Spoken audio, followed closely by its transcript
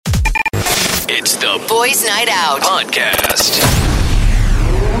It's the Boys Night Out podcast.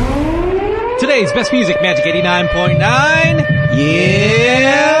 Today's best music, Magic 89.9.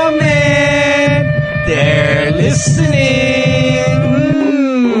 Yeah, man. They're listening.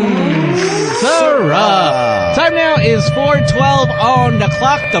 Sarah. Time now is 4:12 on the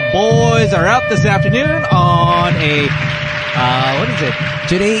clock. The boys are out this afternoon on a, what is it?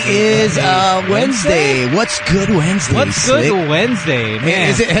 Today is Wednesday. What's good Wednesday? What's good Wednesday,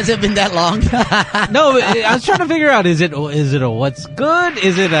 man? Has it been that long? No, I was trying to figure out, is it a what's good?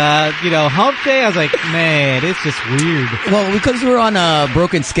 Is it a, hump day? I was like, man, it's just weird. Well, because we're on a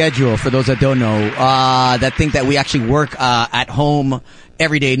broken schedule, for those that don't know, that think that we actually work at home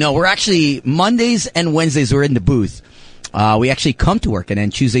every day. No, we're actually, Mondays and Wednesdays we're in the booth. We actually come to work, and then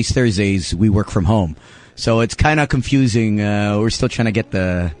Tuesdays, Thursdays we work from home. So it's kind of confusing. We're still trying to get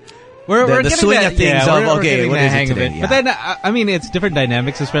the swing of things. We're what is it today? Yeah. But then, I mean, it's different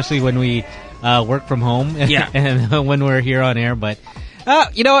dynamics, especially when we work from home and when we're here on air. But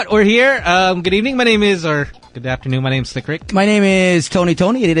you know what? We're here. Good evening. My name is, or good afternoon. My name's Slick Rick. My name is Tony.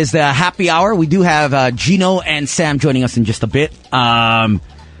 It is the happy hour. We do have Gino and Sam joining us in just a bit.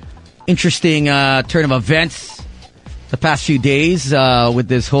 Interesting turn of events the past few days with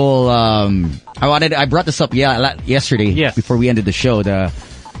this whole I brought this up yesterday before we ended the show, the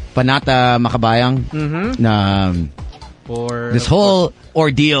Panata Makabayang, for this whole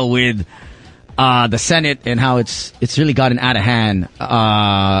ordeal with the Senate and how it's really gotten out of hand,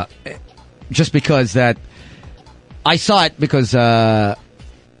 just because that I saw it because Tita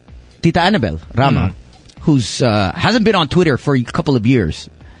Annabel Rama, who's hasn't been on Twitter for a couple of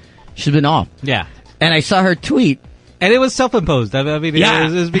years, she's been off, and I saw her tweet. And it was self-imposed. I mean,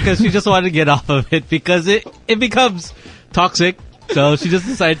 it was because she just wanted to get off of it because it becomes toxic. So she just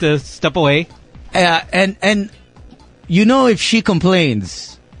decided to step away. And if she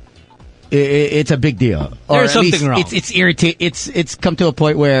complains, it's a big deal. Or there's something wrong. It's irritating. It's come to a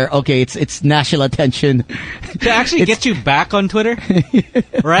point where it's national attention to actually get you back on Twitter,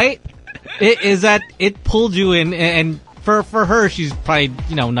 right? It pulled you in and. For her, she's probably,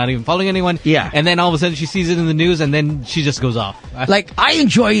 not even following anyone. Yeah. And then all of a sudden she sees it in the news and then she just goes off. Like, I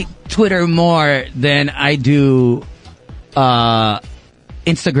enjoy Twitter more than I do Instagram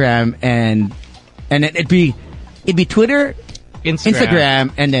and it'd be Twitter,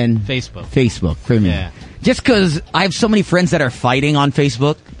 Instagram, and then Facebook for me. Yeah. Just because I have so many friends that are fighting on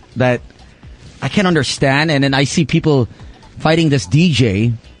Facebook that I can't understand. And then I see people fighting this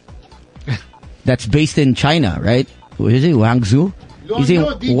DJ that's based in China, right? Is it Guangzhou?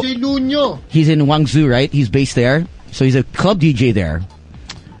 DJ Lunyo. He's in Guangzhou, right? He's based there. So he's a club DJ there.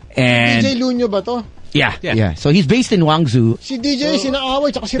 And DJ Lunyo ba to? Yeah. So he's based in Guangzou. Si DJ,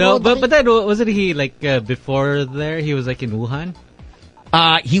 sinaaway, tsaka si No, Roda. but then, wasn't he, before there, he was, in Wuhan?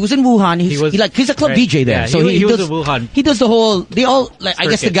 He was in Wuhan. He's a club DJ there. Yeah, so he was in Wuhan. He does the whole, I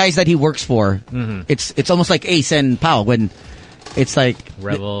guess the guys that he works for, it's almost like Ace and Pao when it's like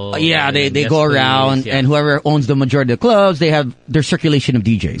Rebel. They go around and whoever owns the majority of the clubs, they have their circulation of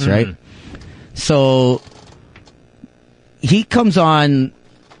DJs, right? So he comes on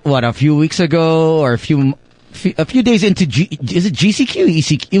a few weeks ago or a few days into is it GCQ?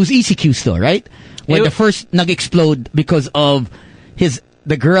 ECQ? It was ECQ still, right? When the first nag-explode because of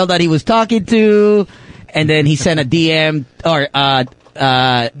the girl that he was talking to, and then he sent a DM or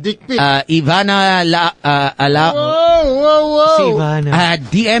Dick pic. Ivana Whoa.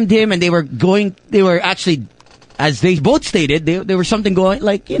 DM'd him, and they were actually, as they both stated, they were something going,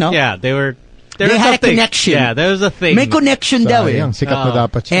 Yeah, they had a connection. Yeah, there was a thing. May connection daw eh. Sikat na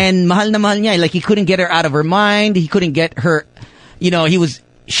dapat siya. And mahal na mahal niya. Like, he couldn't get her out of her mind. He couldn't get her,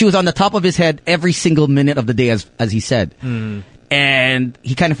 she was on the top of his head every single minute of the day, as he said. And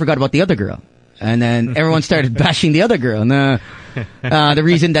he kind of forgot about the other girl. And then everyone started bashing the other girl. And, the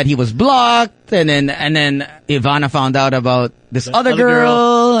reason that he was blocked, and then Ivana found out about this other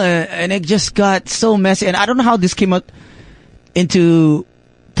girl, and it just got so messy. And I don't know how this came up into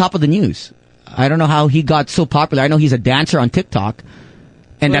top of the news. I don't know how he got so popular. I know he's a dancer on TikTok,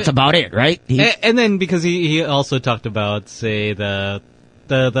 and that's about it, right? And then because he also talked about, say, the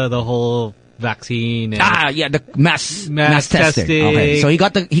whole vaccine. And the mass testing. testing. Okay, so he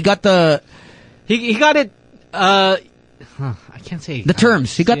got it. I can't say the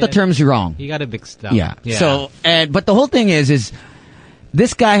terms. He got the terms wrong. He got it mixed up. Yeah. So, but the whole thing is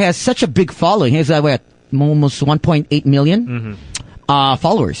this guy has such a big following. He has almost 1.8 million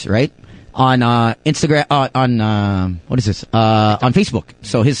followers, right? On Instagram, on what is this? On Facebook.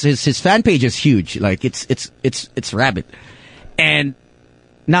 So his fan page is huge. Like it's rabid, and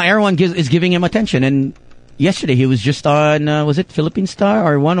now everyone is giving him attention, and yesterday he was just on, was it Philippine Star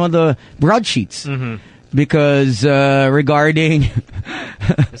or one of the broadsheets? Because regarding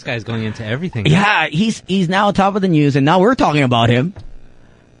This guy's going into everything. yeah, he's now top of the news, and now we're talking about him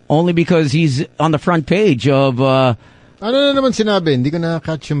only because he's on the front page of. Ano na naman sinabi? Hindi ko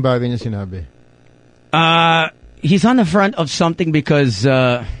na-catch yung bagay niya sinabi. He's on the front of something because,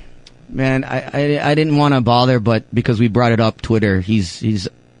 man, I didn't want to bother, but because we brought it up, Twitter, he's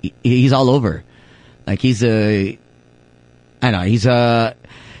all over. Like he's not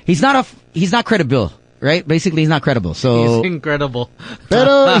credible. Right? Basically, he's not credible. So He's incredible.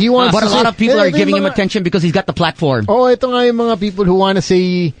 Pero he wants but to a lot say, of people are ito giving yung him mga- attention because he's got the platform. Oh, ito nga yung mga people who want to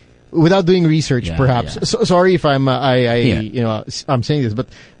say without doing research, Yeah, perhaps. yeah. So, sorry if I'm Yeah. you know, I'm saying this, but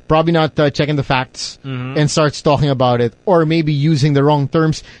probably not checking the facts and starts talking about it, or maybe using the wrong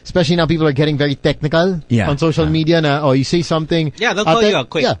terms. Especially now, people are getting very technical on social media. Na you say something, Yeah, they'll call you out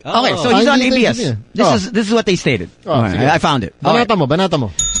quick. Yeah. Okay, so he's on hindi ABS. sabihin. This is what they stated. Sige. I found it. Okay. Banata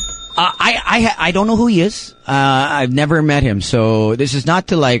mo. I don't know who he is. I've never met him, so this is not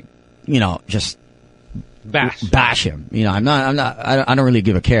to just bash him. I don't really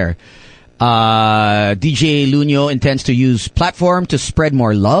give a care. DJ Luño intends to use platform to spread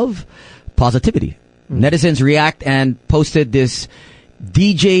more love, positivity. Netizens react and posted this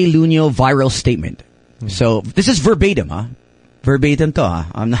DJ Luño viral statement. So this is verbatim, huh? Verbatim to, huh?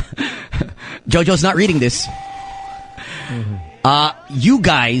 I'm not. Jojo's not reading this. You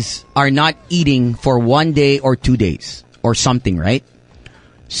guys are not eating for 1 day or 2 days or something, right?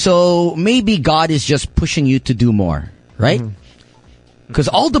 So maybe God is just pushing you to do more, right? Because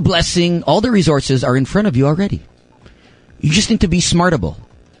all the blessing, all the resources are in front of you already. You just need to be smartable.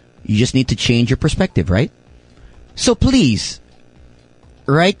 You just need to change your perspective, right? So please,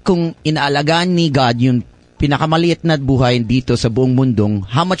 right, kung inaalagaan ni God yung pinakamaliit na buhay dito sa buong mundong,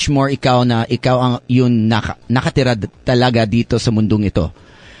 how much more ikaw ang yung nakatira talaga dito sa mundong ito.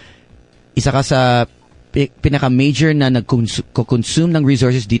 Isa ka sa pinaka-major na nag-consume ng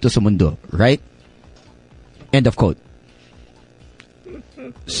resources dito sa mundo, right? End of quote.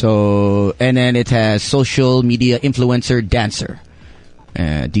 So, and then it has social media influencer, dancer,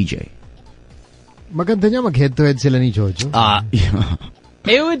 DJ. Maganda niya mag-head-to-head sila ni Jojo. Yeah.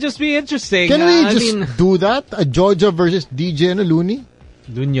 It would just be interesting. Can we I just mean, do that? A Jojo versus DJ Looney?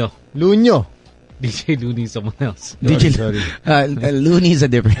 Luño. DJ Looney, someone else. DJ Sorry. Looney is a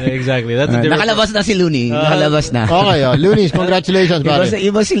different. Exactly. That's a different. Nakalabas na si Looney. Nakalabas na. Okay, Looney's, congratulations, pare.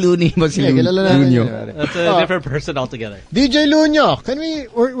 Iba si Looney, iba si Kilala namin Luño. yun, pare. That's a different person altogether. DJ Luño,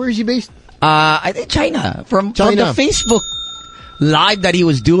 where is he based? I think China. From the China. Facebook live that he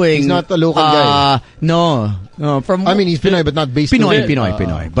was doing. He's not a local guy. No. I mean, he's Pinoy, but not based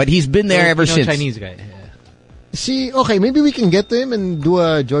Pinoy. But he's been there ever since. Chinese guy. Yeah. See, okay, maybe we can get to him and do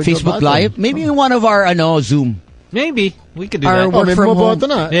a Jojo Facebook battle. Live. Maybe one of our Zoom. Maybe we could do Our that. work may from home. bumoboto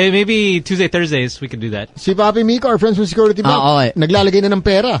na. Maybe Tuesday, Thursdays we could do that. Si Papi Miko, our friends from Security Bank, okay. naglalagay na ng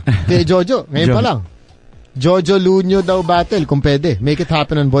pera kay Jojo. Ngayon pa lang. Jojo Luño daw battle, kung pwede. Make it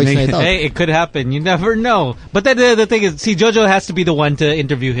happen on Voice Night Out. Hey, it could happen. You never know. But then the thing is, see, Jojo has to be the one to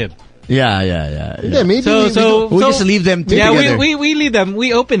interview him. Yeah. Hindi, maybe We'll just leave them Yeah, together. we leave them.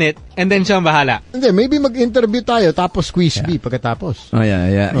 We open it, and then siya ang bahala. Hindi, maybe mag-interview tayo, tapos squeeze B pagkatapos. Oh,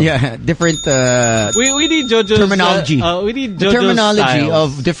 yeah. Different We need Jojo's terminology. We need the Jojo's terminology styles.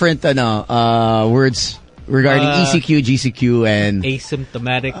 of different words regarding ECQ, GCQ, and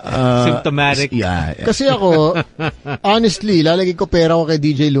asymptomatic, symptomatic. Yeah. Kasi ako, honestly, lalagay ko pera ko kay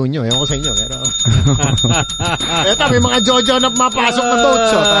DJ Luño. Ewan ko sa inyo, pero... Eto, may mga Jojo na mapasok na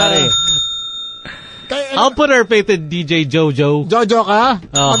votes, pare. I'll put our faith in DJ Jojo. Jojo ka?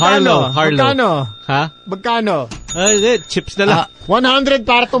 Harlow. Magkano? Ha? Magkano? Chips na lang. 100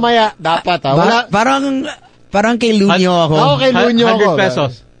 para tumaya. Dapat, ha? Wala. Parang kay Luño ako. Ako kay Luño ako. 100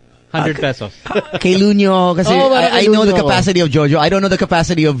 pesos. 100 pesos. Kay Luño kasi I know the capacity of Jojo. I don't know the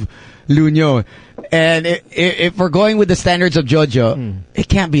capacity of Luño. And if we're going with the standards of Jojo, it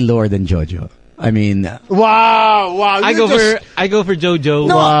can't be lower than Jojo. I mean, wow. I go for Jojo.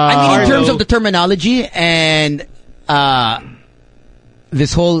 No, Wow. I mean in terms Harlow. of the terminology and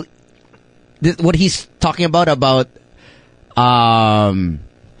what he's talking about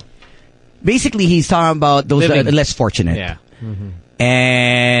basically he's talking about those that are less fortunate. Yeah.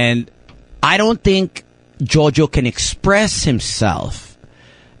 And I don't think Jojo can express himself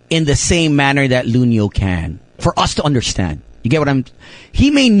in the same manner that Luño can for us to understand. You get what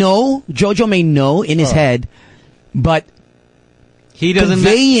Jojo may know in his head, but He doesn't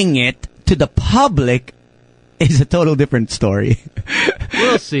conveying it to the public is a total different story.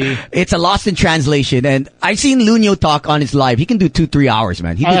 We'll see. It's a lost in translation, and I've seen Luño talk on his live. He can do 2-3 hours,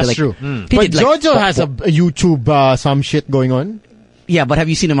 man. He did that's true. He But did Jojo has a YouTube some shit going on. Yeah, but have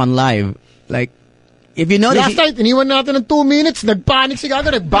you seen him on live? Like, if you know last night, iniwan natin ng 2 minutes, nagpanic si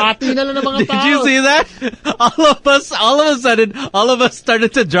Gago, nagbati na lang ng mga tao. Did you see that? All of a sudden, all of us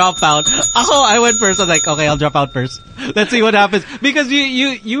started to drop out. I went first. I was like, okay, I'll drop out first. Let's see what happens. Because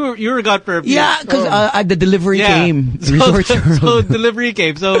you were gone for a few. Yeah, because the delivery came. So delivery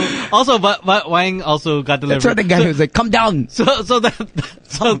came. So also, but Wang also got delivered. That's why the guy was like, come down. So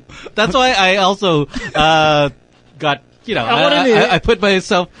that's why I also got. I put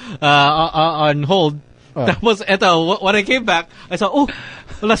myself on hold. That was when I came back, I saw,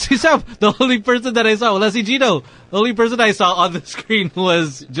 wala si Sam. The only person that I saw, wala si Gino. The only person I saw on the screen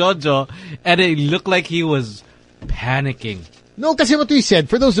was Jojo, and it looked like he was panicking. No, kasi what we said,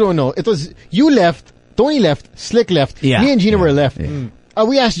 for those who don't know, it was you left, Tony left, Slick left, me and Gino were left. Yeah.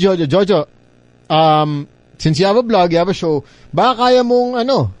 We asked Jojo, since you have a blog, you have a show, baka kaya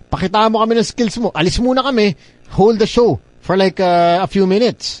mong, pakitaan mo kami ng skills mo. Alis muna kami. Hold the show for like a few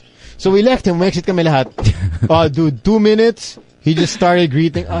minutes. So we left him. Exit kami lahat. Dude, 2 minutes. He just started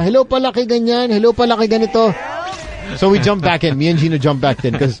greeting. Hello pala kay ganyan. Hello pala kay ganito. So we jumped back in. Me and Gino jumped back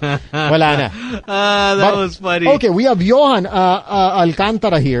in because wala na. That was funny. Okay, we have Johan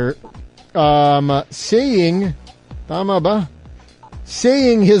Alcantara here saying, tama ba?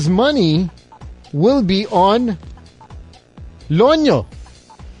 Saying his money will be on Lonyo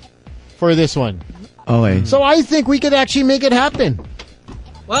for this one. Okay. So I think we could actually make it happen.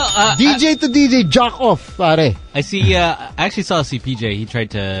 Well, DJ to DJ, jack off, pare. I see. I actually saw CPJ. He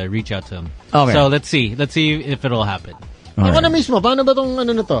tried to reach out to him. Okay. So let's see if it'll happen. Ako na mismo. Paano ba tong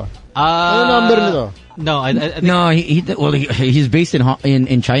ano na to? Ano number nito? No, I think no. He's based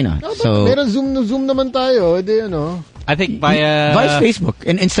in China. No, so meron Zoom naman tayo. Edi I think via Facebook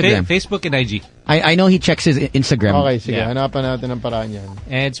and Instagram. Facebook and IG. I know he checks his Instagram. Okay, sige. Hanapan natin ang paraan yan.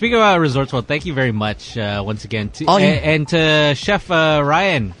 And speaking about Resorts World, thank you very much once again. And to Chef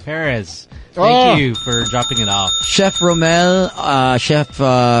Ryan Perez, thank you for dropping it off. Chef Romel, Chef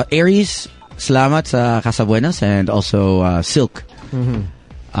Aries, salamat sa Casabuenas, and also Silk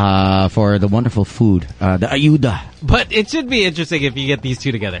for the wonderful food, the ayuda. But it should be interesting if you get these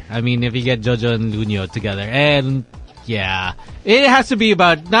two together. I mean, if you get Jojo and Luño together. And yeah, it has to be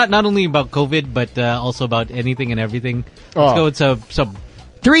about not only about COVID, but also about anything and everything. Let's go with some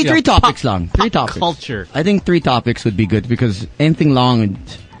three topics long. Three topics. Culture. I think 3 topics would be good because anything long,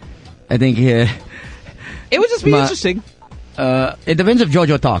 I think it would just be interesting. It depends if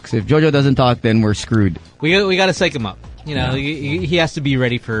Jojo talks. If Jojo doesn't talk, then we're screwed. We got to psych him up. He has to be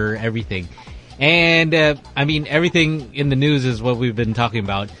ready for everything. And I mean, everything in the news is what we've been talking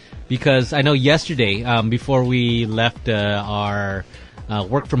about. Because I know yesterday, before we left our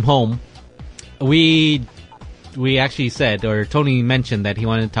work from home, we actually said, or Tony mentioned that he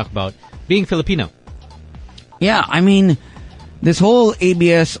wanted to talk about being Filipino. Yeah, I mean, this whole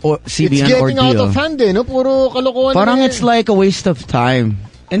ABS or CBN it's getting ordeal, out of hand, no? Puro kalokohan. Parang it's like a waste of time.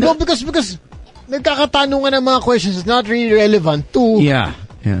 And no, because nagkakatanungan ng mga questions is not really relevant to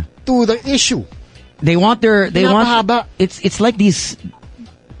to the issue. They want it's like these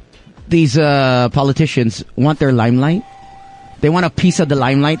politicians want their limelight. They want a piece of the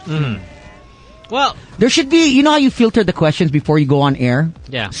limelight. Well, there should be, you know how you filter the questions before you go on air?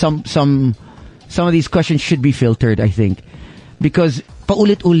 Yeah. Some of these questions should be filtered, I think. Because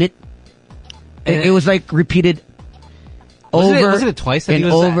paulit-ulit, it was like repeated wasn't it twice that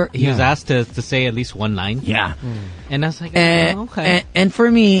he was asked to say at least one line? Yeah. And I was like, okay. And for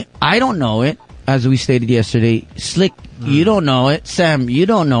me, I don't know it. As we stated yesterday, Slick, you don't know it. Sam, you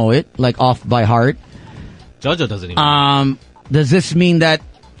don't know it, like off by heart. Jojo doesn't even know. Does this mean that,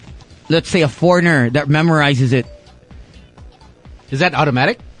 let's say, a foreigner that memorizes it, is that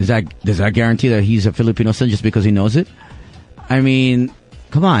automatic? Does that guarantee that he's a Filipino citizen just because he knows it? I mean,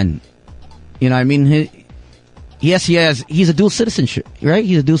 come on. You know, I mean, he's a dual citizenship, right?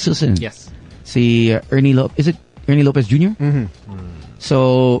 He's a dual citizen. Yes. See, Ernie Lopez Jr.?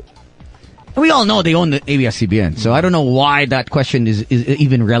 So, we all know they own the ABS-CBN, so I don't know why that question is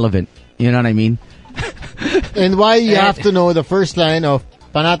even relevant. You know what I mean? And why you have to know the first line of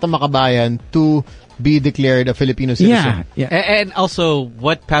Panata Makabayan to be declared a Filipino citizen. Yeah. And also,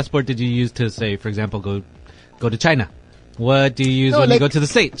 what passport did you use to say, for example, go to China? What do you use when you go to the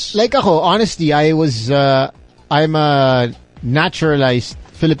States? Like ako, honestly, I'm a naturalized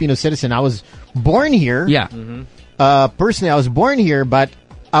Filipino citizen. I was born here. Yeah. Personally, I was born here, but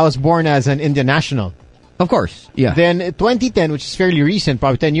I was born as an Indian national. Of course, yeah. Then 2010, which is fairly recent,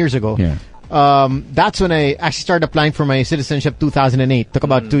 probably 10 years ago, that's when I actually started applying for my citizenship 2008. Took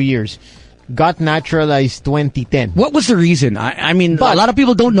about 2 years. Got naturalized 2010. What was the reason? I mean, a lot of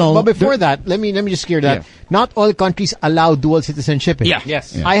people don't know. But before that, let me just clear that. Yeah. Not all countries allow dual citizenship. Yeah.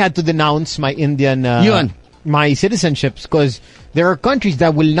 Yes. I had to denounce my Indian, my citizenships because there are countries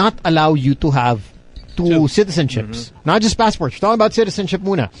that will not allow you to have two citizenships. Not just passports. We're talking about citizenship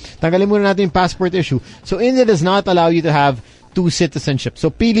muna. Tanggalin muna natin yung passport issue. So India does not allow you to have two citizenships. So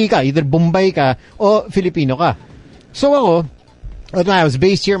pili ka, either Bombay ka o Filipino ka. So ako, I was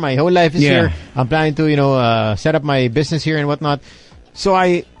based here. My whole life is here. I'm planning to, set up my business here and whatnot. So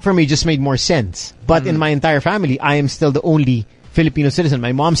for me, just made more sense. But in my entire family, I am still the only Filipino citizen.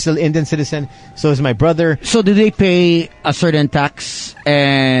 My mom's still Indian citizen. So is my brother. So do they pay a certain tax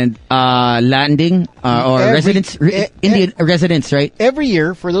and landing or residence? Indian residence, right? Every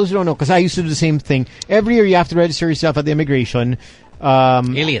year, for those who don't know, because I used to do the same thing. Every year, you have to register yourself at the immigration.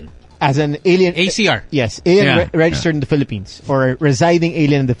 Alien. As an alien. ACR. Yes. Alien registered in the Philippines. Or residing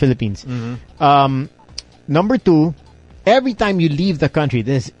alien in the Philippines. Number two, every time you leave the country,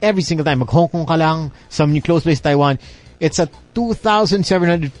 this every single time, mag-Hong Kong ka lang, some new close place, Taiwan, it's a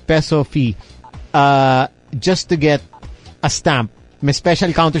 2,700 peso fee just to get a stamp. May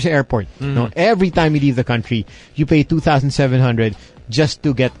special counter sa airport. No? Every time you leave the country, you pay 2,700 just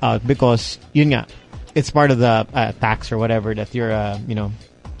to get out because, yun nga, it's part of the tax or whatever that you're,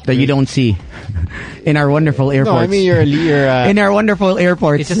 that you don't see in our wonderful airports. No, I mean you're in our wonderful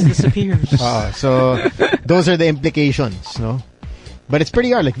airports. It just disappears. So those are the implications, no? But it's pretty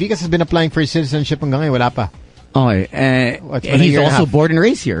hard. Like Vikas has been applying for citizenship hanggang ngayon, wala pa. He's also born and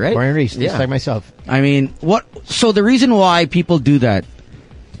raised here, right? Born and raised, just like myself. I mean, so the reason why people do that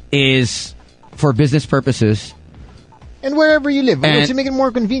is for business purposes. And wherever you live, to make it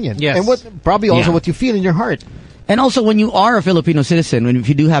more convenient. Yes. And probably also what you feel in your heart. And also, when you are a Filipino citizen, if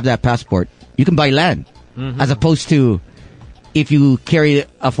you do have that passport, you can buy land. As opposed to, if you carry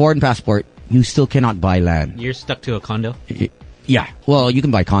a foreign passport, you still cannot buy land. You're stuck to a condo? Yeah. Well, you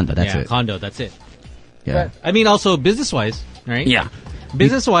can buy condo, that's it. Condo, that's it. Yeah. But, I mean, also business-wise, right? Yeah.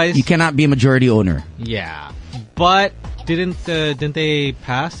 Business-wise. You cannot be a majority owner. Yeah. But didn't they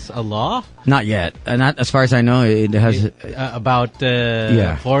pass a law? Not yet. Not as far as I know. It has about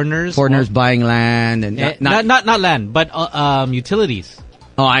foreigners buying land and not land, but utilities.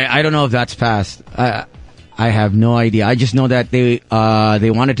 Oh, I don't know if that's passed. I have no idea. I just know that they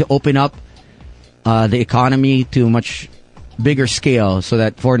wanted to open up the economy to a much bigger scale so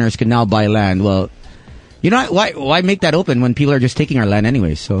that foreigners can now buy land. Well, you know why make that open when people are just taking our land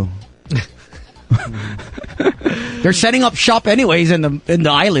anyway? So. They're setting up shop anyways in the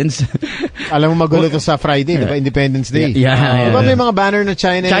islands. Alam mo magulo to sa Friday, diba? Independence Day. Yeah. Diba may mga banner na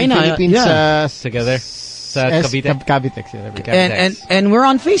China and Philippines together sa Cavite. Cavite. And we're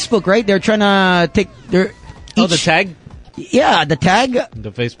on Facebook, right? They're trying to take the tag? Yeah, the tag.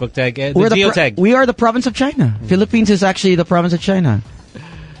 The Facebook tag, the geotag. We are the province of China. Philippines is actually the province of China.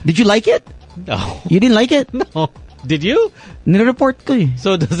 Did you like it? No. You didn't like it? No. Did you? Nireport ko eh.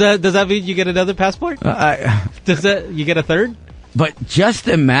 So does that mean you get another passport? You get a third? But just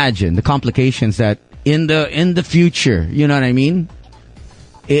imagine the complications that in the future, you know what I mean?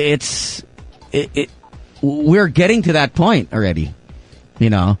 We're getting to that point already. You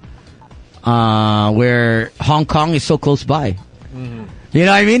know, where Hong Kong is so close by. You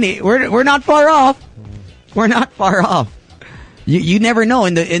know what I mean? We're not far off. We're not far off. You never know.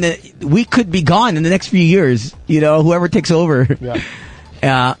 We could be gone in the next few years. You know, whoever takes over,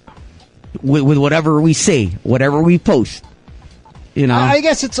 with whatever we say, whatever we post. You know, I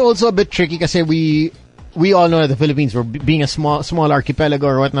guess it's also a bit tricky because we all know that the Philippines, were being a small archipelago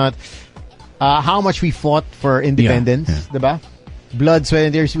or whatnot. How much we fought for independence, diba? Blood, sweat,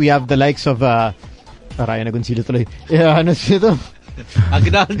 and tears. We have the likes of Ryan Agoncillo tuloy. Ano siya to?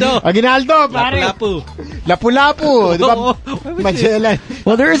 Aguinaldo, pare. Lapu-Lapu. Diba? Magellan.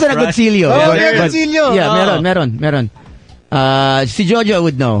 Well, there is an Agoncillo. Agoncillo. Yeah, meron. Si Jojo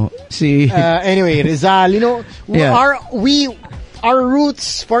would know. Anyway, Rizal, you know, our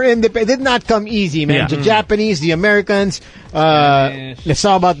roots for independence did not come easy, man. The Japanese, the Americans, let's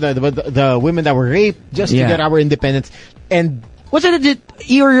talk about the women that were raped just to get our independence. And which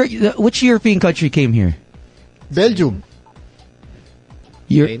European country came here? Belgium.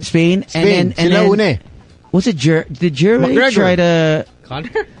 Spain. And sila une. Was it did Germany McGregor. try to...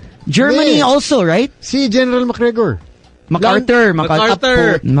 Connor? Germany also, right? Si General McGregor. MacArthur.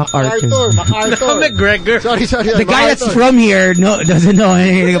 McGregor. Sorry. The guy that's from here doesn't know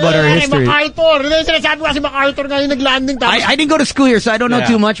anything about our history. MacArthur. Sinasabi ko kasi MacArthur nga yung naglanding. I didn't go to school here, so I don't know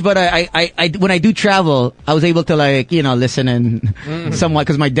too much. But I when I do travel, I was able to listen and somewhat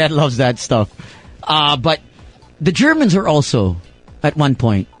because my dad loves that stuff. But the Germans are also at one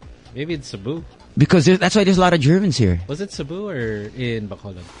point. Maybe in Cebu. Because that's why there's a lot of Germans here. Was it Cebu or in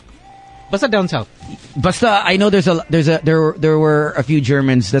Bacolod? Basta down south. Basta, I know there were a few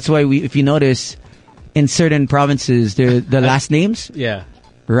Germans. That's why if you notice, in certain provinces, the last names. Yeah.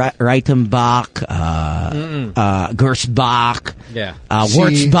 Reitenbach, Gersbach,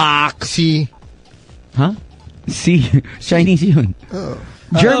 Wurzbach. C. Huh? C. Chinese yun.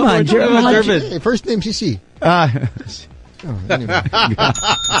 German. First name si C. Anyway.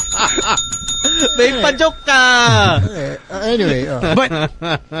 May pa-joke ka! Anyway. But,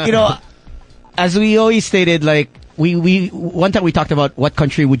 as we always stated, we one time we talked about what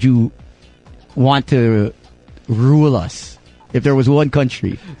country would you want to rule us if there was one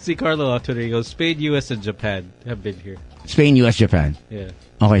country. See Carlo on Twitter, he goes, Spain, US, and Japan have been here. Spain, US, Japan. Yeah.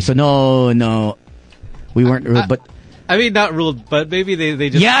 Okay, so no, we weren't ruled, but... I mean, not ruled, but maybe they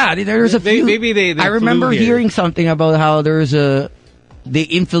just... Yeah, there's a few... Maybe they I remember hearing something about how they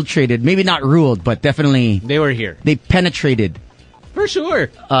infiltrated, maybe not ruled, but definitely... They were here. They penetrated... For sure.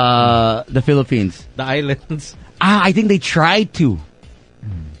 The Philippines. The islands. I think they tried to.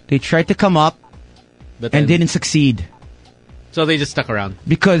 They tried to come up and didn't succeed. So they just stuck around.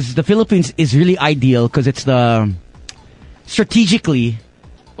 Because the Philippines is really ideal because it's strategically...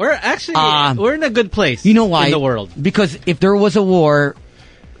 We're in a good place. You know why? In the world. Because if there was a war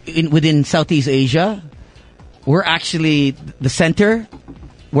within Southeast Asia, we're actually the center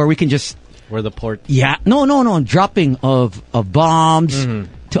where we can just... We're the port. Yeah. No. Dropping of bombs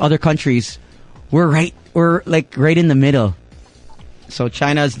to other countries. We're right in the middle. So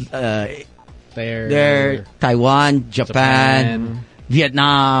China's there. Taiwan, Japan,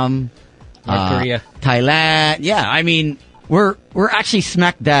 Vietnam, North Korea, Thailand. Yeah, I mean, we're actually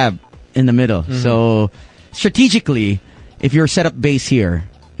smack dab in the middle. So strategically, if you're set up base here,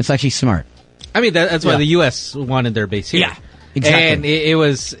 it's actually smart. I mean, that's why the U.S. wanted their base here. Yeah. Exactly. And it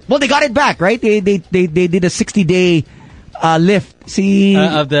was... Well, they got it back, right? They did a 60-day lift.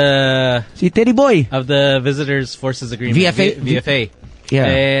 Of the... Teddy Boy. Of the Visitors Forces Agreement. VFA. Yeah.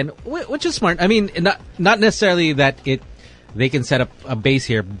 And which is smart. I mean, not necessarily that they can set up a base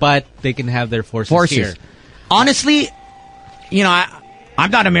here, but they can have their forces here. Honestly,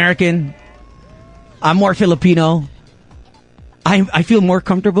 I'm not American. I'm more Filipino. I feel more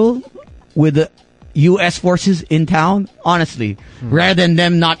comfortable with the U.S. forces in town, honestly, rather than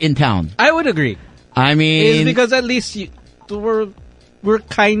them not in town. I would agree. I mean... It's because at least we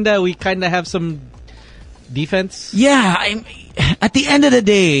kind of have some defense. Yeah, at the end of the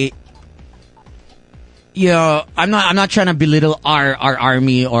day, I'm not trying to belittle our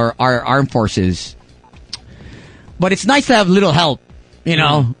army or our armed forces, but it's nice to have little help,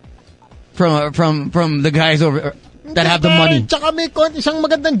 from the guys over... that have the money. Tsaka may isang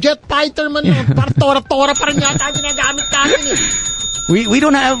magandang jet fighter man. Para tora-tora pa rin yata ginagamit natin eh. We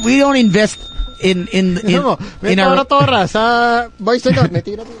don't invest in may tora-tora sa Boys Scout. May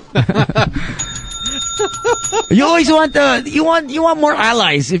tira po. You always want you want more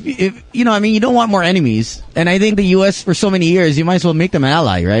allies. If you don't want more enemies. And I think the U.S. for so many years, you might as well make them an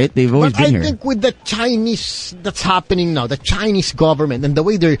ally, right? They've always been here. But I think with the Chinese that's happening now, the Chinese government and the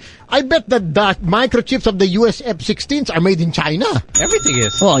way I bet that the microchips of the U.S. F-16s are made in China. Everything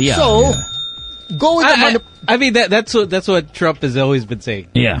is. Well, yeah. So go with the I mean that's what Trump has always been saying.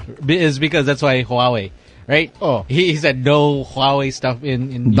 Yeah, is because that's why Huawei, right? Oh, he said no Huawei stuff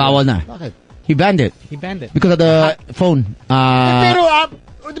in Bawal na. Bakit? He banned it. Because of the phone. Pero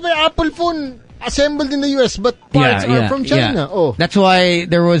Apple phone assembled in the US, but parts are from China. Yeah. Oh, that's why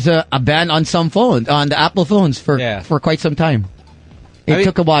there was a ban on some phones, on the Apple phones for quite some time. It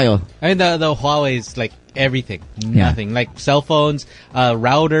took a while. I mean, the Huawei is like everything, nothing like cell phones,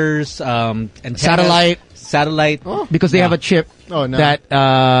 routers, antennas, satellite. Oh. Because they have a chip that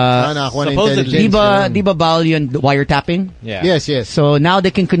supposedly di ba bawal yun wiretapping? Yeah. Yes. So now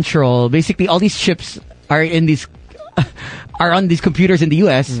they can control. Basically, all these chips are in these are on these computers in the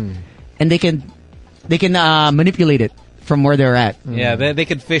US, and they can manipulate it from where they're at. Yeah, they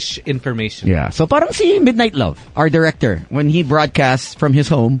can fish information. Yeah. So parang si Midnight Love, our director, when he broadcasts from his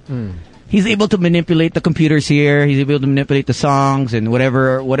home, he's able to manipulate the computers here. He's able to manipulate the songs and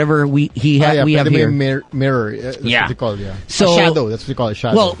whatever we have here. Mirror. That's what they call it. Yeah. So a shadow. That's what we call it.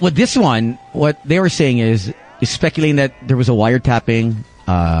 Shadow. Well, with this one, what they were saying is speculating that there was a wiretapping,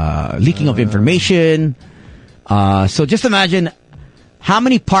 leaking of information. So just imagine how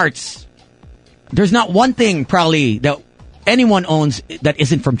many parts. There's not one thing probably that anyone owns that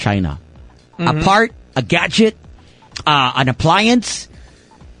isn't from China. A part, a gadget, an appliance.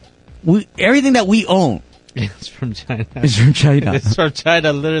 Everything that we own. It's from China. It's from China. It's from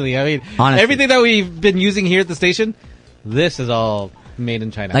China, literally. I mean, honestly, everything that we've been using here at the station, this is all made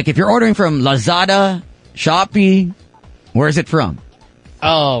in China. Like if you're ordering from Lazada, Shopee, where is it from?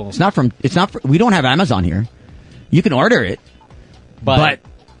 Oh. It's not from, we don't have Amazon here. You can order it. But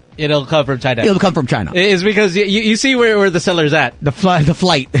it'll come from China. It'll come from China. It's because you see where the seller's at. The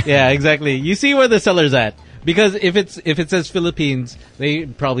flight. Yeah, exactly. You see where the seller's at. Because if it says Philippines, they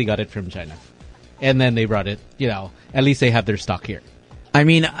probably got it from China. And then they brought it, at least they have their stock here. I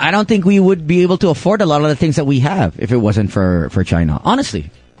mean, I don't think we would be able to afford a lot of the things that we have if it wasn't for China.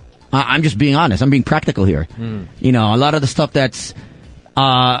 Honestly. I'm just being honest. I'm being practical here. A lot of the stuff that's,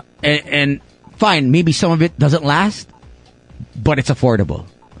 and fine, maybe some of it doesn't last, but it's affordable.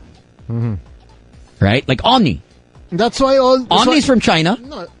 Right? Like Omni. That's why Omni's from China.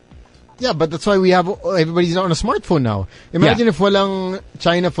 No. Yeah, but that's why everybody's on a smartphone now. Imagine if walang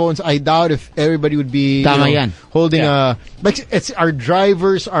China phones, I doubt if everybody would be holding but it's our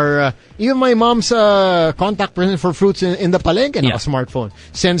drivers, even my mom's contact person for fruits in the palengke, a smartphone.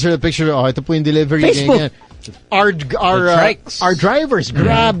 Sends her the picture, ito po yung delivery. Facebook. Our drivers,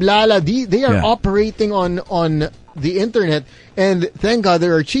 Grab, Lala, they are operating on the internet, and thank God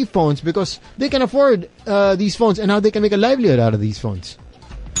there are cheap phones because they can afford these phones, and now they can make a livelihood out of these phones.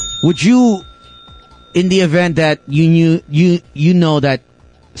 Would you, in the event that you know that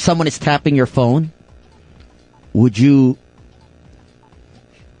someone is tapping your phone, would you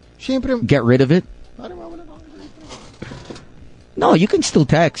get rid of it? No, you can still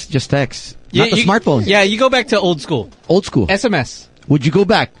text. Just text. Not the smartphone. Yeah, you go back to old school. Old school. SMS. Would you go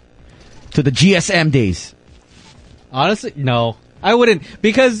back to the GSM days? Honestly, no. I wouldn't.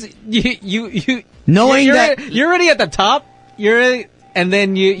 Because you knowing that you're already at the top, and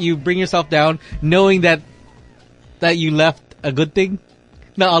then you bring yourself down knowing that you left a good thing.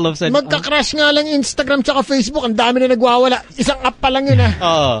 Na all of a sudden. Magka-crash nga lang Instagram tsaka Facebook. Ang dami na nagwawala. Isang app pa lang yun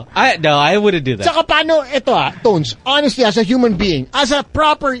I wouldn't do that. Tsaka paano, Tones, honestly, as a human being,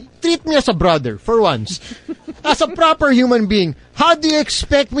 treat me as a brother, for once. As a proper human being, how do you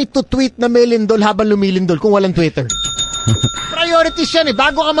expect me to tweet na may lindol habang lumilindol kung walang Twitter? Priorities yan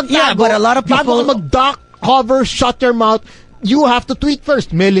Bago ka magtago, yeah, but a lot of people, bago ka mag-duck, cover, shut your mouth, you have to tweet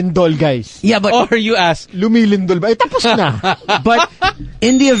first, melindol, guys. Yeah, but or you ask, lumilindol ba? Tapos na. But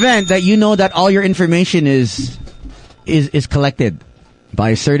in the event that you know that all your information is collected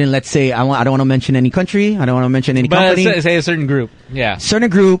by a certain, let's say, I don't want to mention any country, I don't want to mention any company. But say a certain group. Yeah. Certain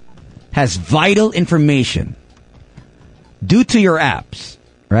group has vital information due to your apps,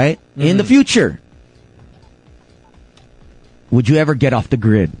 right? In the future, would you ever get off the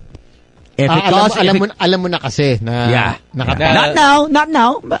grid? Alam mo na kasi na not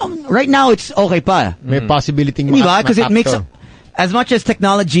now. Right now it's okay pa. May possibility because it makes as much as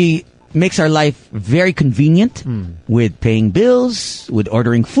technology makes our life very convenient with paying bills, with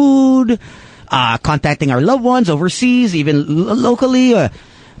ordering food, contacting our loved ones overseas, even locally,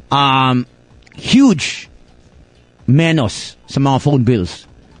 huge menos sa mga phone bills.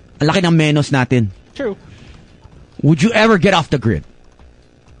 Ang laki ng menos natin. True. Would you ever get off the grid?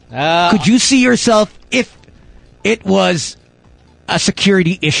 Could you see yourself, if it was a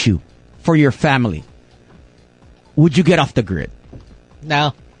security issue for your family, would you get off the grid?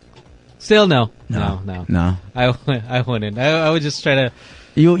 No. Still no. No. I wouldn't. I would just try to.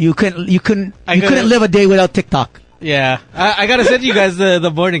 You couldn't live a day without TikTok. Yeah, I gotta send you guys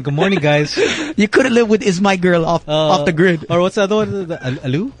the morning. Good morning, guys. You couldn't live with Is My Girl off the grid. Or what's the other one?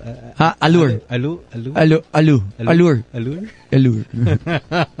 Allure. Allure.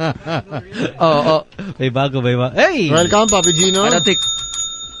 May bago. Hey! Welcome, Papi Gino. I don't think...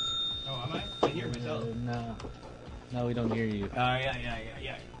 am I hear myself? No, we don't hear you.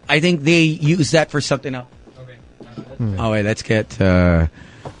 Yeah. I think they use that for something else. Okay. Oh, wait, let's get...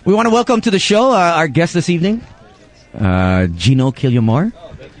 we want to welcome to the show our guest this evening, Gino Killiamore.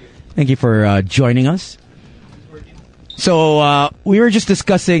 Thank you for joining us. So, we were just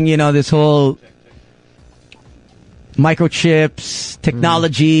discussing, this whole microchips,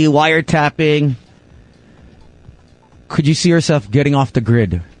 technology, wiretapping. Could you see yourself getting off the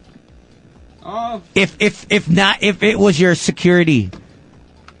grid? If it was your security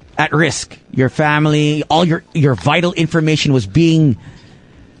at risk, your family, all your vital information was being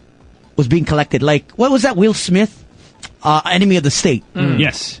collected. Like, what was that, Will Smith? Enemy of the State.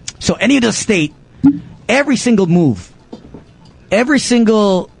 Yes. So Enemy of the State, every single move, every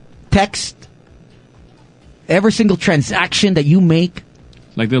single text, every single transaction that you make.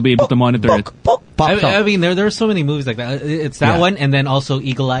 Like they'll be able to monitor it. I mean, there are so many movies like that. It's that one, and then also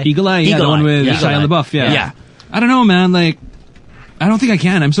Eagle Eye. Eagle Eye, the one with Shia LaBeouf. Yeah. I don't know, man. Like, I don't think I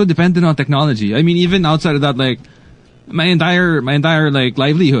can. I'm so dependent on technology. I mean, even outside of that, like, my entire like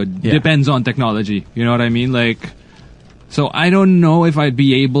livelihood depends on technology. You know what I mean? Like, so I don't know if I'd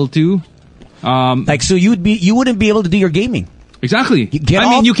be able to. So you wouldn't be able to do your gaming. Exactly. I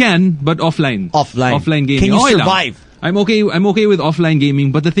mean, you can, but offline. Offline gaming. Can you survive? I'm okay with offline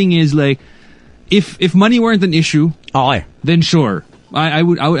gaming, but the thing is, like, if money weren't an issue, then sure. I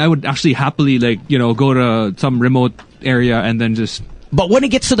would actually happily, like, you know, go to some remote area and then just. But when it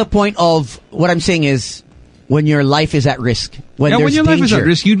gets to the point of what I'm saying is, when your life is at risk, when your life is at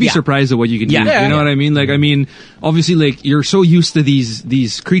risk, you'd be surprised at what you can do. You know what I mean? Like, I mean, obviously, like, you're so used to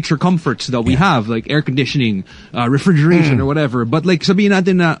these creature comforts that we have, like air conditioning, refrigeration, or whatever. But like, sabihin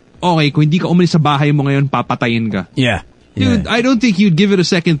natin na, okay, kung hindi ka umalis sa bahay mo ngayon, papatayin ka. Yeah. Dude, I don't think you'd give it a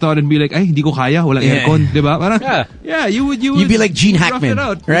second thought and be like, ay, hindi ko kaya, walang aircon, diba? Parang, you'd be like Gene Hackman,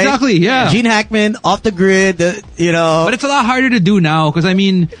 right? Exactly, yeah. Gene Hackman, off the grid, you know. But it's a lot harder to do now, because I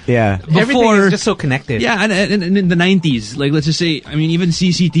mean, everything is just so connected. Yeah, and in the 90s, like, let's just say, I mean, even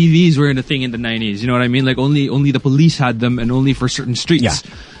CCTVs were a thing in the 90s, you know what I mean? Like, only the police had them, and only for certain streets. Yeah.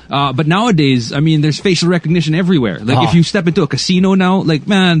 But nowadays, I mean, there's facial recognition everywhere. Like, if you step into a casino now, like,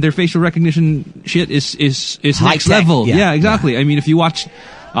 man, their facial recognition shit is next level. Yeah, exactly. I mean, if you watch,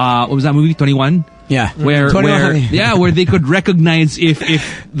 what was that movie, 21? Yeah. Where they could recognize if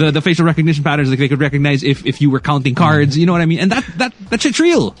the facial recognition patterns, like, they could recognize if you were counting cards, you know what I mean? And that shit's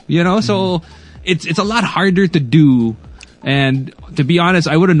real, you know? So, it's a lot harder to do. And to be honest,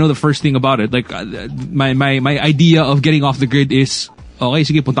 I wouldn't know the first thing about it. Like, my idea of getting off the grid is, okay,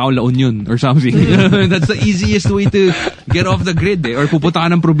 sige, punta ako La Union or something. That's the easiest way to get off the grid, or pupunta ka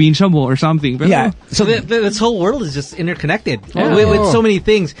ng probinsya mo or something. Pero, so this whole world is just interconnected with so many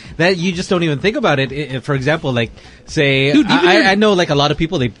things that you just don't even think about it. For example, like, say, dude, I know, like, a lot of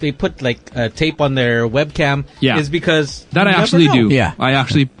people, they put, like, tape on their webcam is because... That I actually do. Yeah. I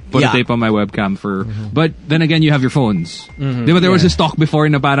actually put a tape on my webcam for... But then again, you have your phones. There was this talk before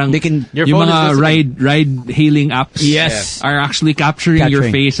na parang yung mga ride-hailing apps are actually capturing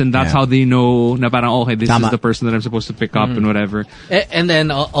your face, and that's how they know na parang, okay, this is the person that I'm supposed to pick up and whatever. And then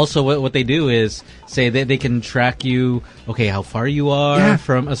also what they do is say they can track you, okay, how far you are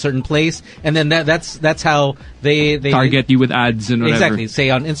from a certain place, and then that's how they target you with ads and whatever. Exactly. Say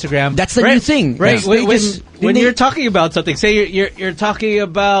on Instagram. That's the new thing. Right. When you're talking about something, say you're talking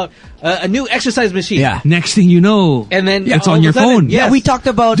about a new exercise machine. Yeah. Next thing you know, and then it's on your phone. Yeah, we talked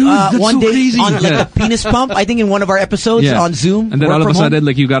about one day crazy. On like a penis pump. I think in one of our episodes on Zoom. And then all of a sudden,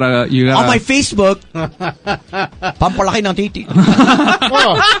 like, you gotta on my Facebook, pampalaki ng titi.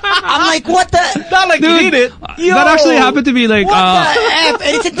 I'm like, what the? Not like you need it. That actually happened to me. Like, what the F?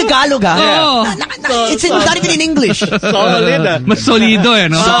 And it's in Tagalog. It's not even in English. Solid. Mas solido, eh,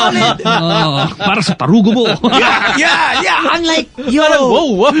 no? Solid. Para sa tarugo mo. Yeah. I'm like, yo.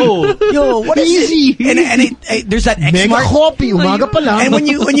 Whoa. Yo, what is easy? And there's that X Mega mark. copy, umaga pa lang. And when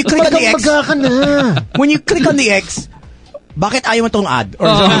you click on the X, when you click on the X, bakit ayaw mo tong ad? Or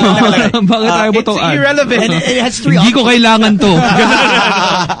bakit ayaw mo tong ad? It's irrelevant. And it has 3 Hindi ko kailangan to.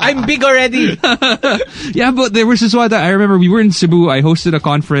 I'm big already. Yeah, but there was this one that I remember we were in Cebu. I hosted a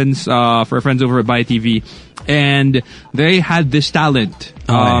conference for friends over at Buy TV, and they had this talent.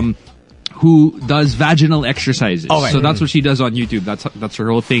 Who does vaginal exercises. So that's what she does on YouTube. That's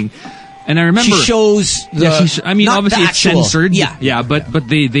her whole thing. And I remember... She shows the... I mean, obviously it's censored. Yeah. But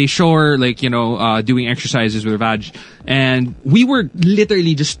they show her, like, you know, doing exercises with her vag. And we were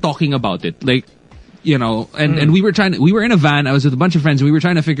literally just talking about it. Like, you know, and we were in a van. I was with a bunch of friends, and we were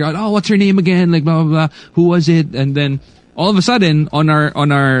trying to figure out, what's her name again? Like, blah, blah, blah. Who was it? And then all of a sudden, on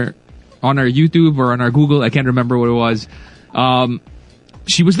our YouTube or on our Google, I can't remember what it was,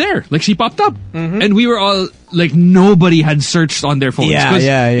 she was there. Like, she popped up. And we were all, like, nobody had searched on their phones.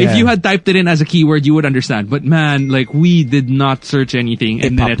 Yeah. If you had typed it in as a keyword, you would understand. But man, like, we did not search anything,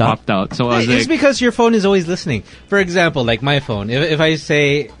 and then it popped out. So I was it's because your phone is always listening. For example, like my phone, if I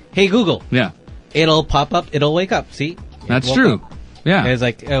say, hey Google, it'll pop up, it'll wake up. See? That's true. Up. Yeah. It's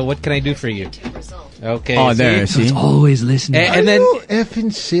like, what can I do for you? Okay. Oh, there. See? It's always listening. And then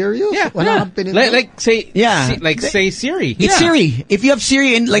effing serious? Yeah. Like say Siri. It's Siri. If you have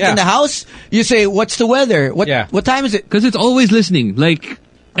Siri in the house, you say, "What's the weather? What time is it?" Because it's always listening. Like,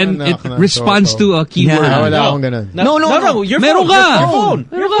 and it responds to a keyword. No. Your phone.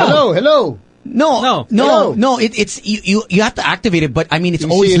 Hello. No. It's you have to activate it, but I mean, it's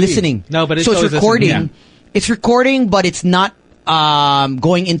always listening. No, but it's so it's recording. It's recording, but it's not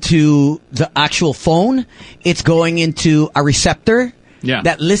going into the actual phone. It's going into a receptor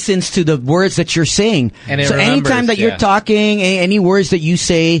that listens to the words that you're saying. And it so anytime that you're talking, any words that you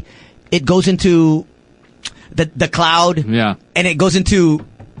say, it goes into the cloud. Yeah. And it goes into...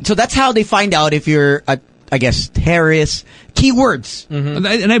 So that's how they find out if you're, I guess, terrorist. Keywords. Mm-hmm.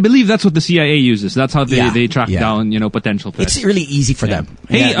 And I believe that's what the CIA uses. That's how they track down, potential threats. It's really easy for them.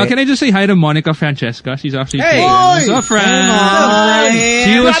 Hey, can I just say hi to Monica Francesca? She's actually... Hey! What's up, friend?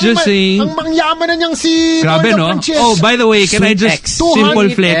 She was just saying... Ang mangyaman na niyang si Grabe, Monica no? Francesca. Oh, by the way, can I just... Simple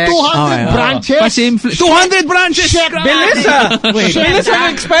flex. 200 branches. 200 branches! Melissa! Melissa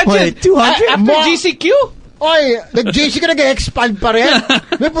ang expansion. Wait, 200? After GCQ? Oy, nag-JC ka nag-expand pa rin.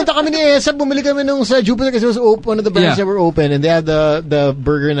 May punta kami ni Esa, bumili kami nung sa Jupiter kasi it was one of the branches that were open and they had the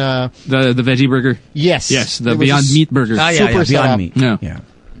burger na... The veggie burger? Yes. Yes, the Beyond Meat burger. Super Beyond Meat. Yeah.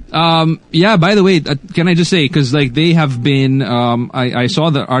 By the way, can I just say, because like they have been, I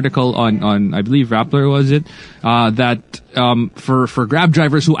saw the article on I believe Rappler was it, that for Grab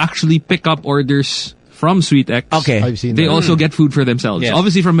drivers who actually pick up orders from SweetX, I've seen they that. also get food for themselves. Yes.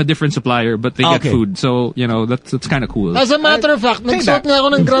 Obviously from a different supplier, but they get food. So, that's kind of cool. As a matter of fact, nagsuot nga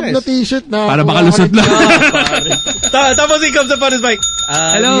ako ng Grab na t-shirt na... Para makalusot lang. Tapos he comes up on his bike.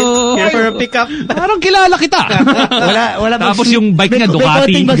 Hello! Here for a pickup. Parang kilala kita. Wala Tapos yung bike niya,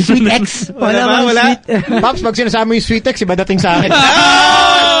 Ducati. May SweetX. Wala. Pops, pag sinasama yung SweetX, iba dating sa akin.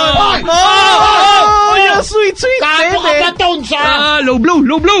 Oh, yung sweet, Kapo ka baby. ba taon sa... Low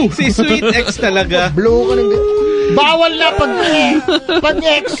blow. Si Sweet X talaga. Blow ka ng... Bawal na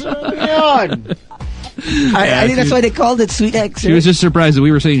pag-X. Yun. I think that's why they called it SweetX. She was just surprised that we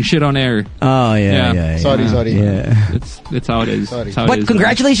were saying shit on air. Oh, yeah. Sorry. Yeah. It's how it is. Sorry. It's how But it is.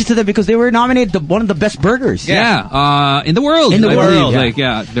 congratulations to them because they were nominated one of the best burgers. Yeah, in the world. In the I world, believe.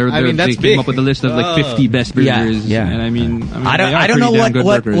 yeah. They that's came big. up with a list of like 50 best burgers. Yeah. And I mean I don't know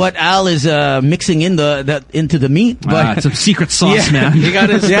what Al is mixing in into the meat, but it's a secret sauce, man. He got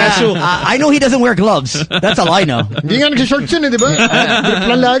his special. I know he doesn't wear gloves. That's all I know. Hindi nga nag-shorts yun, di ba? Drip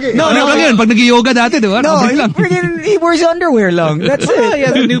lang lagi. No, Ano lang yun? Pag nag-yoga dati, di ba? He wears underwear long. That's it. He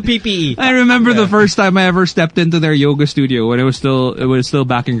has a new PPE. I remember the first time I ever stepped into their yoga studio when it was still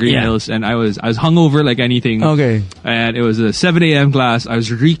back in Green Hills, and I was hungover like anything. Okay. And it was a 7 a.m. class. I was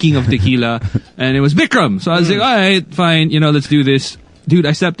reeking of tequila, and it was Bikram. So I was like, all right, fine, let's do this. Dude,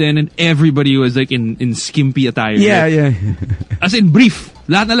 I stepped in and everybody was like in skimpy attire. Yeah. As in brief.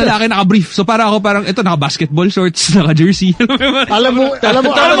 Lahat na lalaki naka-brief. So ito naka-basketball shorts, naka-jersey. Alam mo,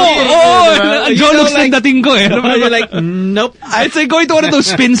 Joe looks ng dating ko eh. You're like, nope. It's like going to one of those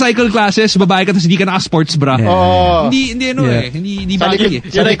spin cycle classes, babae ka tapos hindi ka naka-sports bra. Hindi bagay eh.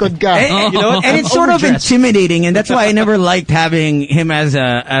 Sa likod ka. And it's sort of intimidating, and that's why I never liked having him as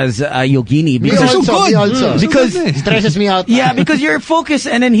a yogini Me because also. because Stresses me out. yeah, because you're focused,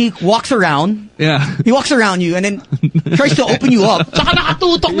 and then he walks around. Yeah. He walks around you and then tries to open you up. Saka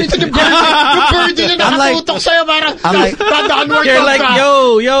nakatutok minsan yung birdie na nakatutok sa'yo parang downward You're like,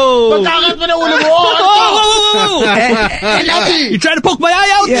 yo. pagkakat mo na ulo mo. You're trying to poke my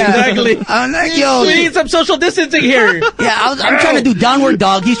eye out? Yeah. Exactly. I'm like, yo. We need some social distancing here. Yeah, I'm trying to do downward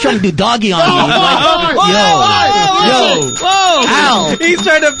dog. He's trying to do doggy on me. Yo. Al. He's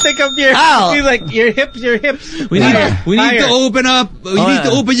trying to pick up your... Al. He's like, your hips. We need to open up. We need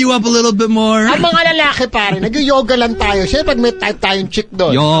to open you up a little bit more. Ang mga lalaki pare, nag-yoga lang tayo. Siyempre pag may type tayong chick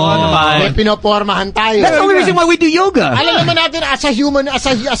doon. May pinopormahan tayo. That's the only reason why we do yoga. Alam naman natin, as a human, as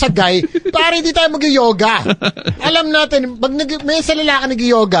a guy, pare hindi tayo mag-yoga. Alam natin, pag may sa lalaki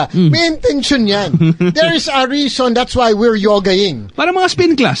nag-yoga, may intention yan. There is a reason, that's why we're yogaing. Parang mga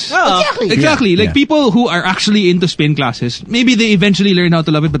spin class. Exactly. Like people who are actually into spin classes, maybe they eventually learn how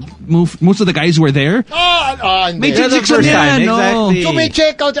to love it, but most of the guys who were there, may Yeah, the chicks first yan, time, exactly. So may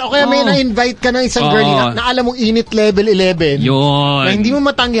check out, o kaya may na-invite ka ng isang girl na alam mong init level 11. Yun. Na hindi mo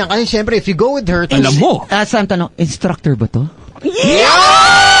matanggihan. Kasi syempre, if you go with her, Alam mo. Saan tanong, instructor ba to?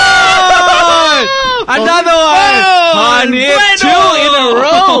 Another one! Honey, two in a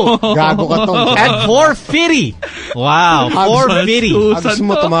row! gago ka to. At 450. Wow, 450. Gusto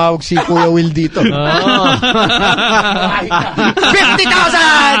mo tumawag si Kuya Will dito.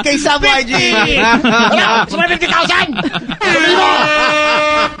 50,000 kay Sub YG! Hello! Sumay 50,000!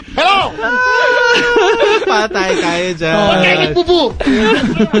 Hello! Patay kayo dyan. Huwag kayo nagbubu!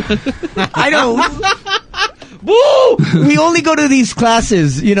 I know. Boo! We only go to these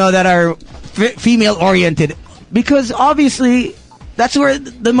classes, that are female oriented because obviously That's where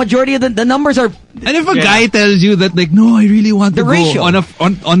the majority of the numbers are. And if a guy tells you that, like, no, I really want the to ratio go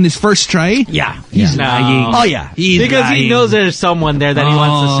on his first try, he's lying. Oh yeah, because he knows there's someone there that he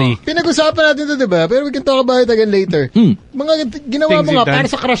wants to see. Pinag-usapan natin ito, diba? Pero we can talk about it again later. Mga ginawa mo nga para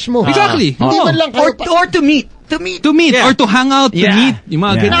sa crush mo. Exactly. Hindi man lang kayo or to meet. To meet or to hang out, to meet. Yung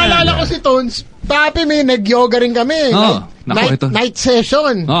mga ganyan. Naalala ko si Tones, papi may nag-yoga rin kami. Night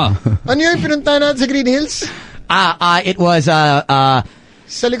session. Ano yun pinuntahan natin sa Green Hills? It was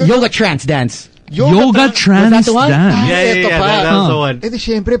yoga trance dance. Yoga trance dance. Yeah, that was the one. Eh di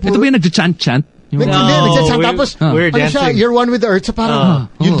syempre po. Ito ba yung nag-chant-chant? Nagchant. Tapos, we're dancing. You're one with the earth. So parang,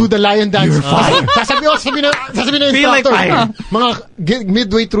 you do the lion dance. You're fire. Sasabihin ng instructor. Like mga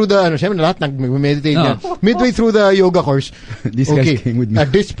midway through the, syempre lahat nag-meditate na. Midway through the yoga course. This guy's king with me.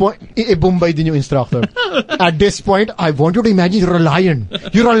 At this point, i-bombay din yung instructor. At this point, I want you to imagine you're a lion.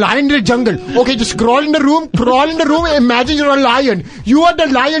 You're a lion in the jungle. Okay, just crawl in the room, imagine you're a lion. You are the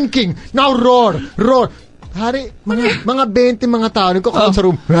Lion King. Now roar. Hari, mga 20 mga tao nagkakaroon sa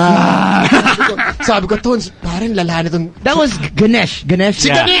room. Sabi ko, Tons, parang lala na itong... That was Ganesh.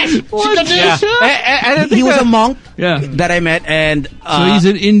 Si Ganesh! And he was a monk that I met, and so he's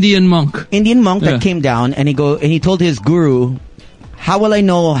an Indian monk. That came down, and he told his guru, how will I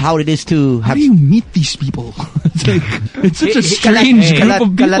know how it is to have... How do you meet these people? It's such a strange group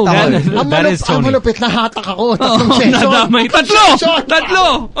of people. That is Tony. Ang malupit na hatak ako.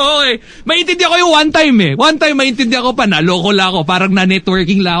 Tatlo! Okay. Maintindihan ko yung one time eh. One time maintindihan ko pa, naloko lang ako. Parang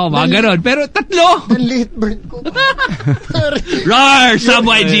na-networking lang ako. Mga ganon. Pero tatlo! Ang late bird ko. Roar!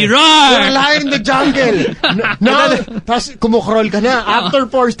 Subway G! Roar! You're lying in the jungle. Now, tapos kumukrol ka na. After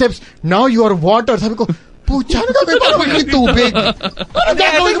 4 steps, now you are water. Sabi ko, pucha, ano gagawin para maging tubig? Ano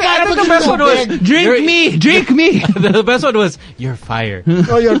gagawin para maging tubig? Drink me! The best one was, you're fire.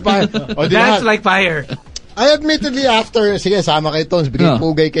 Oh, you're fire. That's like fire. I admittedly after, sige, sama kay Tones, bigay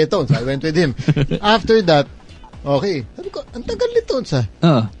pugay kay Tones. I went with him. After that, okay. Sabi ko, ang tagal ni Tones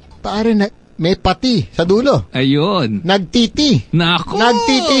Pare, may pati sa dulo. Ayun. Nagtiti. Nako.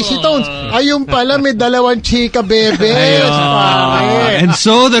 Nagtiti si Tones. Ayun pala, may 2 chika bebe. And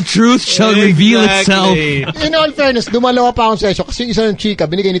so the truth shall reveal itself. In all fairness, dumalawa pa akong session kasi isa ng chika,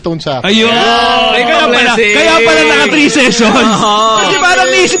 binigay ni Tones sa... Ayun. Kaya pala naka 3 sessions. Kasi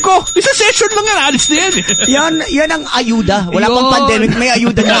parang naisip ko, isa session lang yan, alis na yan. Yan ang ayuda. Wala pang pandemic, may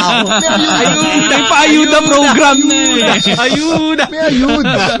ayuda na ako. May pa-ayuda program na. Ayuda. May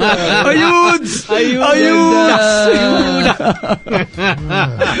ayuda. Ayuda.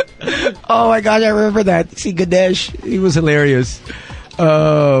 Oh my gosh, I remember that. See Ganesh, he was hilarious.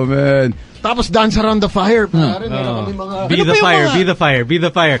 Oh man. Tapos dance around the fire. Be the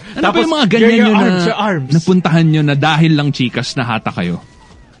fire. Ano ba yung mga ganyan nyo na napuntahan nyo na dahil lang chikas na hata kayo?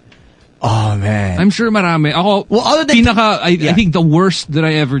 Oh man. I'm sure marami. Ako, other than I think the worst that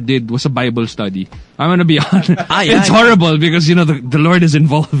I ever did was a Bible study. I'm gonna be honest. Yeah, it's horrible because, the Lord is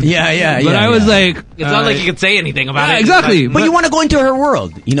involved. Yeah. But I was like... It's not like you could say anything about it. Exactly. But you want to go into her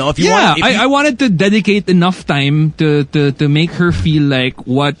world. If you want... I wanted to dedicate enough time to make her feel like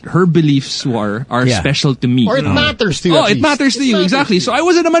what her beliefs are special to me. Or it matters to you. Oh, it matters to you. Exactly. So I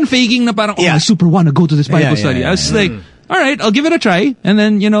wasn't naman faking na parang, I super want to go to this Bible study. I was like... All right, I'll give it a try, and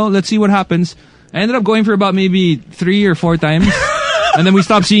then, let's see what happens. I ended up going for about maybe 3 or 4 times. And then we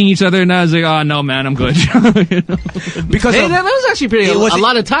stopped seeing each other, and I was like, oh, no, man, I'm good. Because that was actually a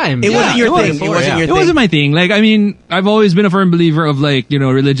lot of time. It wasn't your thing. It wasn't my thing. Like, I mean, I've always been a firm believer of, like,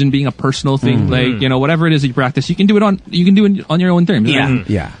 religion being a personal thing. Like, whatever it is that you practice, you can do it on your own terms.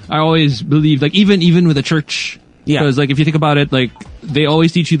 Yeah. I always believed, like, even with the church. Because, like, if you think about it, like, they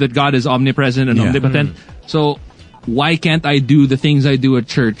always teach you that God is omnipresent and omnipotent. So... why can't I do the things I do at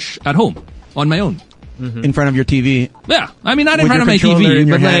church at home on my own? In front of your TV? Yeah. I mean, not in front of my TV,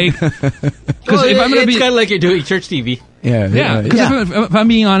 but like... Because if I'm it's kind of like you're doing church TV. Yeah. Because if I'm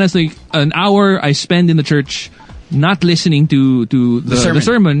being honest, like, an hour I spend in the church not listening to the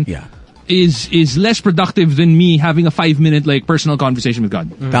sermon is less productive than me having a 5-minute like personal conversation with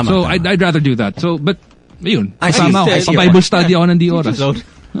God. So I'd rather do that. So, but, yun. I see. Bible study ako ng di oras.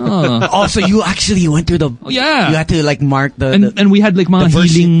 So you actually went through the... You had to like mark the... And we had like mga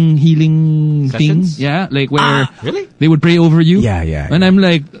healing things. Yeah, like where really? They would pray over you. Yeah. And I'm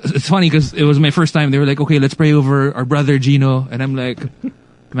like, it's funny because it was my first time. They were like, okay, let's pray over our brother Gino. And I'm like...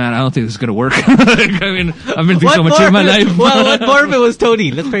 Man, I don't think this is gonna work. I mean, I've been through so much in my life. Well, what more of it was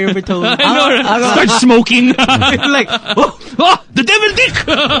Tony? Let's pray over Tony. I know. Start smoking. Like, there's The devil dick!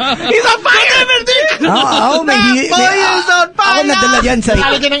 He's on fire! The devil dick! Is on fire! Ako nadala yan sa...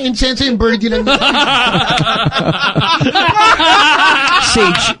 Lalagyan ng incense yung birdie lang.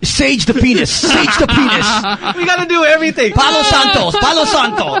 Sage the penis. Sage the penis. We gotta do everything. Palo Santo.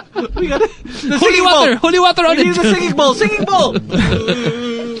 We gotta... Holy water on We it. need the singing bowl.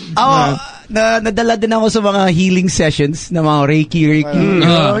 Nadala din ako sa mga healing sessions na mga Reiki.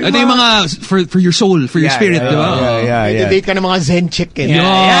 Ito yung mga for your soul, for your spirit, di ba? Yeah. Date ka ng mga Zen chick. Yung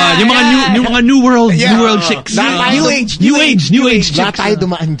mga new world chicks. New age chicks. Lahat tayo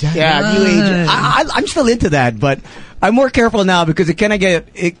dumaan dyan. Yeah, new age. I'm still into that, but I'm more careful now because it kind of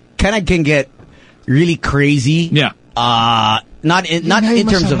can get really crazy. Yeah. Not in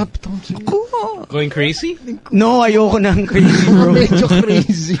terms of Going crazy? no, ayoko ng crazy, bro. Medyo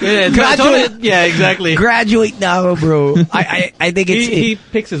crazy. Graduate. Yeah, exactly. Graduate now, bro. I think He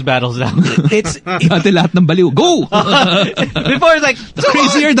picks his battles now. it's Dati lahat ng baliw. Go! Before it's like, The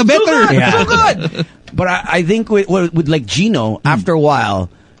crazier, the better. Yeah. so good. But I think with like Gino, after a while,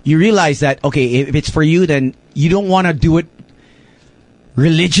 you realize that, okay, if it's for you, then you don't want to do it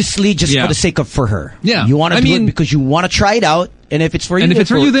religiously just for the sake of for her. Yeah. You want to do it because you want to try it out, and if it's for you, And if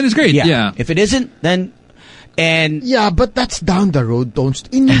it's for you, then it's great. Yeah. If it isn't, then yeah, but that's down the road, don't.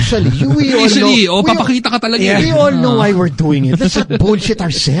 Initially, we all know. Papakita ka talaga. We all know why we're doing it. Let's not bullshit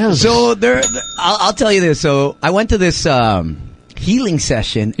ourselves. So I'll tell you this. So I went to this healing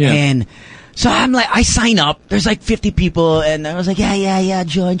session, and so I'm like, I sign up. There's like 50 people, and I was like, yeah,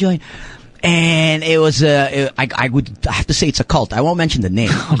 join. And it was I would have to say it's a cult. I won't mention the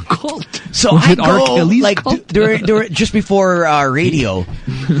name. Cult. So Was I it R. go Kelly's like cult? during just before radio.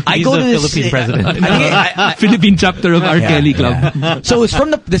 I He's go the to this Philippine president. Philippine chapter of R. Kelly Club. Yeah. So it's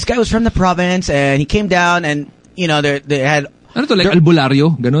this guy was from the province, and he came down, and they had Ano to, like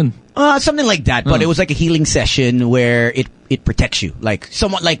albularyo? Ganun. something like that, but it was like a healing session where it protects you, like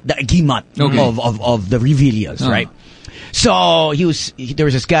somewhat like the agimat of the Revilias, right? So there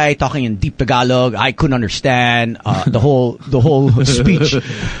was this guy talking in deep Tagalog. I couldn't understand the whole speech,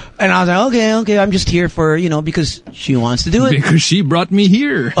 and I was like, okay, I'm just here for because she wants to do it. Because she brought me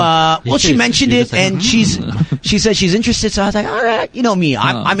here. Well, she mentioned it, and she said she's interested. So I was like, all right, me,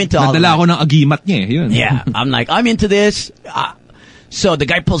 I'm into all. Nadala ako ng agimat niya. Yun. Yeah, I'm like, I'm into this. So the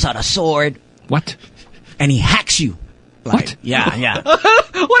guy pulls out a sword. What? And he hacks you. Like, What? Yeah.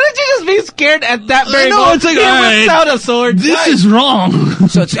 Wouldn't you just be scared at that very know, moment? it's like, he all right, whips out a sword. This is wrong.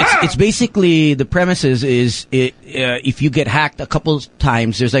 So it's basically the premises is if you get hacked a couple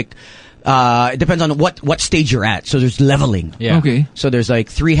times, there's like it depends on what stage you're at. So there's leveling. Yeah. Okay. So there's like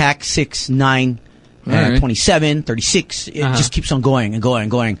 3 hacks, 6, 9, Right. 27, 36. It just keeps on going and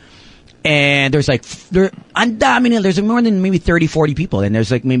going. And there's like there's more than maybe 30, 40 people, and there's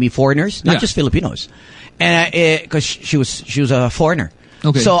like maybe foreigners, not just Filipinos, and because she was a foreigner.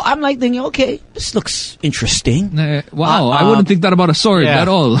 Okay. So I'm like thinking, okay, this looks interesting. Wow, I wouldn't think that about a sword at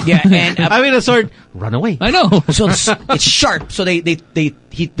all. Yeah, and I mean, a sword, run away. I know. so it's sharp. So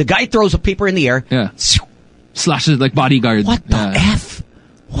the guy throws a paper in the air. Yeah. Slashes like bodyguard. What the F?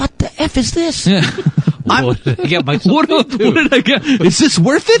 What the F is this? Yeah. What did I get myself What did I get? Is this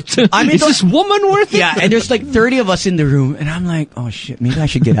worth it? Is this woman worth it? Yeah, and there's like 30 of us in the room, and I'm like, oh shit, maybe I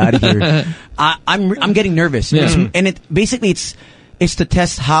should get out of here. I'm getting nervous, and it's to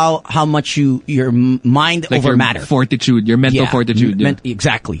test how much your mind like over your matter, fortitude, your mental fortitude. Yeah.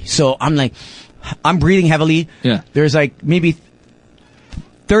 Exactly. So I'm like, I'm breathing heavily. Yeah. There's like maybe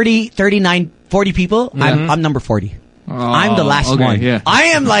 30, 39, 40 people. Yeah. I'm number 40. Oh, I'm the last okay, one. Yeah. I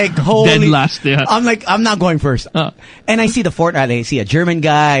am like holy. Dead last. Yeah. I'm like I'm not going first. And I see I see a German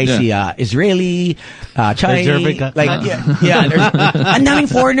guy. I see Israeli, Chinese. German guy. Like yeah. Ang daming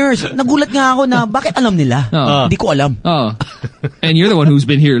foreigners. Nagulat nga ako na bakit alam nila? Hindi ko alam. Oh. And you're the one who's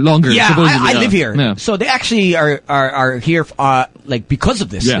been here longer. Yeah, supposedly. I live here. Yeah. So they actually are here like because of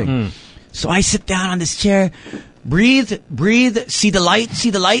this thing. So I sit down on this chair, breathe, see the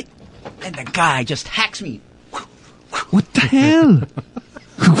light, and the guy just hacks me. What the hell?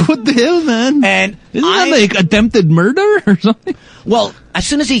 What the hell, man? And isn't that like attempted murder or something? Well, as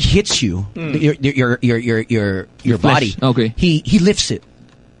soon as he hits you, your body, okay, he lifts it,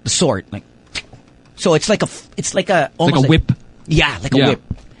 the sword, like. So it's like almost a whip. Yeah, like a whip.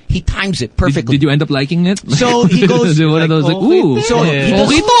 He times it perfectly. Did you end up liking it? So he goes one of those like ooh. So he does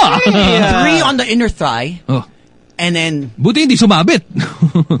 3 on the inner thigh. Oh. And then buti hindi sumabit.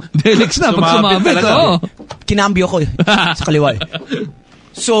 Delix na pag sumabit. Oh. Kinambyo ko sa kaliwa.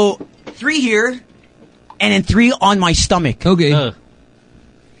 So 3 here and then 3 on my stomach. Okay.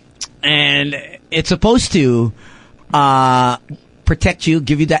 And it's supposed to protect you,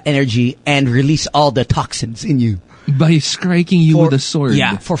 give you that energy, and release all the toxins in you. By striking you with a sword.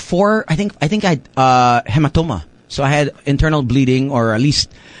 Yeah, for 4, I think I had hematoma. So I had internal bleeding, or at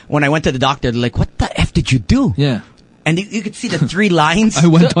least when I went to the doctor, they're like, "What the F did you do?" Yeah. And you could see the 3 lines. I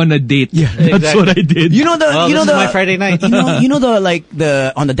went on a date. Yeah, that's what I did. You know the, well, you know this the is my Friday night. you know the like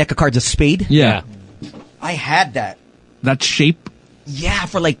the on the deck of cards, a spade. Yeah. I had that. That shape. Yeah,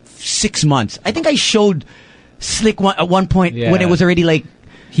 for like 6 months. I think I showed Slick at one point when it was already like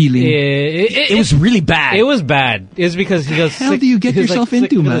healing. It was really bad. It was bad. It's because he goes. What the hell do you get yourself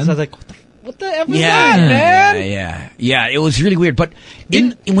into, man? I was like, what the F is that, man? Yeah. It was really weird. But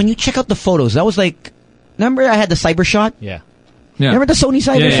when you check out the photos, that was like, remember I had the cyber shot? Yeah. Remember the Sony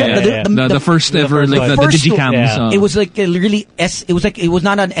cyber shot? The first ever, like the digicam. Yeah. It was like a really it was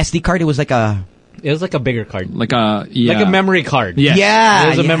not an SD card. It was like a. It was like a bigger card. Like a memory card. Yeah. It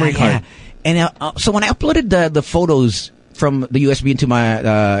was a memory card. And so when I uploaded the photos from the USB into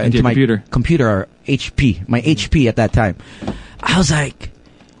my computer or HP, my HP at that time, I was like,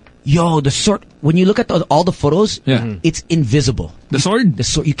 yo, the sword, when you look at all the photos, it's invisible. The sword? The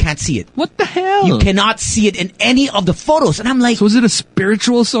sword, you can't see it. What the hell? You cannot see it in any of the photos. And I'm like... So is it a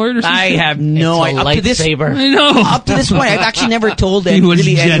spiritual sword or something? I have no idea. Up to this, I know. Up to this point, I've actually never told anyone.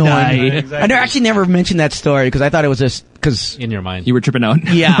 Exactly. I actually never mentioned that story because I thought it was just... Because in your mind. You were tripping out.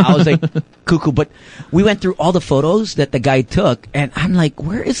 Yeah, I was like, cuckoo. But we went through all the photos that the guy took, and I'm like,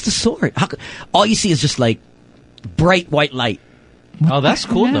 where is the sword? All you see is just like bright white light. Oh, that's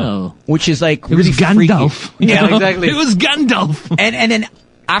cool though. Which is like it really was Gandalf. Freaky. Yeah, exactly. It was Gandalf. And then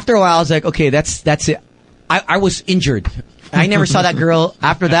after a while, I was like, okay, that's it. I was injured. I never saw that girl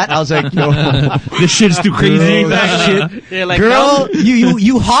after that. I was like, no, this shit's too crazy. That shit. You're like, girl,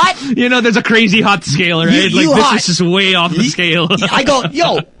 you hot? You know, there's a crazy hot scale, right? You like hot. This is just way off the scale. I go,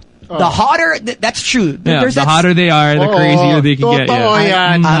 yo. The hotter, that's true. Yeah, the hotter they are, the crazier they can get.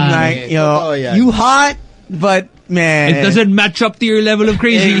 Yeah. I'm like, yo, you hot, but man, it doesn't match up to your level of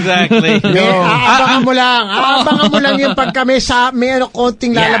crazy. Exactly. Aabangan mo lang yung pagka may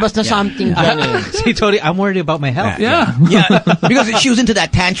konting lalabas na something. See, Tony, I'm worried about my health. Yeah. Because she was into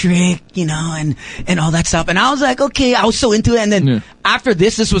that tantric, and all that stuff. And I was like, okay, I was so into it. And then after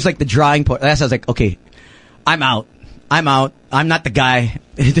this was like the drawing point. I was like, okay, I'm out. I'm not the guy.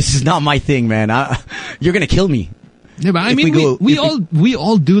 This is not my thing, man. You're gonna kill me. Yeah, but I mean, we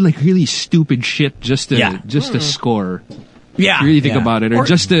all do like really stupid shit just to score. Yeah, really think about it, or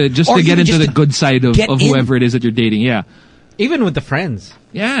just to get into the good side of whoever it is that you're dating. Yeah, even with the friends.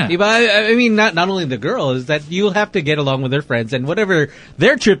 Yeah, I mean, not only the girl is that you'll have to get along with their friends, and whatever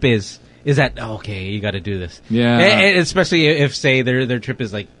their trip is that okay? You got to do this. Yeah, and especially if say their trip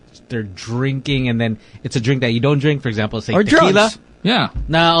is like they're drinking, and then it's a drink that you don't drink. For example, say or tequila. Drugs. Yeah.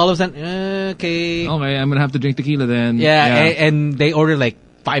 Now all of a sudden, okay. Okay, I'm gonna have to drink tequila then. Yeah. And they order like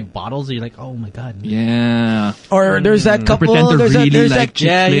 5 bottles. And you're like, oh my god. Yeah. Or there's that couple. Pretend to there's really that, like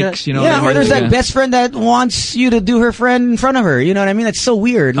chick flicks, you know. Yeah. Or there's that best friend that wants you to do her friend in front of her. You know what I mean? That's so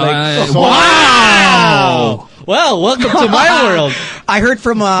weird. Like, wow. Well, welcome to my world. I heard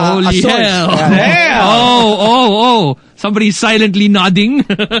from Holy a source. hell. Damn. Oh. Somebody's silently nodding.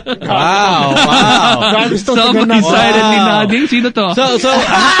 Wow. Somebody's silently nodding. Sino to? So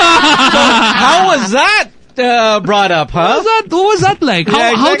how was that brought up, huh? What was that like?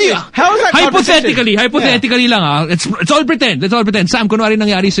 How do you... How is that Hypothetically lang ah. It's all pretend. Sam, kunwari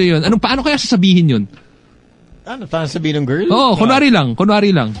nangyari sa'yo yun. Paano kaya sasabihin yun? Paano sabihin ng girl? Oo, kunwari lang.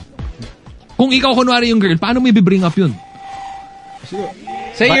 Kung ikaw kunwari yung girl, paano mo i-bring up yun?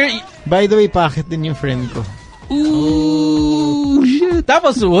 By the way, pakit din yung friend ko. Ooh, shit. That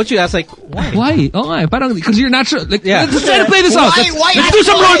was what you asked, like, why? Oh, nga, parang, because you're natural. Like, yeah. Let's try to play this out. Let's do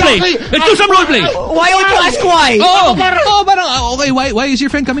some roleplay. Let's do some roleplay. Why would you ask why? Parang, okay, why is your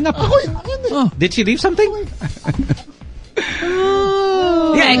friend coming up? Did she leave something?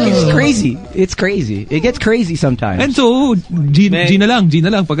 Yeah, it's crazy. It's crazy. It gets crazy sometimes. And so, Gina lang,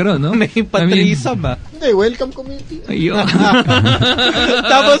 pag gano'n, no? May patrisam, Hindi, welcome community. Ayun.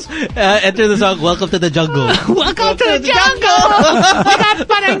 Tapos, enter the song, Welcome to the Jungle. Welcome to the jungle! We got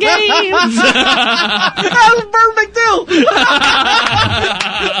fun and games! That was perfect, too!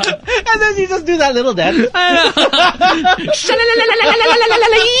 And then you just do that little dance. And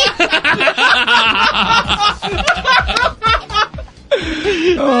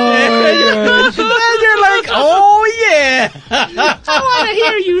you're like, oh yeah! I want to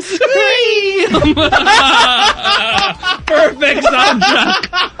hear you scream! Perfect soundtrack!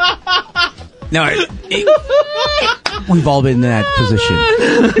 No, We've all been in that position.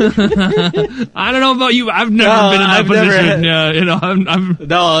 I don't know about you. I've never been in that position.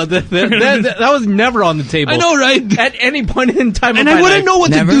 No, that was never on the table. I know, right? At any point in time, and I wouldn't know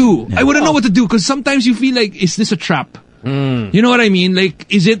what to do. I wouldn't know what to do because sometimes you feel like, is this a trap? You know what I mean? Like,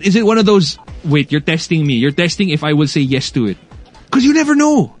 is it one of those? Wait, you're testing me. You're testing if I will say yes to it. Because you never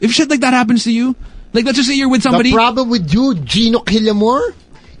know if shit like that happens to you. Like, let's just say you're with somebody. The problem with you, Gino Killamore,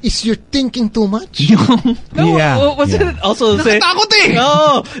 is you're thinking too much. No, wasn't it also say?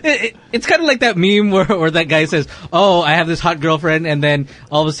 No, it's kind of like that meme where that guy says, "Oh, I have this hot girlfriend," and then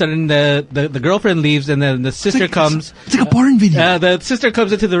all of a sudden the girlfriend leaves, and then the sister comes. It's like a porn video. The sister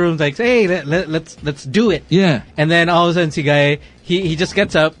comes into the room, like, "Hey, let's do it." Yeah, and then all of a sudden, see guy, he just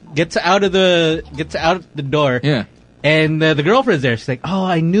gets out the door. Yeah. And the girlfriend's there. She's like, "Oh,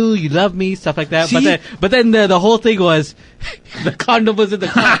 I knew you loved me," stuff like that. See? But then the whole thing was the condom was in the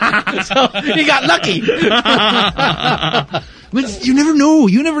car, so he got lucky. But you never know.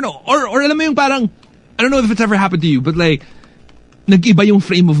 You never know. Or alam mo yung parang, I don't know if it's ever happened to you, but like, nag-iba yung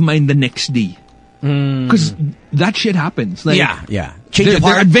frame of mind the next day. Because that shit happens. Like, yeah.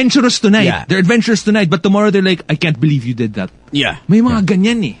 They're adventurous tonight. Yeah. They're adventurous tonight, but tomorrow they're like, I can't believe you did that. Yeah. May mga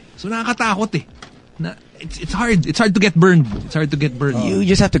ganyan eh. So nakakatakot eh. It's hard. It's hard to get burned. It's hard to get burned. You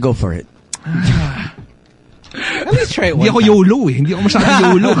just have to go for it. At least try it one Hindi ako YOLO eh. Hindi ako masyadong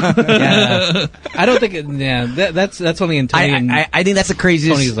YOLO. Yeah. I don't think that's only in Tony. I think that's the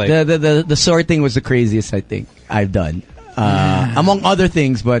craziest. The sword thing was the craziest I think I've done. Among other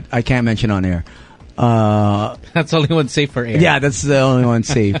things, but I can't mention on air. That's the only one safe for air. Yeah, that's the only one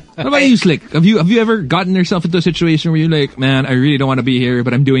safe. What about you, Slick? Have you ever gotten yourself into a situation where you're like, man, I really don't want to be here,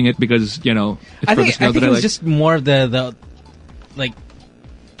 but I'm doing it because, it's I for think the it was just more of the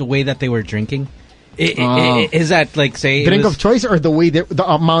way that they were drinking. Is that like say drink of choice or the way the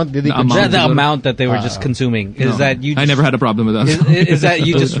amount that they consumed? The amount that they were just consuming is that you? I never had a problem with that. Is that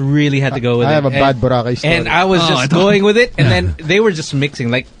you just really had to go with it? I have a bad Boracay story. And I was just going with it, and then they were just mixing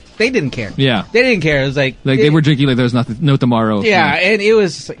like. They didn't care. Yeah. They didn't care. It was like they were drinking like there was no tomorrow. Yeah, and it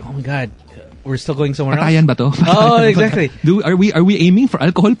was like, oh my God, we're still going somewhere else. Patayan ba to? Oh, exactly. Are we aiming for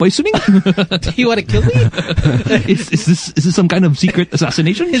alcohol poisoning? Do you want to kill me? Is this some kind of secret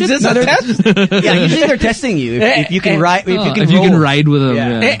assassination? Is this a test? Yeah, usually they're testing you if you can ride. If you can ride with them.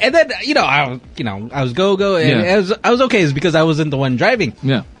 Yeah. Yeah. And then I was go and I was okay. It's because I wasn't the one driving.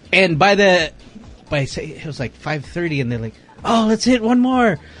 Yeah. And by say it was like 5:30, and they're like, "Oh, let's hit one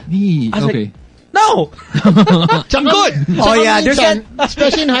more." I was like, no! I'm good. Oh yeah, there's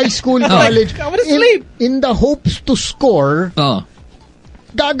especially in high school, college. I want to sleep. In the hopes to score,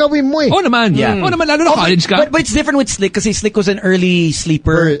 gagawin mo eh. Oh naman. Yeah. Oh naman, lalo na college ka. But it's different with Slick kasi Slick was an early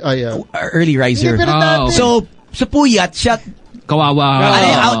sleeper, early riser. So puyat siya. Kawawa.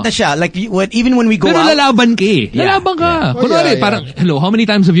 Out na siya. Like, even when we go Pero out. lalaban ka eh. Lalaban ka. Kunwari, parang, hello, how many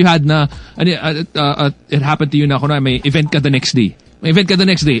times have you had na, it happened to you na, kunwari, may event ka the next day.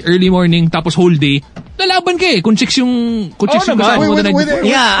 Early morning, tapos whole day, lalaban ka eh. Kung chicks yung kasama mo the night before.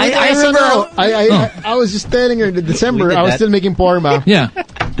 Yeah, I remember. I was just telling her in December, I was still making porma. Yeah.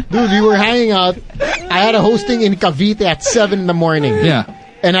 Dude, we were hanging out. I had a hosting in Cavite at 7 in the morning. Yeah.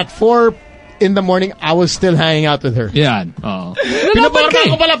 And at 4 in the morning, I was still hanging out with her. Yeah. Pinaporma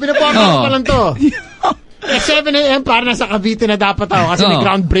ko pa lang to. 7 a.m. para nasa Cavite na dapat ako kasi may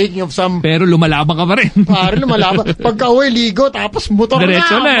groundbreaking of some... Pero lumalaban ka pa rin. Pare, lumalaban. Pagka-uwi, ligo, tapos motor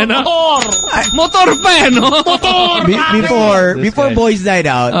diretso na. Motor! Motor pa eh, no? Motor! Before Boys Night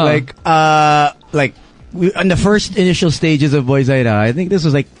Out, on the first initial stages of Boys Night Out, I think this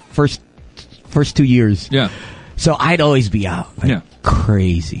was like first 2 years. Yeah. So I'd always be out.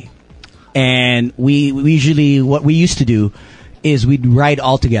 Crazy. And we usually, what we used to do is we'd ride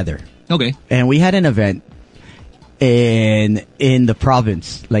all together. Okay. And we had an event in the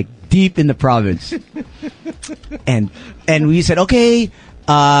province, like deep in the province. and we said, okay,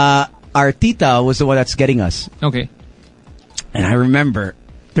 our tita was the one that's getting us. Okay. And I remember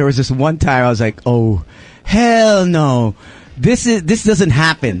there was this one time I was like, oh, hell no. This doesn't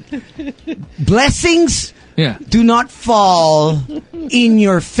happen. Blessings do not fall in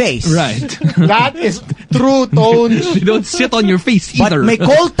your face. Right. That is true, Tones. They don't sit on your face either. But may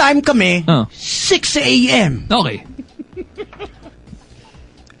call time kami, 6 a.m. Okay.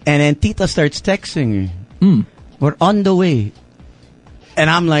 And then Tita starts texting me. We're on the way. And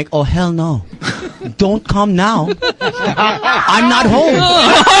I'm like, oh, hell no. Don't come now. I'm not home.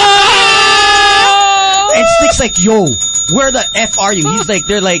 And Slick's like, yo, where the F are you? He's like,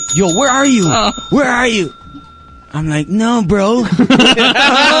 they're like, yo, where are you? Where are you? I'm like, no, bro.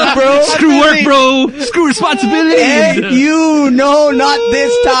 Bro. Screw work, bro. Screw responsibility. And not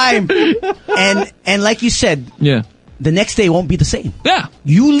this time. And like you said, the next day won't be the same. Yeah.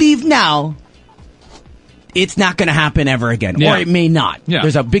 You leave now, it's not going to happen ever again. Yeah. Or it may not. Yeah.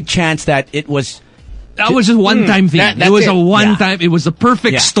 There's a big chance that it was... That was just one-time thing. That's it was a it. one-time... It was a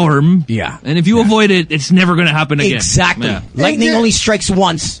perfect storm. Yeah. And if you avoid it, it's never going to happen again. Exactly. Yeah. Lightning only strikes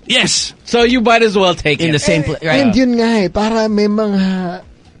once. Yes. So you might as well take in it. the same place. Right? And yun nga para may mga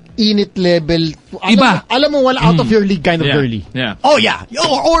init level. Iba. Alam mo, wala out of your league kind of girly. Yeah. Oh, yeah.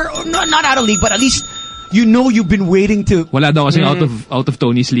 Or not out of league, but at least you know you've been waiting to... Wala daw kasi out of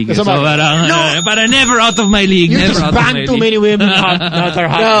Tony's league. So No. parang never out of my league. You never just out of my banned too league. many women that are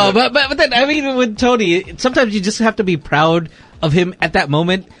hot. No, but then, I mean, with Tony, sometimes you just have to be proud of him at that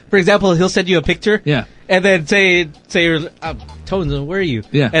moment. For example, he'll send you a picture. Yeah. And then say, Tony, where are you?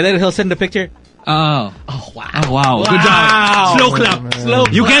 Yeah. And then he'll send a picture. Oh. Oh, wow. Oh, wow. Good job. Slow clap. Slow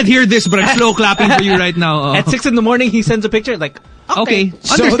You clap. can't hear this, but I'm slow clapping for you right now. At 6 a.m, he sends a picture, like, Okay.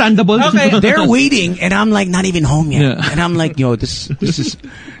 So- Understandable. Okay. They're waiting, and I'm like not even home yet. Yeah. And I'm like, this is...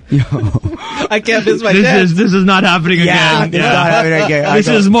 I can't miss my chance. This is not happening Yeah, again. this is not happening again. This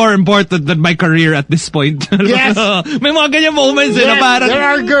is more important than my career at this point. Yes. May mga ganyan moments na parang... There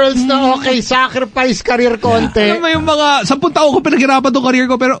are girls na okay, sacrifice career konti. Alam mo yung mga 10 taon ko pinaghirapan tong career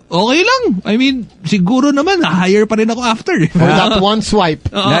ko pero okay lang. I mean, siguro naman na-hire pa rin ako after. For that one swipe.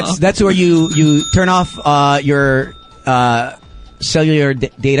 That's where you turn off your cellular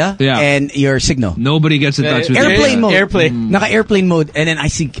data and your signal. Nobody gets in touch with Airplane you. mode. Airplane. Naka-airplane mode, and then I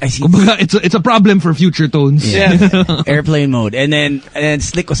see. Kumbaga, it's a problem for future tones. Yeah. Airplane mode, and then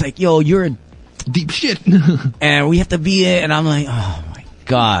Slick was like, "Yo, you're Deep shit. and we have to be it," and I'm like, "Oh my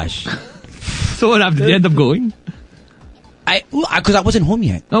gosh." So what happened? Did you end up going? Because I wasn't home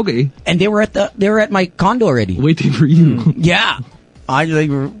yet, Okay. and they were at my condo already. Waiting for you. Yeah, I like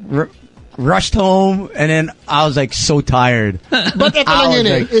rushed home, and then I was like so tired. But ito I lang was yun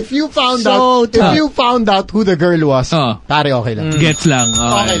eh. like, If you found so out, if you found out who the girl was, pare okay lang. Gets lang.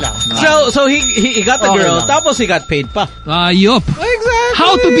 Okay lang. So he got the Okay girl, lang. tapos he got paid pa. Yup. Exactly.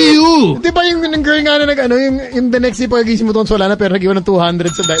 How to be you? Di ba yung girl nga na yung the next day pagkagising mo doon sa wala na pero nag-iwan ng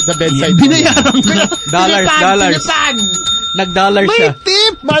 200 sa bedside. Binayaran ka. Dollars. Nag-dollar siya.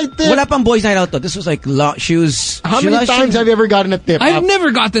 My tip! Wala pang boys' night out though. This was like she was. How many times have you ever gotten a tip? I've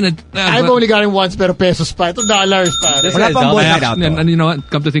never gotten it. I've only gotten once pero pesos pa. Ito dollars pa. This Wala guy's pang boys' dollars. night out And though. you know what?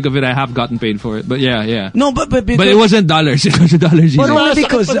 Come to think of it, I have gotten paid for it. But yeah. No, but But it wasn't dollars. It was dollars. Pero Well, masakit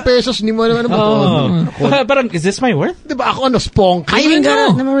because- pag pesos, hindi mo naman Oh. Parang, is this my worth? Di ba ako sponky? I even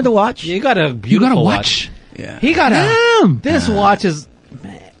got. Remember the watch? You got a You beautiful gotta watch. watch. Yeah. He got a... Damn. This watch is...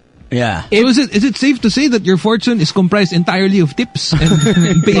 Yeah. So is it safe to say that your fortune is comprised entirely of tips and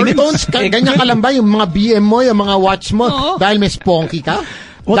Or payments? tones, ganyan ka lang ba yung mga BM mo, yung mga watch mo, Oo. dahil may sponky ka?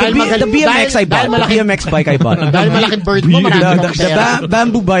 Well, the BMX I bought. The BMX bike I bought. Dahil malaking bird mo, marami kang pera. The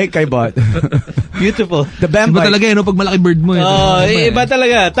bamboo bike I bought. Beautiful. The bamboo Iba bike. talaga no pag malaki bird mo. Oh, iba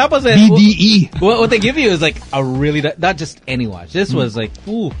talaga. Tapos BDE. what they give you is like a really, not just any watch. This was like,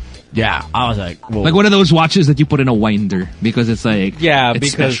 ooh. Yeah, I was like, whoa. Like one of those watches that you put in a winder because it's like Yeah, it's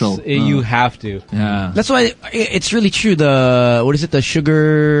because special. you have to. Yeah. That's why it's really true. What is it? The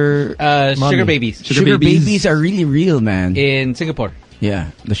sugar Sugar babies. sugar babies are really real, man. In Singapore.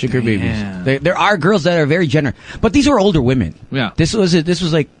 Yeah, the sugar babies. Yeah. There are girls that are very generous, but these were older women. Yeah. This was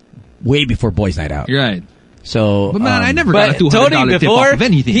like way before boys' night out. You're right. So, But man, I never got a But $200 Tony, tip before, off of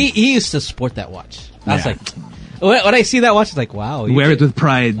anything. he used to sport that watch. I was Yeah. like, when I see that watch, it's like, wow. you Wear it can- with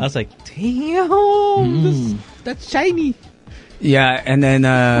pride. I was like, damn, that's shiny. Yeah, and then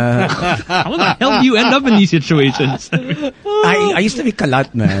How the hell do you end up in these situations? I used to be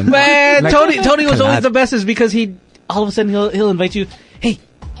kalat, man. Man, Like, Tony was always kalat. the best is because all of a sudden he'll invite you, hey,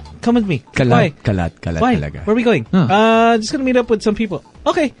 come with me. Why? Kalat Why? talaga. Where are we going? Just gonna meet up with some people.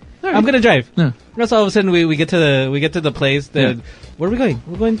 Okay. I'm gonna drive. Yeah. That's all of a sudden we get to the place. Where are we going?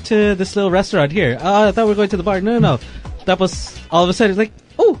 We're going to this little restaurant here. I thought we were going to the bar. No. That was all of a sudden it's like,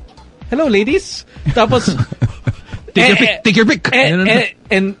 oh, hello ladies. That was Take your pick.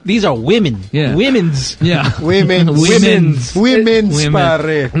 and these are women. Yeah. Women's. Yeah. Women's. Women's, Women.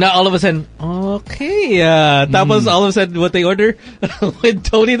 pare. Now all of a sudden, okay. That was all of a sudden what they order with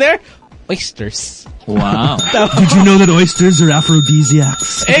Tony there. Oysters. Wow. Did you know that oysters are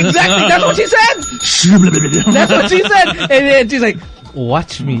aphrodisiacs? Exactly. That's what she said. That's what she said. And then she's like,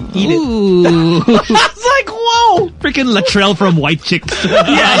 watch me eat it. Ooh. I was like, whoa. Freaking Latrell from White Chicks.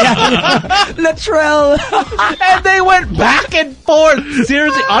 Latrell. And they went back and forth.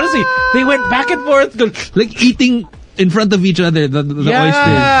 Seriously, honestly, they went back and forth. Like eating in front of each other, the oysters.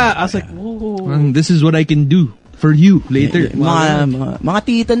 Yeah. I was like, whoa. This is what I can do for you later. Mga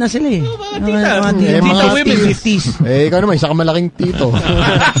tita na sila eh. Mga tita. Mga Tita women. 50s. Eh, ikaw naman, isa ka malaking tito.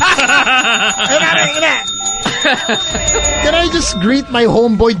 Can I just greet my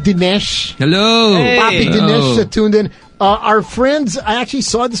homeboy Dinesh? Hello. Hey. Papi Hello. Dinesh tuned in. Our friends, I actually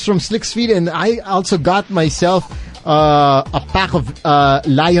saw this from Slick's feed, and I also got myself a pack of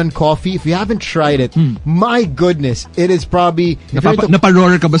Lion coffee. If you haven't tried it, my goodness, it is probably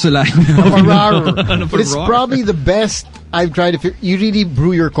Naparoar ka ba sa Lion? But it's probably the best I've tried. If you really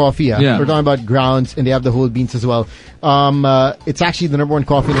brew your coffee, Yeah. We're talking about grounds, and they have the whole beans as well. It's actually the #1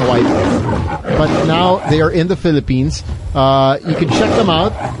 coffee in Hawaii, but now they are in the Philippines. You can check them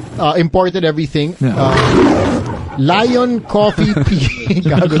out. Imported everything. Lion Coffee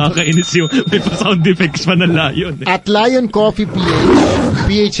Nakakainis yung may pa-sound effects pa ng Lion. At Lion Coffee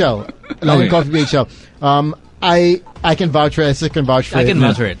PHL. Lion Okay. Coffee PHL. I can vouch for it. I can vouch for it. I can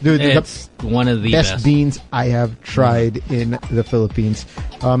vouch for it. Dude, It's one of the best best. beans I have tried in the Philippines.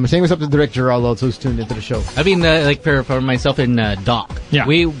 Saying what's up to Direct Gerald also who's tuned into the show. I mean, like for myself and Doc, Yeah.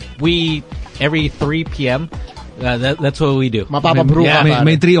 we every 3 p.m. That's what we do. Mapapabrew Yeah. ka,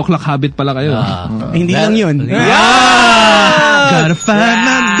 May 3 o'clock habit pala kayo. Hindi lang yun. Gotta find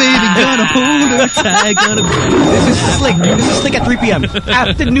my baby, gonna hold her tight, gonna This is Slick. This is Slick at 3 p.m.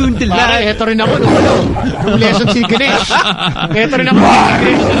 Afternoon Pare, delight. eto rin ako nung lesson si Ganesh. Eto rin ako si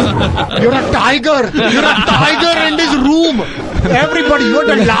Ganesh. You're a tiger. You're a tiger in this room. Everybody, you're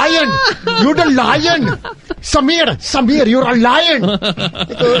the lion. You're the lion. Samir, you're a lion.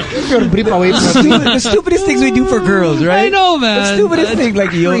 You're brief away from The stupidest things we do for girls, right? I know, man. The stupidest thing, like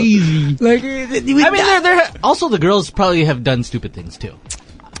crazy. Like, I mean, they're also the girls probably have done stupid things too.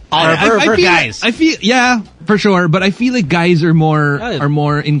 I For feel, guys. I feel, yeah, for sure. But I feel like guys are more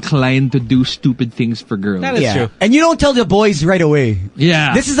inclined to do stupid things for girls. That is true. And you don't tell the boys right away.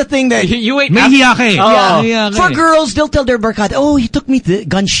 Yeah. This is the thing that You wait. May hiya ka eh. Oh. May hiya ka for eh. girls, they'll tell their barkada, oh, he took me to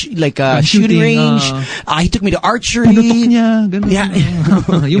shooting shooting, range. He took me to archery. Punutok niya. Ganun. Yeah.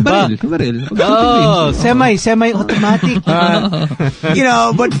 Yung baril. Oh, semi-automatic. You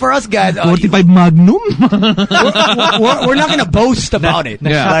know, but for us guys, 45 Magnum. we're not gonna boast about it.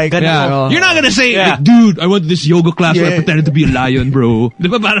 Yeah. Like, Yeah. You're not gonna say, Yeah. like, dude, I went to this yoga class where I Yeah. pretended to be a lion, bro. Di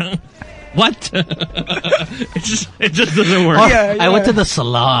ba parang, what? it just doesn't work. I went to the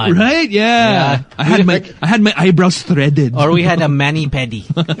salon. Right? Yeah. I had my eyebrows threaded. Or we had a mani-pedi.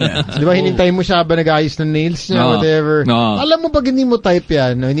 Di ba hinintay mo siya ba nag-ayos ng nails niya, No. whatever. No. Alam mo pag hindi mo type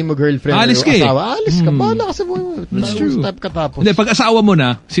yan, no, hindi mo girlfriend Alis or ka eh. asawa, alis ka. Bahala ka sa buhay. That's true. Type ka tapos. Hindi, pag asawa mo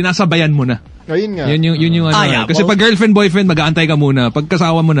na, sinasabayan mo na. Ayun nga. Yun yung ano. yeah, Kasi pag girlfriend, boyfriend, mag-aantay ka muna. Pag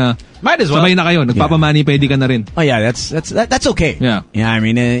kasawa mo na, Might as well. sabay na kayo. Nagpapamani, pwede ka na rin. oh yeah, that's okay. Yeah. I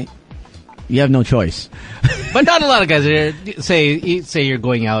mean, you have no choice. But not a lot of guys are, say you're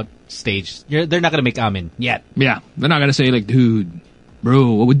going out stage. They're not gonna make amin yet. Yeah. They're not gonna say like, dude,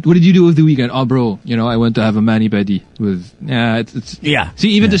 bro, what did you do with the weekend? Oh, bro, I went to have a mani-pedi with, it's Yeah.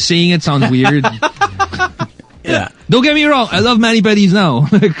 See, even just saying it sounds weird. Yeah. Don't get me wrong, I love mani-pedis now.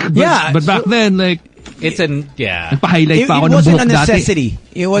 But back then, like, It's yeah. nagpa-highlight It pa ako ng wasn't a buhok dati. necessity.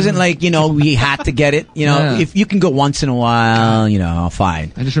 It wasn't like, we had to get it. Yeah. If you can go once in a while,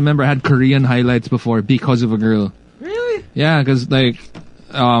 fine. I just remember I had Korean highlights before because of a girl. Really? Yeah, because like,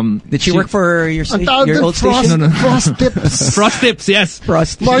 Did she work for your Ang tawag your doon, old station? Frost tips. Frost Tips, yes.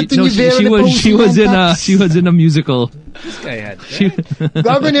 Frost. Martin Rivera she was in a musical. This guy had.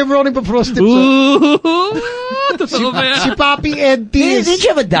 Gago never ako nagpa-frost tips. Ooh, totoo ba yan? Si Papi Ed T. Didn't you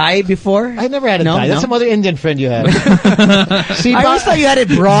have a dye before? I never had a No, tie. That's no. some other Indian friend you had. Si I always thought you had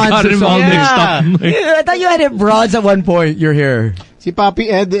it bronze. Got or him all something. mixed up. Yeah, I thought you had it bronze at one point. Your hair. Si Papi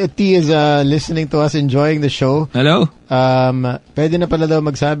Ed T is listening to us, enjoying the show. Hello? Pwede na pala daw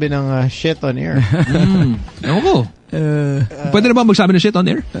magsabi ng shit on air. Ewan ko. Pwede na ba magsabi ng shit on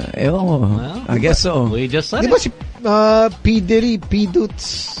air? Ewan ko. I guess so. We just said Di ba it. si P. Diddy, P.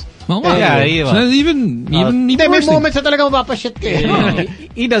 Doots? Oo nga. Yeah, So, even Hindi, may worse thing. moments na talaga mapapashit ka eh.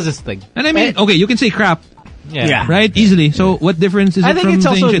 He does his thing. And I mean, okay, you can say crap, Yeah. right? Easily. So, what difference is I it think from it's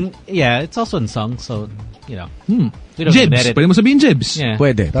saying also shit? it's also in songs, so we don't Jibs. edit. Pwede mo sabihin jibs. Yeah.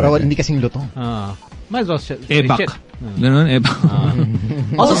 Pwede. Pero hindi kasing lutong. Might as well say Ebak. shit. Ganon,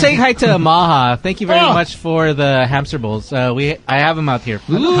 ebak. Also saying hi to Maha. Thank you very Oh. much for the hamster bowls. I have them out here.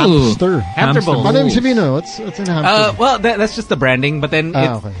 Ooh. Hamster. Hamster bowls. Ano yung sabihin no? What's in a hamster? Well, that's just the branding, but then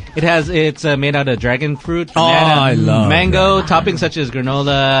Okay. it's made out of dragon fruit, Oh, banana, I love mango, toppings such as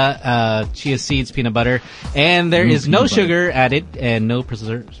granola, chia seeds, peanut butter, and there is no sugar added and no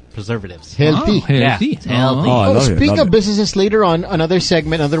preservatives. Healthy. Oh, healthy. Yeah, it's healthy. Oh, I love it, Speaking love of businesses, later on, another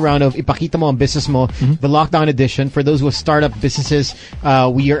segment, another round of Ipakita Mo ang Business Mo, the lockdown edition. For those with startup businesses,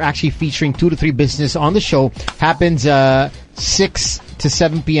 we are actually featuring 2 to 3 businesses on the show. Happens 6 to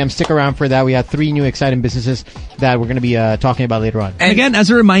 7 p.m. Stick around for that. We have 3 new exciting businesses that we're going to be talking about later on. And again, as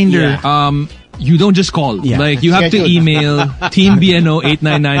a reminder, you don't just call. Yeah. Like, you have to email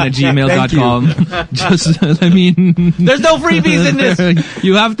teambno899@gmail.com. Just, I mean... There's no freebies in this.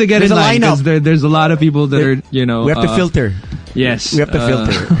 You have to get in line because there's a lot of people that are, we have to filter. Yes. We have to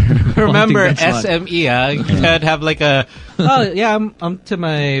filter. Remember, SME, you can't have like a, I'm to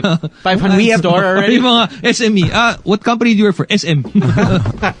my 500 store already. Mga SME. What company do you work for? SM.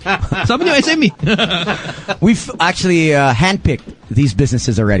 Sabi niyo, SME. We've actually handpicked these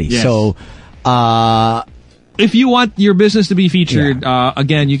businesses already. Yes. So, if you want your business to be featured,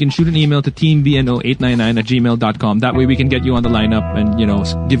 again, you can shoot an email to teambno899@gmail.com. That way we can get you on the lineup and,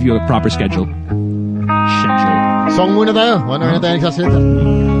 give you a proper schedule. Song muna tayo. 1 hour na tayo nagsasalita.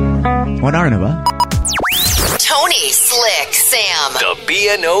 1 hour na ba? Tony, Slick, Sam. The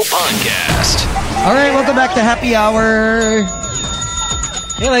BNO Podcast. All right, welcome back to Happy Hour.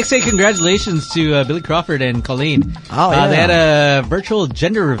 Hey, I'd like to say congratulations to Billy Crawford and Colleen. Oh, yeah. They had a virtual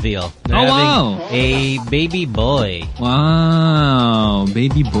gender reveal. They're having wow. a baby boy. Wow,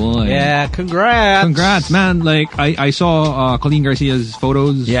 baby boy. Yeah, congrats. Congrats, man. Like, I saw Colleen Garcia's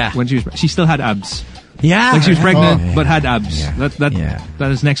photos when she still had abs. Yeah. Like she was pregnant but had abs. Yeah. That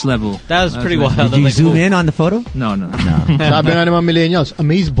is next level. That was pretty wild. Did you zoom in on the photo? No. Sabi nga naman millennials,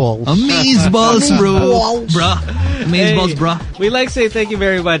 amazeballs. Amazeballs, bro. Bruh. Amazeballs, bruh. We'd like to say thank you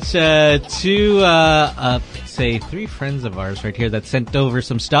very much to, say, 3 friends of ours right here that sent over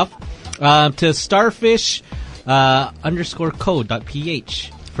some stuff. To starfish _co.ph.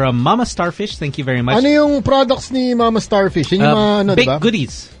 From Mama Starfish, thank you very much. Ano yung products ni Mama Starfish? Yun yung mga, baked diba?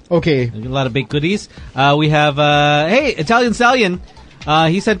 goodies. Okay. A lot of baked goodies. We have, hey, Italian Stallion.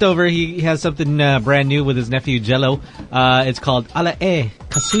 He sent over, he has something brand new with his nephew Jello. It's called Ala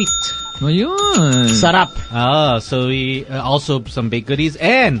Kasuit. Ayun. Sarap. So we also some baked goodies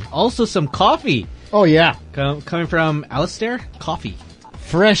and also some coffee. Oh, yeah. Coming from Alistair Coffee.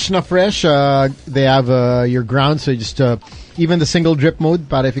 Fresh na fresh. They have your ground, so just even the single drip mode.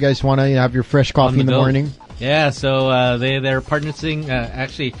 But if you guys want to have your fresh coffee in the morning. Yeah, so they're partnering.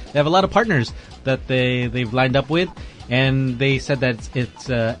 Actually, they have a lot of partners that they've lined up with, and they said that it's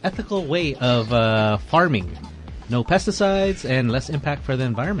an ethical way of farming. No pesticides and less impact for the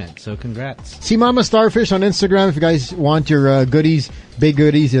environment. So congrats. See Mama Starfish on Instagram if you guys want your goodies, big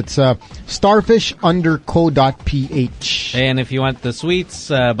goodies. It's starfish_co.ph. And if you want the sweets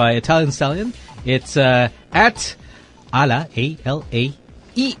by Italian Stallion, it's at Ala, ALAEH,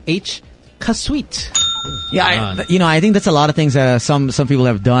 Kasuit. Yeah, I think that's a lot of things that some people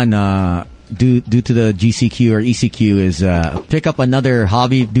have done due to the GCQ or ECQ is pick up another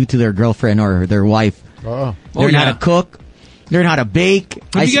hobby due to their girlfriend or their wife. Learn how to cook, learn how to bake.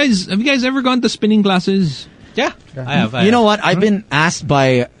 Have you guys ever gone to spinning classes? Yeah, I have. You know what? I've been asked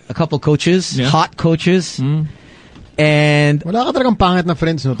by a couple coaches, hot coaches, and wala ka talagang pangit na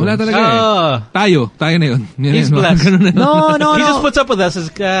friends, no? Wala talaga Tayo na yun. He's blessed. No. He just puts up with us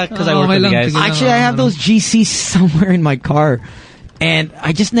because I work with you guys. Actually, I have those GCs somewhere in my car, and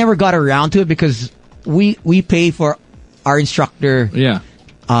I just never got around to it because we pay for our instructor. Yeah.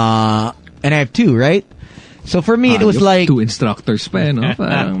 And I have 2, right? So for me, it was like 2 instructors pa, no?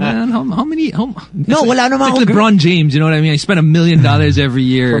 Parang, man, how many? No, wala naman. It's like LeBron James, you know what I mean? I spend $1 million every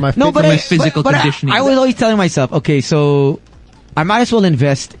year for my physical conditioning. I was always telling myself, okay, so I might as well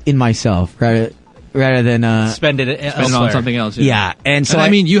invest in myself rather than spend it on something else. Yeah, and so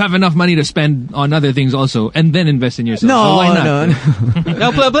I mean, you have enough money to spend on other things also, and then invest in yourself. No, so why not?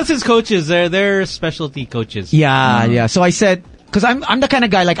 No, plus his coaches, they're specialty coaches. Yeah. So I said, because I'm the kind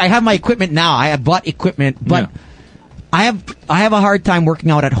of guy, like, I have my equipment now. I have bought equipment, but I have a hard time working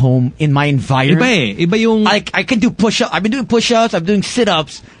out at home in my environment. Iba yung... I can do push-ups. I've been doing push-ups. I'm doing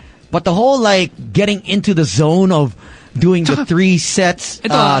sit-ups. But the whole, like, getting into the zone of doing the 3 sets,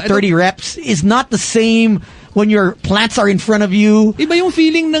 30 reps is not the same when your plants are in front of you. Iba yung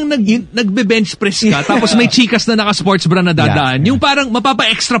feeling ng nagbe-bench press ka, tapos may chikas na naka-sports bra na dadaan. Yung parang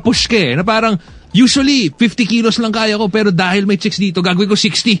mapapa-extra push ka na parang, usually, 50 kilos lang kaya ko, pero dahil may chicks dito, gagawin ko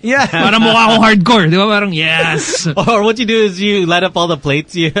 60. Yeah. Para mukha akong hardcore. Di ba? Parang, yes. Or what you do is you light up all the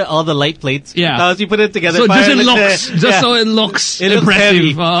plates, all the light plates. Yeah. So you put it together. So so it looks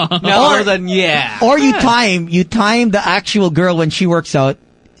impressive. Or you time the actual girl when she works out.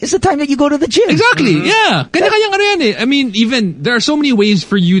 It's the time that you go to the gym. Exactly. Yeah. Kanya-kanyang ano yan eh. I mean, even there are so many ways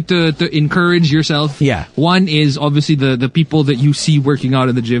for you to encourage yourself. Yeah. One is obviously the people that you see working out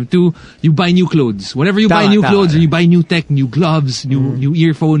in the gym. 2, you buy new clothes. Whenever you buy new clothes or you buy new tech, new gloves, new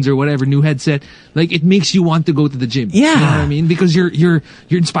earphones or whatever, new headset, like it makes you want to go to the gym. Yeah. You know what I mean? Because you're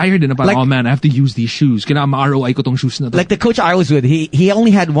inspired and about, like, oh man, I have to use these shoes. Kailangan ma-ROI ko tong shoes na to. Like the coach I was with, he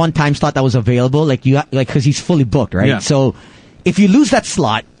only had one time slot that was available, like cause he's fully booked, right? Yeah. So if you lose that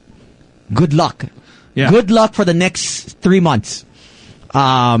slot, good luck. Yeah. Good luck for the next 3 months.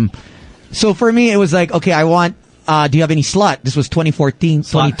 So for me, it was like, okay, I want, do you have any slot? This was 2014,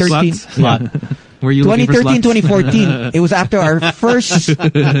 2013. Slot. Were you 2013, 2014. It was after our first,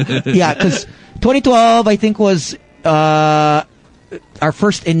 because 2012, I think, was our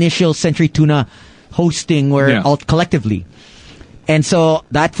first initial Century Tuna hosting where all collectively. And so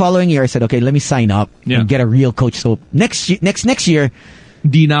that following year, I said, okay, let me sign up and get a real coach. So next year,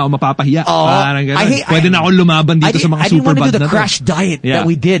 di na ako mapapahiya. Pwede na ako lumaban dito sa mga I didn't want to do the crash diet that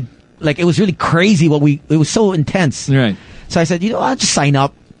we did. Like, it was really crazy it was so intense. Right. So I said, I'll just sign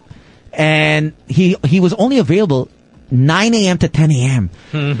up. And he was only available 9 a.m. to 10 a.m.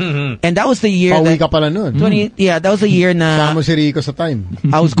 And that was the year Pauwi ka pala nun. that was the year na Sama si Rico sa time.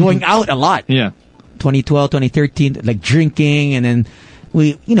 I was going out a lot. Yeah. 2012, 2013, like drinking, and then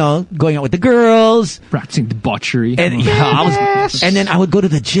we, going out with the girls. Practicing debauchery. And and then I would go to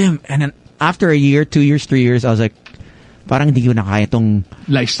the gym, and then after a year, 2 years, 3 years, I was like, parang hindi ko na kaya tong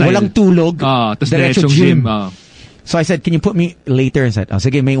lifestyle. Walang tulog. Diretso gym. So I said, can you put me later? And said,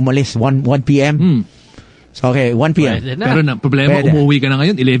 sige, may umalis, 1 p.m. So, okay, 1 p.m. Pero na, problema, umuwi ka na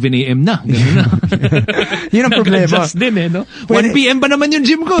ngayon, 11 a.m. na. Ganun na. Yun ang problema. Just din no? 1 p.m. ba naman yung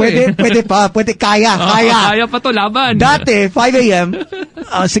gym ko Pwede kaya. Kaya pa to, laban. Dati, 5 a.m.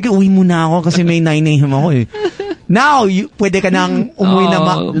 Sige, uwi muna ako kasi may 9 a.m. ako eh. Now, pwede ka nang umuwi na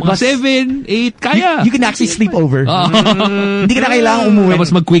mga 7, 8, kaya. You can actually sleep over. Hindi ka na kailangan umuwi.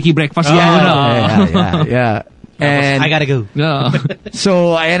 Tapos mag-quickie breakfast muna. Yeah. And I gotta go.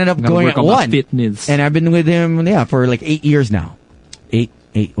 So I ended up going at 1. Fitness. And I've been with him, for like 8 years now. 8.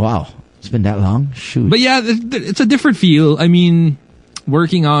 Wow. It's been that long? Shoot. But yeah, it's a different feel. I mean,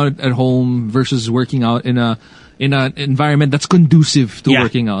 working out at home versus working out in an environment that's conducive to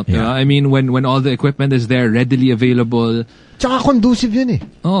working out. Yeah. I mean, when all the equipment is there, readily available. Tsaka conducive yun eh.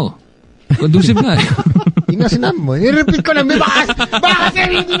 Oh. Conducive nga. Yung nga sinabi mo. I-repeat ko na.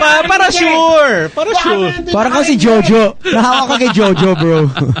 Para sure. Parang kasi Jojo. Nahawa ka kay Jojo, bro.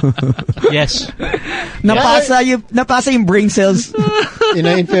 Yes. Napasa yung brain cells.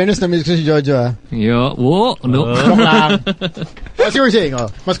 In fairness, na-miss ko si Jojo, Yo. Whoa. No. Joke lang. As you were saying,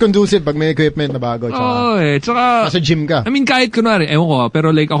 mas conducive pag may equipment na bago. Tsaka nasa gym ka. I mean, kahit kunwari, ewan ko,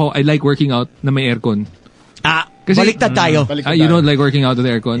 pero like ako, I like working out na may aircon. Kasi, baliktad tayo. You don't like working out with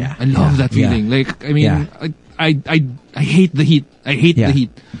aircon? Yeah. I love that feeling. Yeah. Like, I mean, I hate the heat. I hate the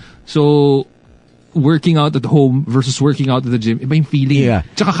heat. So, working out at home versus working out at the gym, iba yung feeling. Yeah.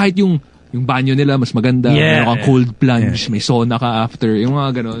 Tsaka kahit yung banyo nila, mas maganda. Meron kang cold plunge, may sauna ka after, yung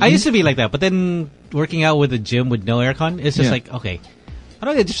mga ganon. I used to be like that, but then working out with a gym with no aircon, it's just like, okay. I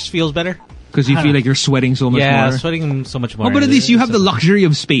don't know, it just feels better. Because you feel like you're sweating so much more. Yeah, sweating so much more. Oh, but at least you have the luxury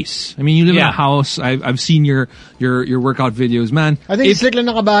of space. I mean, you live in a house. I've seen your workout videos, man. I think slick lang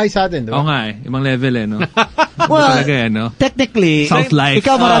nakabahay sa atin, diba? Oo nga ibang level no? Well, talaga no? Technically, South Life.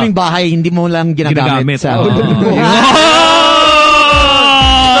 Ikaw maraming bahay, hindi mo lang ginagamit. So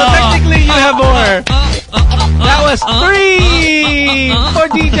technically, you have more. That was 3 for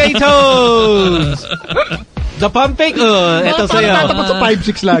DJ Toes. The pumping, ito sa'yo. Dapat sa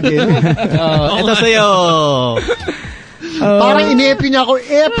 5'6" lagi. Ito sa'yo. Parang inepyo niya ako,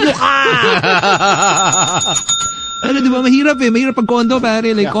 epyo ka! Ano, di ba? Mahirap Mahirap pag condo,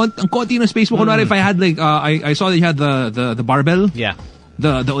 pare. Like, ang konti ng space mo. Kunwari, if I had like, I saw that you had the barbell. Yeah.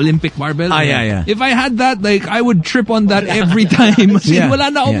 The Olympic barbell. Yeah. If I had that, like, I would trip on that every time.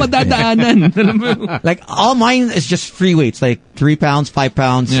 Wala na akong madadaanan. Like, all mine is just free weights, like 3 pounds, 5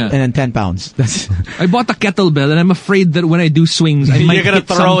 pounds, and then 10 pounds. I bought a kettlebell, and I'm afraid that when I do swings, I might You're gonna hit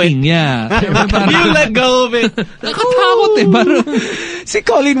throw something. it. Yeah. You let go of it. Nakatakot See,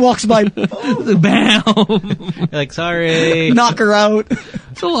 Colleen walks by. Bam! Like, sorry. Knock her out.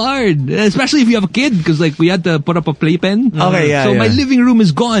 So hard. Especially if you have a kid, because like we had to put up a playpen. Okay, yeah. So my living room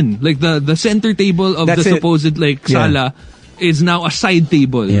is gone. Like the center table of the supposed like sala is now a side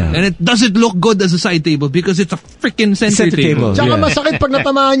table. Yeah. And it doesn't look good as a side table because it's a freaking center table. Tsaka masakit pag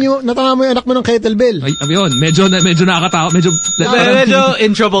natamaan mo yung anak mo ng kettlebell. Ay, yun. Medyo nakakatakot. Medyo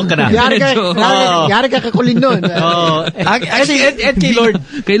in trouble ka na. Yari ka kakulin nun. Actually, and kay Lord.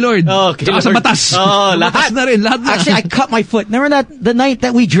 Kay Lord. Tsaka sa batas. Lahat na rin. Lahat na. Actually, I cut my foot. Remember the night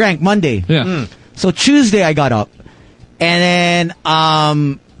that we drank, Monday? Yeah. So Tuesday I got up. And then,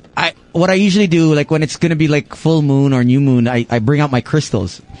 what I usually do, like when it's gonna be like full moon or new moon, I bring out my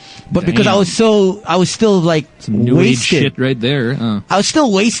crystals. But because I was still like some new age wasted. shit right there. I was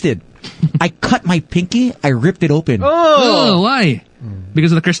still wasted. I cut my pinky. I ripped it open. Oh, why?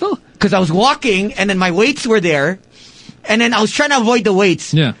 Because of the crystal? Because I was walking and then my weights were there, and then I was trying to avoid the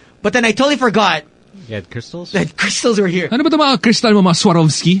weights. Yeah. But then I totally forgot You had crystals? The crystals were here. Ano ba ito mga crystal mo, mga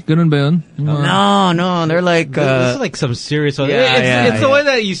Swarovski? Ganun ba yun? No, they're like... this is like some serious one. Yeah, it's the one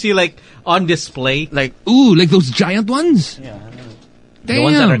that you see like on display. Like, ooh, like those giant ones? Yeah. The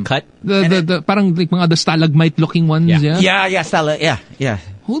ones that are cut? The parang like mga the stalagmite looking ones, yeah? Yeah.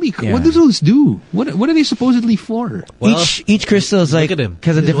 Holy crap, what do those do? What are they supposedly for? Well, each crystal is like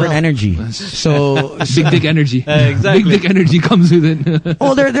has a different energy. So big dick energy. Exactly. Big dick energy comes with it.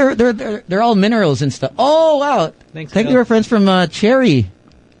 Oh, they're all minerals and stuff. Oh wow. Thanks, Thank you, our friends from Cherry.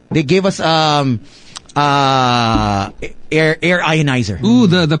 They gave us air ionizer. Ooh,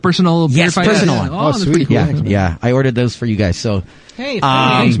 the personal purifier. Personal one. Oh, sweet. Cool. Yeah. I ordered those for you guys. So hey,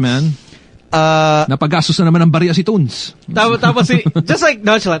 thanks, man. Napagastos na naman ang barya si Tones. Tapos just like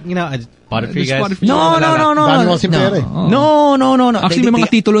nonchalant, I just bought it for you guys. No. Actually, may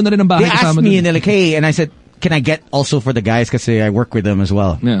mga titulo na rin ang bahay. They asked me and they're like, hey, and I said, can I get also for the guys because I work with them as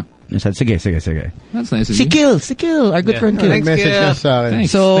well. Yeah. I said, sige. That's nice of Si you. Kill, our good friend Kill. Thanks, Message Kill. na sa akin.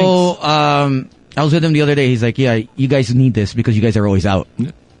 Thanks. So, I was with him the other day. He's like, yeah, you guys need this because you guys are always out.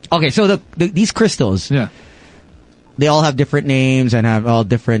 Okay, so these crystals, they all have different names and have all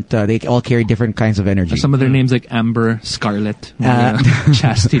different, they all carry different kinds of energy. Some of their names like Amber, Scarlet,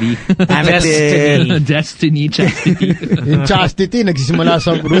 Chastity. Destiny, Chastity. Yung chastity, nagsisimula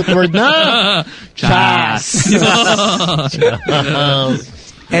sa root word na. Chas.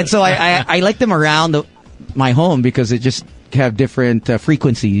 And so I like them around my home because it just have different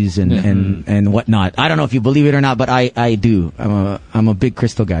frequencies and whatnot. I don't know if you believe it or not, but I do. I'm a big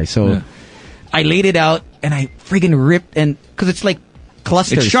crystal guy. So I laid it out and I friggin' ripped because it's like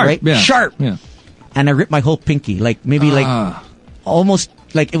clusters, it's sharp, right? Yeah. Sharp. Yeah. And I ripped my whole pinky, like maybe like almost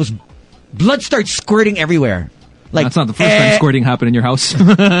like it was blood starts squirting everywhere. Like that's not the first time squirting happened in your house.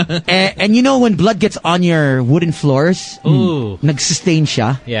 and you know when blood gets on your wooden floors, nagsustain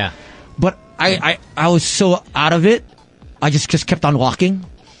siya. Yeah. But I was so out of it. I just kept on walking.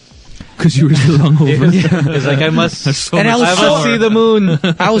 Because you were still hungover. It's like I must see the moon.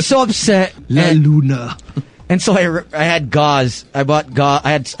 I was so upset. La Luna. And so I had gauze. I bought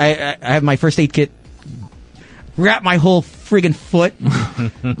gauze. I had my first aid kit. Wrapped my whole friggin' foot.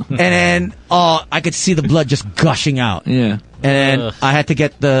 And then I could see the blood just gushing out. Yeah. And then I had to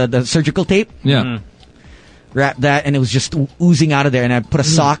get the surgical tape. Yeah. Wrap that, and it was just oozing out of there. And I put a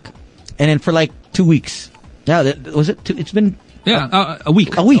sock. And then for like 2 weeks. Yeah, was it? It's been a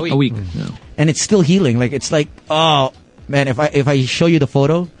week. A week. Yeah. And it's still healing. Like it's like, oh man, if I show you the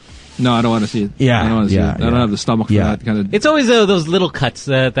photo. No, I don't want to see it. Yeah, I don't want to see it. I don't have the stomach for that kind of. It's always those little cuts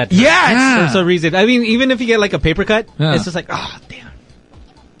that for some reason. I mean, even if you get like a paper cut, it's just like, oh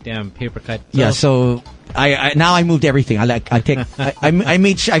damn paper cut. So, So I now I moved everything. I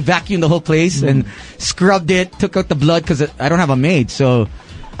vacuumed the whole place and scrubbed it, took out the blood because I don't have a maid, so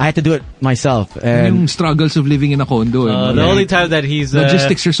I had to do it myself. And yung struggles of living in a condo. The only time that he's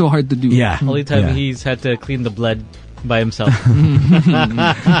logistics are so hard to do. Yeah. Only time he's had to clean the blood by himself.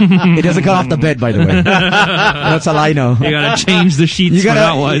 It doesn't come off the bed, by the way. That's all I know. You gotta change the sheets for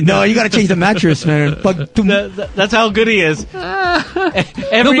that one. No, you gotta change the mattress, man. That's how good he is. No,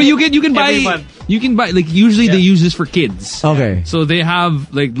 but you can buy like usually they use this for kids. Okay. So they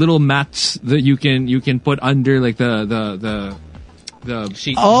have like little mats that you can put under like the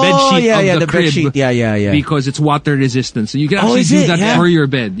sheet. Bed sheet of the bed crib. sheet. Yeah. Because it's water resistant. So you can actually use that for your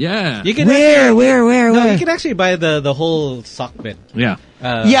bed. Yeah. You can where? No, you can actually buy the whole sock bed. Yeah.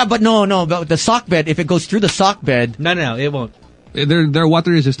 But no. But the sock bed, if it goes through the sock bed. No, it won't. They're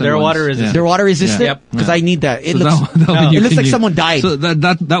water resistant. They're ones. water resistant. Yeah. They're water resistant? Yep. Because I need that. It so looks, it looks like someone died. So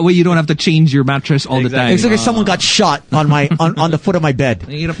that way you don't have to change your mattress all the time. It's like someone got shot on my on the foot of my bed.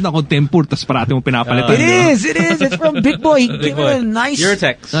 Hirap na kung tempur, tas parati mo pinapalitan. It is. It's from Big Boy. He gave me a nice...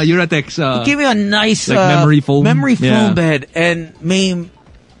 Uratex. He gave me a nice... like memory foam. Memory foam bed. And may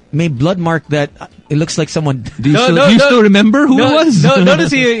blood mark that it looks like someone... Do you still remember who it was? No,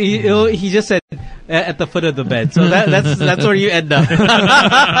 notice he just said at the foot of the bed. So that's where you end up.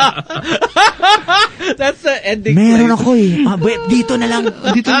 That's the ending. Meron ako dito na lang.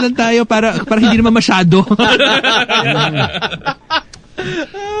 Dito na lang tayo para hindi naman masyado.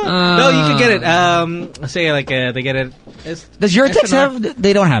 No, you can get it. Say like they get it. Does Uratex have?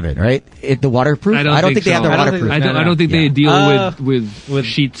 They don't have it, right? The waterproof. I don't think they have the waterproof. I don't think they deal with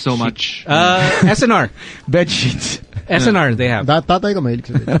sheets so much. SNR bed sheets. SNR they have. Tatay ko mahilig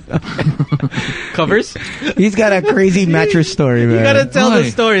sa Covers. He's got a crazy mattress story, man. You gotta tell the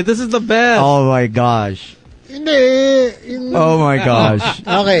story. This is the best. Oh my gosh. Hindi. Oh my gosh.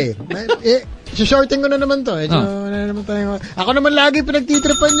 Okay. Shorting ko na naman to. Ako naman lagi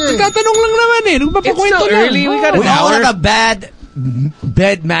pinagtitripan niyo eh. Tatanong lang naman eh. Nagpapakwento so early. We got an hour. all have a bad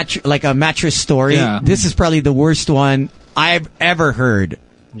bed like a mattress story. Yeah. This is probably the worst one I've ever heard.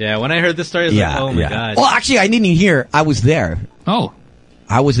 Yeah, when I heard this story, I was like, oh my God. Well, actually, I didn't hear. I was there. Oh.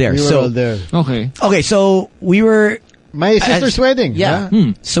 I was there. We were all there. Okay, so we were... My sister's wedding. Yeah.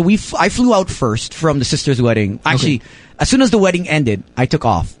 So I flew out first from the sister's wedding. Actually, as soon as the wedding ended, I took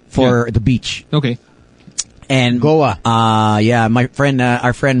off for the beach. Okay. And Goa. My friend,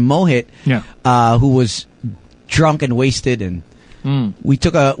 our friend Mohit, who was drunk and wasted, and we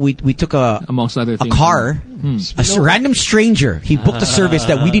took a amongst other things, a car, a random stranger. He booked a service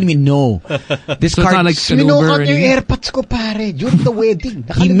that we didn't even know. This so car, like sinukat yung AirPods ko, pare, during the wedding.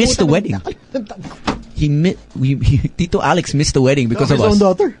 He missed the wedding. Tito Alex missed the wedding because of us. His own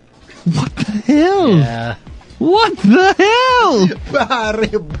daughter. What the hell? Yeah. What the hell?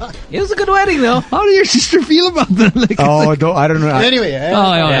 It was a good wedding, though. How did your sister feel about that? Like, I don't know. Anyway,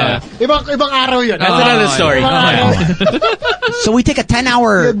 ibang araw yun. That's another story. So we take a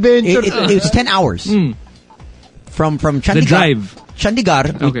 10-hour. It was 10 hours from Chandigarh. The drive.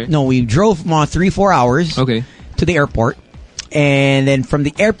 Chandigarh. We drove 3-4 hours. To the airport. And then from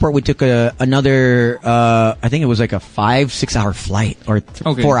the airport, we took another, I think it was like a 5-6 hour flight or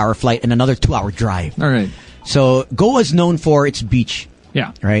 4 hour flight and another 2-hour drive. All right. So Goa is known for its beach.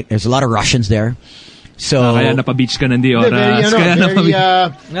 Yeah. Right? There's a lot of Russians there. So kaya napa-beach ka nandi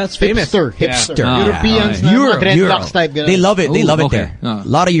oras. That's famous. Hipster. Europeans dreadlocks type. They love it. They love it there. A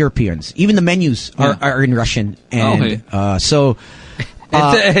lot of Europeans. Even the menus are in Russian. And so...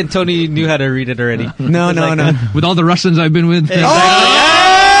 and Tony knew how to read it already. No. With all the Russians I've been with.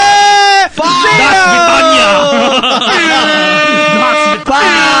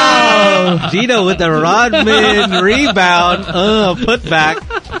 Gino with the Rodman rebound. Put back.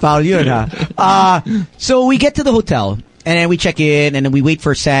 Foul yun, huh? So we get to the hotel, and then we check in, and then we wait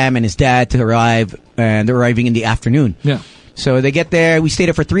for Sam and his dad to arrive, and they're arriving in the afternoon. Yeah. So they get there. We stayed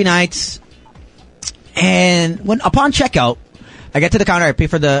there for 3 nights, and upon checkout, I get to the counter. I pay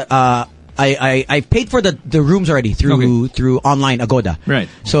for the. I paid for the rooms already through online Agoda. Right.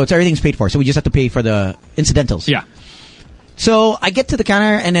 So everything's paid for. So we just have to pay for the incidentals. Yeah. So I get to the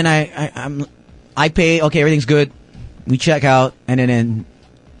counter and then I pay. Okay, everything's good. We check out, and then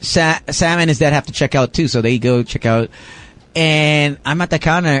Sam and his dad have to check out too. So they go check out, and I'm at the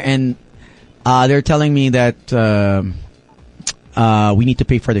counter and they're telling me that we need to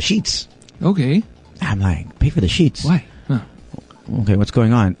pay for the sheets. Okay. I'm like, pay for the sheets? Why? Okay, what's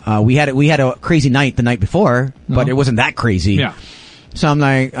going on? We had a crazy night the night before, but it wasn't that crazy. Yeah. So I'm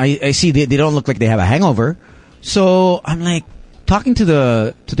like, I see they don't look like they have a hangover. So I'm like talking to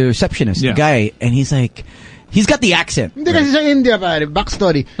the receptionist, the guy, and he's like, he's got the accent. Hindi kasi sa India, pare.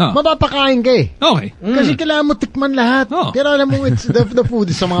 Backstory. Mapapakain ka eh. Okay. Kasi kailangan mo tikman lahat. Pero alam mo, it's the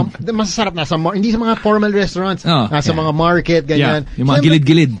food is sa mga, masasarap na hindi sa mga formal restaurants. Sa mga market, ganyan. Yung mga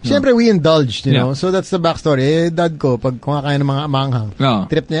gilid-gilid. Siyempre, we indulged, you know. So that's the backstory. Dad ko, pag kumakain ng mga manghang,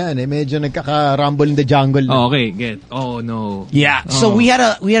 trip niya yan medyo nagkaka-rumble in the jungle. Okay, get. Oh, no. Yeah. So we had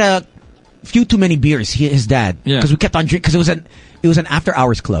a few too many beers, his dad. Because we kept on drinking, because it was an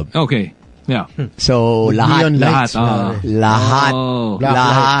after-hours club. Okay. Yeah. So lahat.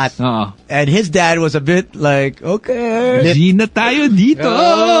 And his dad was a bit like, okay, di na tayo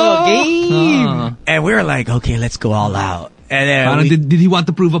dito. Game. And we were like, okay, let's go all out. And then parang did he want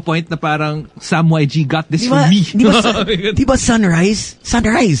to prove a point na parang Sam YG got this for me? Di ba sunrise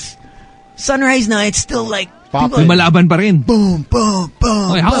na, it's still like lumalaban pa rin. Boom.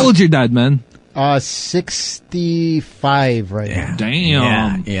 Okay, how old's your dad, man? 65 right now.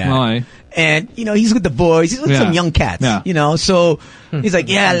 Damn. Yeah. Okay. And, he's with the boys. He's with some young cats, So he's like,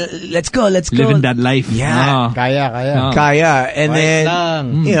 let's go. Living that life. Yeah. Kaya. And then,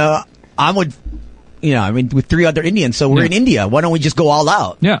 I'm with, with 3 other Indians. So we're in India. Why don't we just go all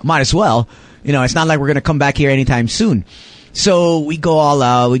out? Yeah. Might as well. It's not like we're going to come back here anytime soon. So we go all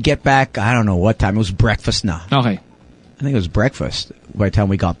out. We get back. I don't know what time. It was breakfast now. Okay. I think it was breakfast by the time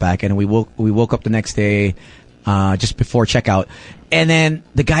we got back. And we woke up the next day, just before checkout. And then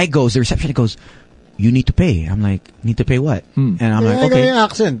the receptionist goes, you need to pay. I'm like, need to pay what? And I'm like, okay.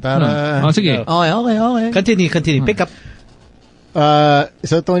 Accent. Para, sige. Okay. Continue. Pick up.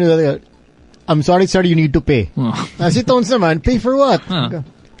 So Tony, I'm sorry, sir, you need to pay. Si Tones naman, pay for what?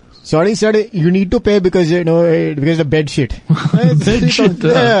 Sorry, sir, you need to pay because because the bed sheet.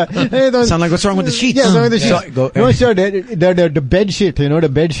 Sound like what's wrong with the sheets? Yeah, wrong with the sheets. No, sir, the bed sheet. The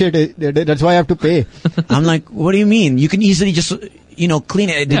bed sheet. That's why I have to pay. I'm like, what do you mean? You can easily just clean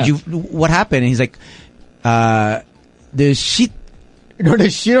it. What happened? And he's like, the sheet. No,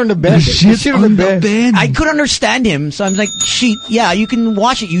 the sheet on the bed. The sheet on the bed. I could understand him, so I'm like, sheet. Yeah, you can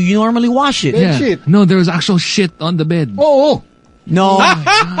wash it. You normally wash it. Bed sheet. No, there was actual shit on the bed. Oh. No.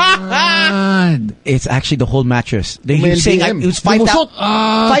 God. It's actually the whole mattress. He was saying it was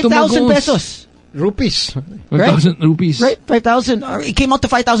 5,000 pesos. Rupees. 5,000 rupees. Right, 5,000. It came out to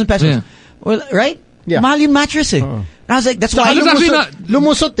 5,000 pesos. Yeah. Well, right? Yeah. Mahal yung mattress eh. And I was like, that's why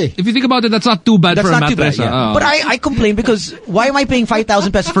lumusot eh. If you think about it, that's not too bad for a mattress. Too bad, yeah. But I complain because why am I paying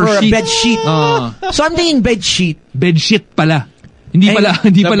 5,000 pesos for a bed sheet? So I'm thinking bed sheet. Bed sheet pala. Hindi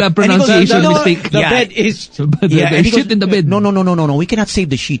pala pronunciation mistake. The bed is shit in the bed. No. We cannot save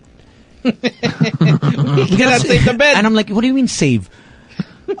the sheet. We cannot save the bed. And I'm like, what do you mean save?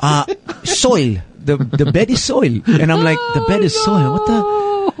 Soil. The bed is soil. And I'm like, the bed is soil. What the?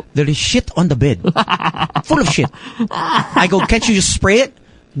 There is shit on the bed. Full of shit. I go, can't you just spray it?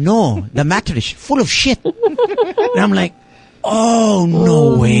 No, the mattress full of shit. And I'm like, oh,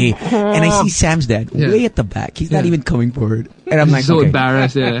 no way. And I see Sam's dad way at the back. He's not even coming forward. And I'm like, so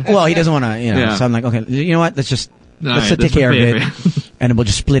embarrassed, Well, he doesn't want to, So I'm like, okay, you know what? Let's take care of it. And we'll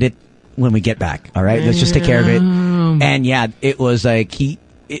just split it when we get back. All right? Let's just take care of it. And yeah, it was like,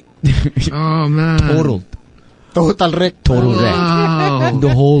 oh, man. Total wreck. Wow.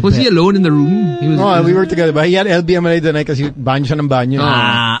 The whole Was he alone in the room? We were together. But he had LBMLA the night kasi banyo siya ng banyo.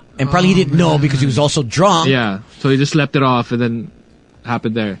 And probably he didn't know because he was also drunk. Yeah. So he just slept it off and then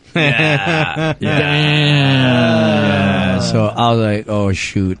happened there. Yeah. So I was like, oh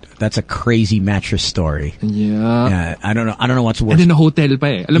shoot, that's a crazy mattress story. Yeah. I don't know what's worse. And in a hotel pa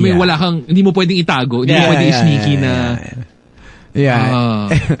eh. Alam mo wala kang, hindi mo pwedeng itago. Hindi mo pwedeng sneaky na.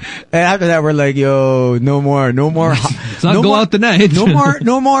 Yeah. And after that, we're like, yo, no more. Let's not go out tonight.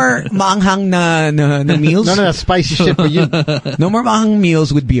 no more maanghang na meals. No, spicy shit for you. No more maanghang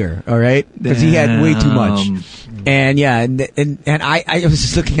meals with beer, all right? Because he had way too much. And yeah, and I was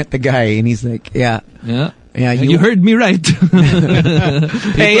just looking at the guy, and he's like, yeah. You heard me right.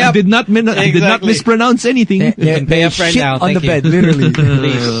 Pay up. Did not mispronounce anything. Pay up right shit now. On the bed, literally.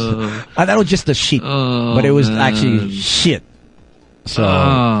 I thought it was just a sheet, but it was actually shit. So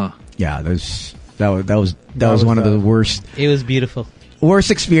yeah, that was one of the worst. It was beautiful.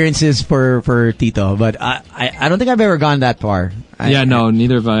 Worst experiences for Tito, but I don't think I've ever gone that far.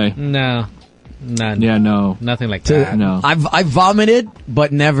 Neither have I. No, none. Yeah, no, nothing like that. No, I've vomited,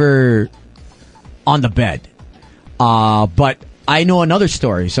 but never on the bed. But I know another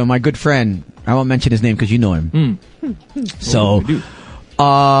story. So my good friend, I won't mention his name because you know him. So,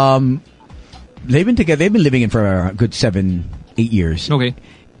 they've been together. They've been living in for a good 7-8 years. Okay.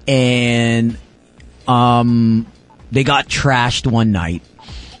 And they got trashed one night.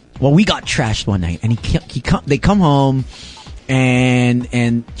 Well, we got trashed one night, and they come home,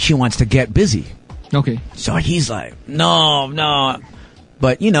 and she wants to get busy. Okay. So he's like, no.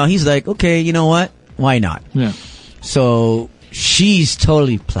 But, he's like, okay, you know what? Why not? Yeah. So she's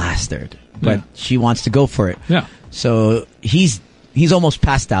totally plastered, but she wants to go for it. Yeah. So he's almost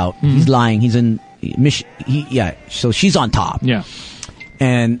passed out. Mm-hmm. He's lying. He's in so she's on top. Yeah.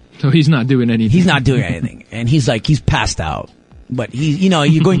 And so he's not doing anything. And he's like, he's passed out. But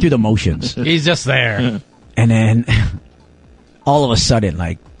you're going through the motions. He's just there. And then all of a sudden,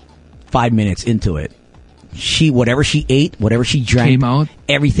 like 5 minutes into it, whatever she ate, whatever she drank, came out.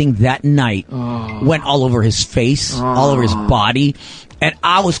 Everything that night went all over his face, all over his body. And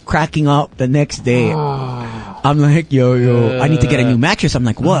I was cracking up the next day. I'm like, yo, I need to get a new mattress. I'm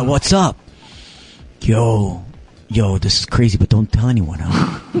like, what? What's up? Yo, this is crazy, but don't tell anyone.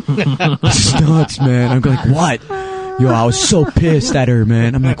 This is nuts, man. I'm like, what? Yo, I was so pissed at her,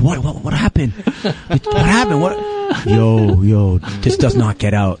 man. I'm like, what happened? What happened? What? Yo, this does not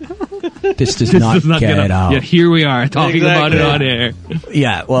get out. This does not get out. Yeah, here we are talking about it on air.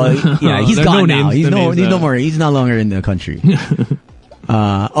 Yeah, well, he's gone now. He's no more. He's no longer in the country.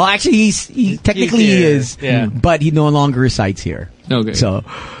 Actually, he technically is, but he no longer resides here. Okay. So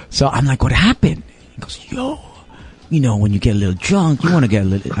I'm like, what happened? He goes, yo, when you get a little drunk, you want to get a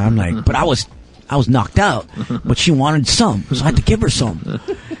little. I'm like, but I was knocked out, but she wanted some, so I had to give her some.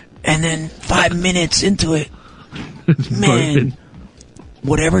 And then 5 minutes into it, man,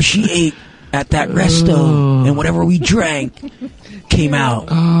 whatever she ate at that resto and whatever we drank came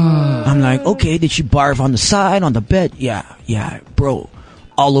out. I'm like, okay, did she barf on the side, on the bed? Yeah, bro,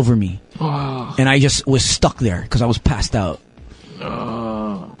 all over me. And I just was stuck there because I was passed out.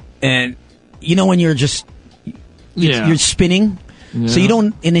 And when you're just you're spinning, so you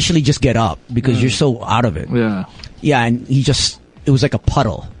don't initially just get up because you're so out of it. Yeah, and it was like a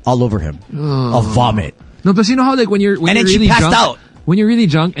puddle all over him of vomit. No, but you know how like when you're then really she passed drunk, out. When you're really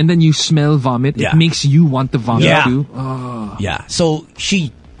drunk and then you smell vomit, it makes you want to vomit too. Yeah. So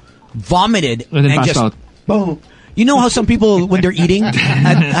she vomited and then passed just out. Boom. You know how some people, when they're eating,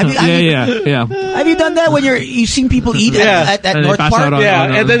 have you done that when you've seen people eat at North Park?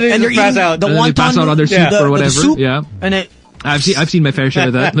 And then they pass out. The wonton, pass out on their soup or whatever. Soup, yeah. And I've seen my fair share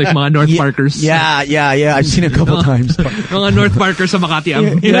of that, like mga North Parkers. Yeah. I've seen it a couple times. Mga North Parkers sa Makati.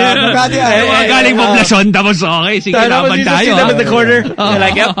 Makati. Galing poblasyon, tapos okay, sige, laban tayo. See them in the corner. They're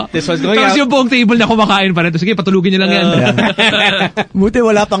like, yep, this one's going out. Tapos yung buong table na kumakain pa rin. Sige, patulugin nyo lang yan. Buti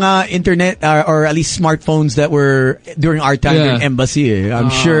wala pa nga internet or at least smartphones that were during our time in embassy.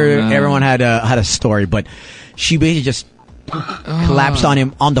 I'm sure everyone had a story, but she basically just collapsed on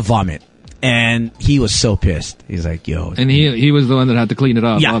him on the vomit. And he was so pissed. He's like, yo. And he was the one that had to clean it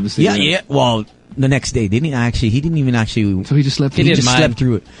up, obviously. Yeah. Well, the next day, didn't he actually? He didn't even actually. So he just slept through it? He just slept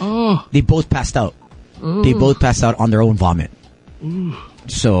through it. Oh. They both passed out. Oh. They both passed out on their own vomit. Ooh.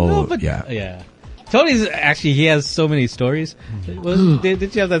 So, Yeah. Tony's actually, he has so many stories.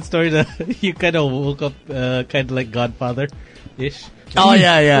 Did you have that story that you kind of woke up kind of like Godfather-ish? Oh,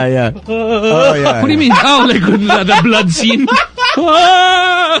 yeah. Oh, yeah. What do you mean? Oh, like the blood scene?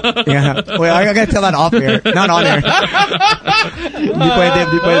 Yeah. Wait, I gotta tell that off air. Not on air. Hindi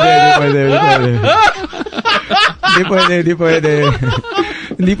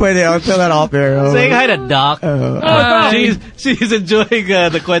pwede. I'll tell that off air. Saying hi to Doc. She's enjoying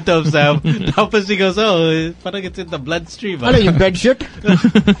the kwento of Sam. Tapos she goes, parang it's in the bloodstream. Ano yung bedsheet?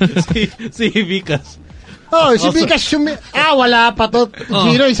 Si Vikas. Oh, si Vikas wala pa to.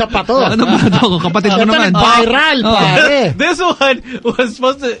 Gino, isa pa to. Ano ba ito? Kapatid ko naman. Viral, pare. This one was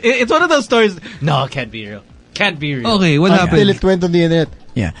supposed to... It's one of those stories... No, it can't be real. Can't be real. Okay, what happened? Until it went on the internet.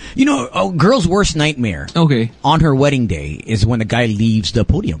 Yeah. You know, a girl's worst nightmare on her wedding day is when the guy leaves the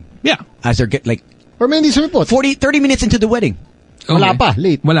podium. Yeah. As they're or may hindi sumipot. 30 minutes into the wedding. Okay. Wala pa,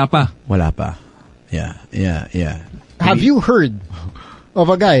 late. Wala pa. Yeah. Have you heard of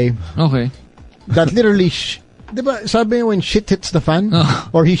a guy that literally, diba, sabi when shit hits the fan,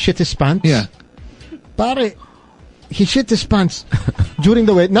 or he shit his pants? Yeah. Pare, he shit his pants during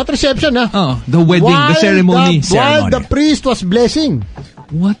the wedding. Not reception, the wedding, the ceremony. While the priest was blessing.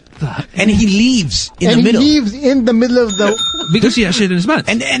 What the? And he leaves in the middle. And he leaves in the middle of the... Because he has shit in his pants.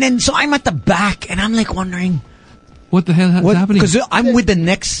 And then, so I'm at the back, and I'm like wondering... What the hell is happening? Because I'm with the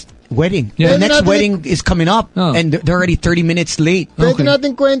next wedding. Yeah. The next wedding is coming up, and they're already 30 minutes late. Pwede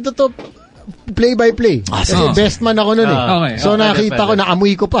natin kwento to play by play. Kasi best man ako nun So nakita ko,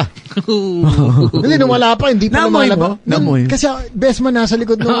 naamoy ko pa. Hindi, nung wala pa, hindi pa lumalabas. Kasi best man nasa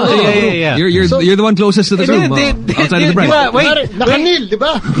likod nung Yeah. You're the one closest to the room. Outside of the bride. Wait, nakanil, di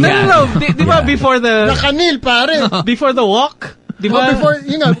ba? No. Di ba before the... Nakanil, pare. Before the walk? Di ba? Before,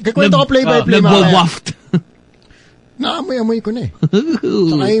 yun nga, kwento ko play by play. Nagwawaft. Naamoy-amoy ko na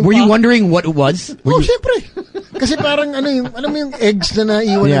Were you wondering what it was? Siyempre. Kasi parang alam mo yung eggs na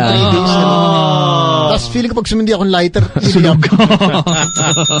naiwan ng 3 days. Tapos feeling ko pag sumindi akong lighter, sunog ko.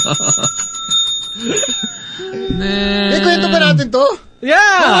 Kwento ba natin to?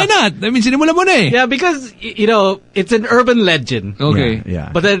 Yeah. Why not? I mean, sinimula mo na Yeah, because, it's an urban legend. Okay. Yeah.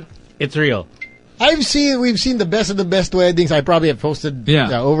 But then, it's real. We've seen the best of the best weddings. I probably have posted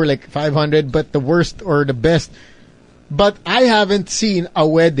over like 500, but the worst or the best... But I haven't seen a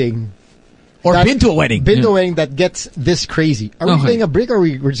wedding or been to a wedding. Been to a wedding that gets this crazy. Are we playing a break or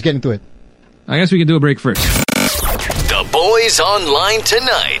we're just getting to it? I guess we can do a break first. The Boys Online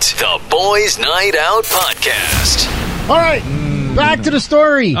Tonight. The Boys Night Out Podcast. All right. Back to the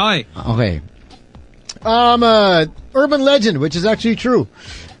story. Okay. Urban legend, which is actually true.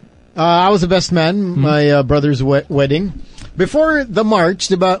 I was the best man, my brother's wedding. Before the march,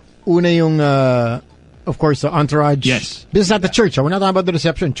 diba, una yung... of course, the entourage. Yes. This is at the church. We're not talking about the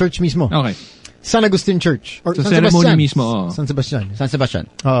reception. Church mismo. Okay. San Agustin Church. Or so San ceremony Sebastian. mismo. San Sebastian. San Sebastian.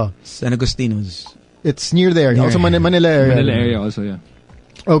 Oh. San Agustin was... It's near there. Also Manila area. Manila area also, yeah.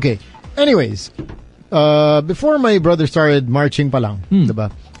 Okay. Anyways, before my brother started marching pa lang,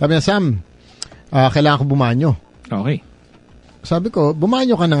 diba? Sabi niya, Sam, kailangan ko bumanyo. Okay. Sabi ko,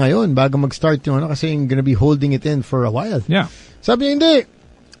 bumanyo ka na ngayon bago mag-start yung kasi I'm gonna be holding it in for a while. Yeah. Sabi niya, hindi.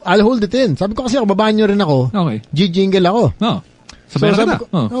 I'll hold it in. Sabi ko kasi ako, babanyo rin ako. Okay. G-jingle ako. Sabi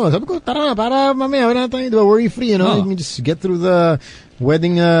ko, tara na, para mamaya, wala na tayo, diba, worry-free, you know? You can just get through the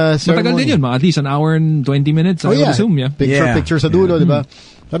wedding ceremony. Matagal din yun, at least an hour and 20 minutes, I would assume, yeah. Picture sa dulo, diba?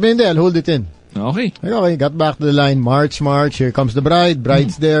 Sabi hindi, I'll hold it in. Okay. Okay, got back to the line, march, here comes the bride,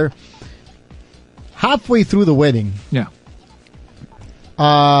 bride's there. Halfway through the wedding,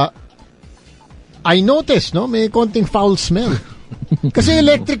 I noticed, may konting foul smell. Kasi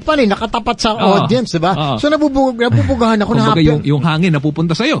electric pan nakatapat sa audience, diba? So nabubugahan ako na happy. Yung hangin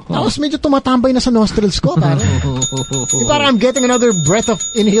napupunta sa'yo. Tapos medyo tumatambay na sa nostrils ko, parang. Parang I'm getting another breath of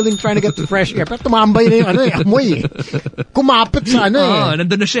inhaling, trying to get the fresh air. Pero tumambay na yung amoy. Kumapit sa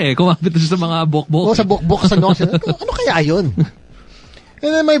nandun na siya kumapit na siya sa mga bok-bok. Sa bok-bok sa nostrils. Ano kaya yun?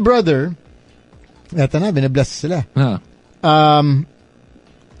 And then my brother, eto na, binabless sila.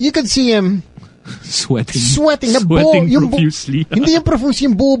 You could see him sweating profusely. Hindi yung profusely,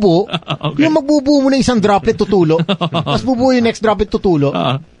 yung bubo. Okay. Yung magbubuo mo na isang droplet tutulo. Tapos bubuo yung next droplet tutulo.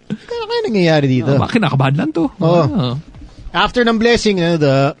 Kaya nangyayari dito. Bakit nakabad lang to? After ng blessing,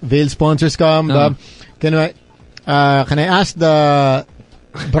 the veil sponsors come. Can I ask the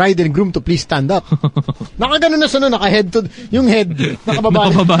bride and groom to please stand up? Nakaganon na siya, naka-head to, yung head, nakababa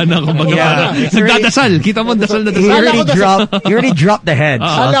na. Nagdadasal. Kita mo, dasal na dasal. You already dropped the head.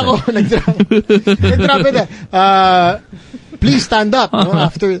 Sala ko, nag-drop it. Please stand up.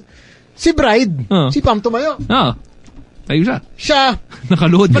 After, si bride, si Pam tumayo. Tayo siya.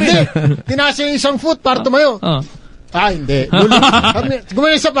 Nakaluhod pa rin. Tinaas yung isang foot para tumayo. Hindi.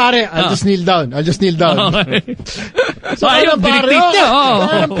 Gumawa sa pare. I'll just kneel down. Okay. So, pare.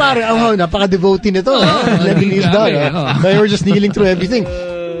 Napaka-devotee nito. Let me kneel down. They were just kneeling through everything.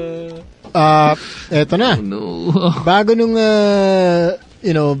 Eto na. Bago nung,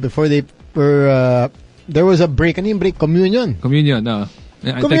 before they were, there was a break. Ano yung break? Communion.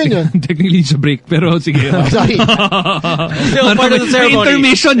 Technically it's a break, pero sige. Sorry. Still part of the ceremony.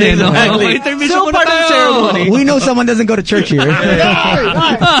 Intermission Exactly. Still part of the ceremony. We know someone doesn't go to church here.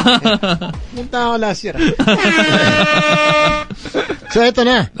 Punta ako last year. So, eto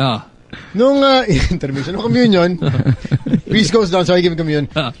na. Nung intermission ng communion, priest goes down, so I give him communion.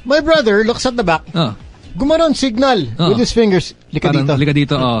 My brother looks at the back. Gumanon signal with his fingers. Lika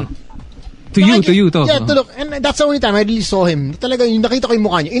dito. To you. Yeah, to look. And that's the only time I really saw him. Talaga, yung nakita ko yung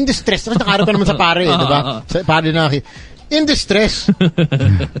mukha niya. In distress. Tapos nakaharap ka naman sa pare, diba? Sa pare na in distress.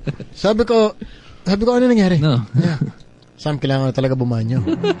 Sabi ko, ano nangyari? Yeah. Sam, kailangan talaga bumanyo.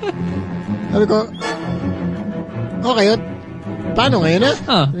 Sabi ko, okay, paano ngayon na?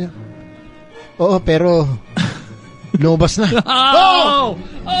 Oo, pero lumabas na.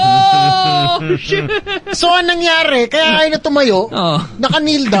 Shit. So, anong nangyari? Kaya kayo na tumayo,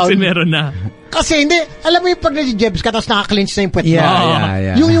 naka-kneel down. Kasi meron na. Kasi hindi, alam mo yung pag nag-jebs ka, tapos naka-clench na yung puwet mo.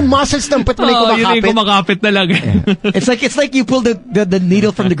 Yeah. Yung muscles ng puwet mo na yung kumakapit. Yun yung kumakapit talaga. It's like you pull the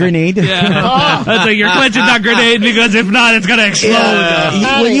needle from the grenade. Yeah. It's like you're clenching that grenade because if not, it's gonna explode.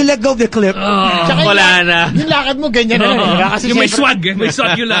 When you let go of the clip, wala na. Yung lakad mo, ganyan na. Yung may swag yung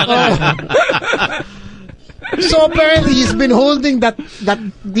lakad. So apparently he's been holding that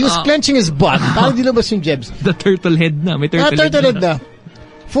he was clenching his butt. Parang dilabas yung jebs. The turtle head na. May turtle head na.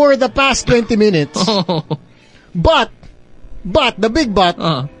 For the past 20 minutes. But the big but,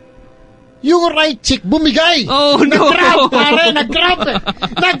 yung right cheek bumigay. Nag-cramp.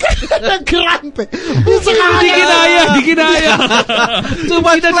 Yung sa Di kinaya. Too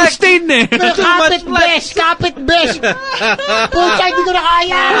much sustain eh. Kapit besh. Pucha, hindi ko na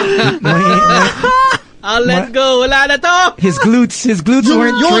kaya. I'll let go. Wala na to. His glutes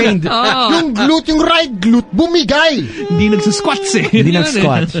weren't trained. Yung right glute bumigay. Hindi nagsusquats eh. Hindi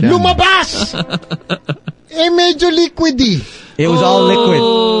nag-squats. Yeah. Lumabas. Medyo liquidy. It was all liquid.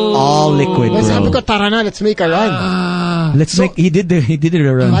 Bro. Sabi ko, tara na, let's make a run. He did it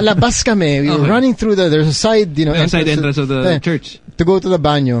a run. Malabas kami. We were running through there's a side, side entrance of the church. To go to the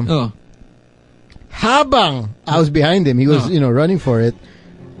banyo. Habang I was behind him, he was, running for it.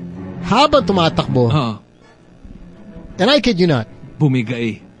 Habang tumatakbo, and I kid you not,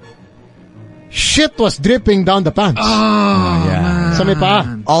 bumigay. Shit was dripping down the pants. Yeah. Sa may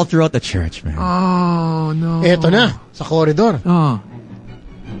paa. All throughout the church, man. Oh, no. Eto na, sa corridor.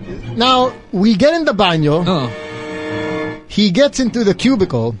 Now, we get in the banyo. He gets into the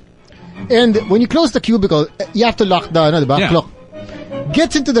cubicle. And when you close the cubicle, you have to lock the clock.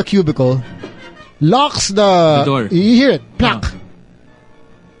 Gets into the cubicle, locks the door. You hear it, plack.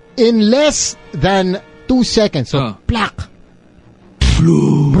 In less than 2 seconds. So, plack.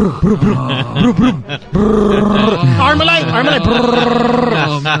 Armalite.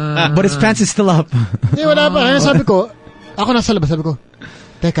 But his pants is still up. Hindi, wala pa. Sabi ko, ako nasa labas, sabi ko,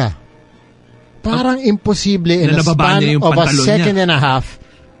 teka, parang imposible in a span of a second and a half,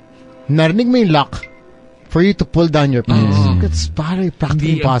 narinig mo yung lock for you to pull down your pants. It's parang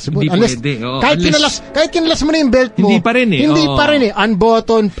practically impossible. Unless, kahit kinalas mo na yung belt mo, hindi pa rin eh.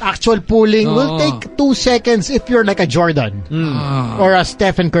 Unbutton, actual pulling will take 2 seconds if you're like a Jordan or a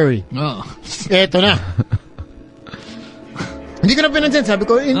Stephen Curry. Eto na. Hindi Hindi ko na pinansin. Sabi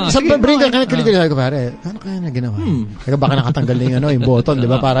ko, sa brain ka kilig. Sabi ko, pare, ano kaya na ginawa? Kaya baka nakatanggal na yung button, di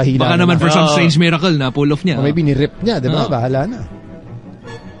ba? Para hila. Baka naman for some strange miracle na pull off niya. O maybe nirip niya, di ba? Bahala na.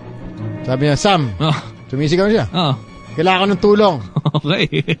 Sabi niya, Sam, sumisigaw siya. Kailangan ng tulong.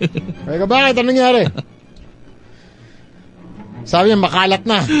 Okay. Sabi ko, bakit? Ano nangyari? Sabi niya, makalat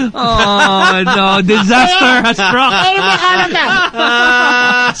na. Oh, no. Disaster has struck. Ano makalat na?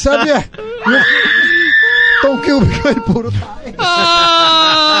 Sabi niya, tong cubicle, puro tayo.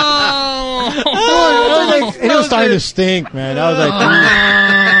 And it was starting to stink, man. I was like,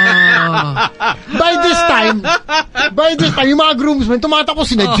 by this time, yung mga groomsmen, tumatakbo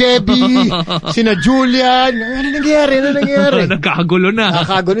sina Jebby, sina Julian. Ano nangyari? Nagkakagulo na.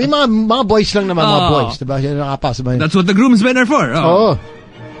 Yung mga boys lang naman, mga boys. Diba? That's what the groomsmen are for. Oo.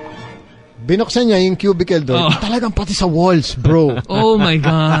 Binuksan niya yung cubicle doon. Talagang pati sa walls, bro. Oh my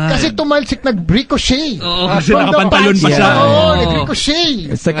God. Kasi tumalsik, nag-ricochet. Kasi nakapantalon pa siya.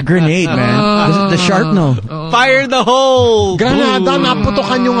 Nag-ricochet. It's like a grenade, man. The sharpno. Fire the hole! Granada,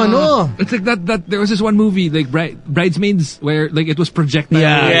 naputokan yung ano. It's like that there was this one movie, like Bridesmaids, where like it was projectile.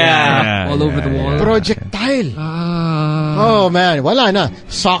 All over the wall. Projectile. Oh man, wala na.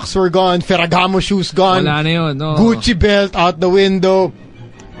 Socks were gone, Ferragamo shoes gone. Wala na yun. No. Gucci belt out the window.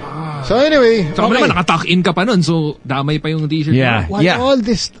 So anyway, so naman nakatuck-in ka pa nun, so damay pa yung t-shirt. While all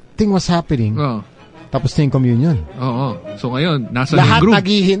this thing was happening, tapos na yung communion. So ngayon, nasa lahat yung group.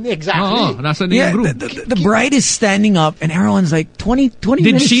 nagihin, exactly. Nasa na yung group. The bride is standing up and everyone's like 20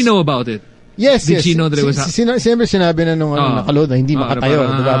 Did minutes. Did she know about it? Yes, Did she know that it was siyempre sinabi na nung nakaload na hindi makatayo.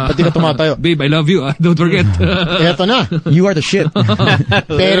 Diba? Pati ka tumatayo. Babe, I love you. Don't forget. Eto na. You are the shit.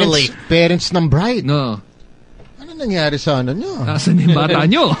 Parents ng bride. No. Nangyari sa ano nyo? Nasaan yung bata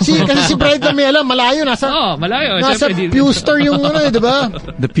nyo? Kasi si bride na may alam, malayo. Malayo. Nasa Pewster yung ano, di ba?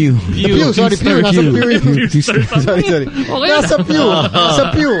 The pew. Sorry, Pew. Nasa Pew. Sorry. Okay, nasa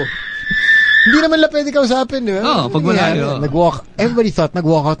Pew. Hindi naman lang pwede kausapin, di ba? Pag malayo. Everybody thought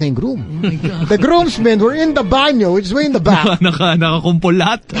nag-walk out na yung groom. The groomsmen were in the banyo, which is way in the back. Nakakumpol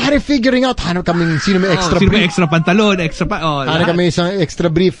lahat. Para figuring out, hanap kami, sino may extra brief. Sino may extra pantalon, hanap kami isang extra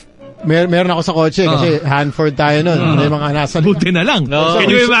brief. Meron ako sa kotse kasi Hanford tayo nun. May mga nasa... Buti na lang.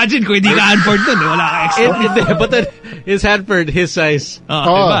 Can you imagine kung hindi ka Hanford nun? Wala ka extra. But then, is Hanford his size?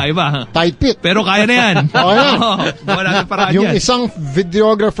 Iba. Tight fit. Pero kaya na yan. Wala na paraan yung yan. isang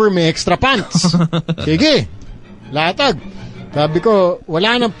videographer may extra pants. Sige. Latag. Sabi ko,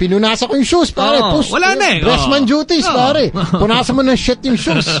 wala na. Pinunasa ko yung shoes, pare. Wala na eh. Dressman duties, pare. Punasan mo ng shit yung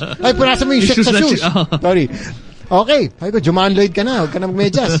shoes. Ay, punasan mo yung shit sa shoes. Sorry. Okay. Sabi ko, Juman Lloyd ka na. Huwag ka na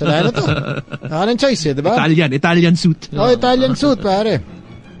magmedyas. Wala na to. Wala ng choice, diba? Italian suit. Italian suit, pare.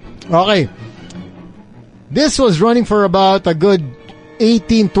 Okay. This was running for about a good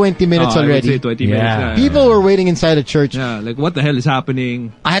 18-20 minutes already. I would say 20 minutes. People were waiting inside the church. Yeah, like what the hell is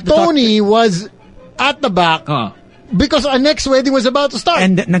happening? Tony was at the back because our next wedding was about to start.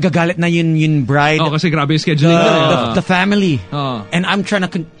 And nagagalit na yun bride. Kasi grabe yung scheduling. The family. And I'm trying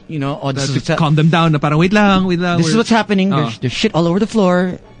to, calm them down na parang wait lang. This is what's happening. There's shit all over the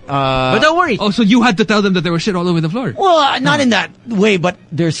floor. But don't worry. So you had to tell them that there was shit all over the floor? Well, not in that way, but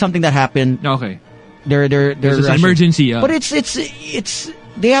there's something that happened. Okay. There's an emergency. But it's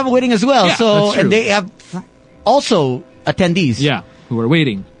they have a wedding as well. So and they have also attendees. Yeah, who are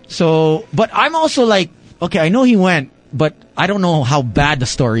waiting. So, but I'm also like, okay, I know he went, but I don't know how bad the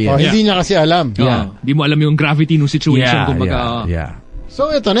story is. Hindi niya kasi alam. Hindi mo alam yung gravity ng situation. Yeah. So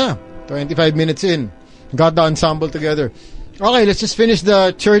ito na, 25 minutes in, got the ensemble together. Okay, let's just finish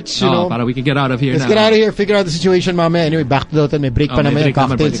the church, para we can get out of here. Let's get out of here, figure out the situation, mamaya. Anyway, back to the hotel, may break pa naman yung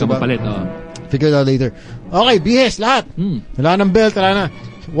cocktails. Figure it out later. Okay, bihes, lahat. Wala ng belt, wala na.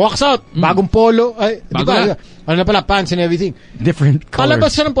 Walks out, bagong polo. Ay, di ba? Ano na pala, pants and everything. Different colors.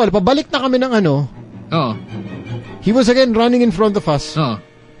 Palabas siya ng polo, pabalik na kami ng ano. He was again running in front of us.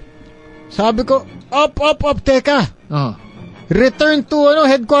 Sabi ko, up, teka. Return to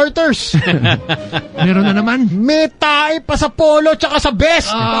headquarters. Meron na naman. May tae pa sa polo tsaka sa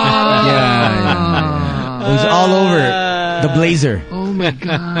vest. It was all over the blazer. Oh my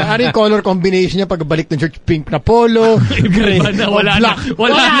God. Ano yung color combination niya pagbalik ng church? Pink na polo, green, wala na.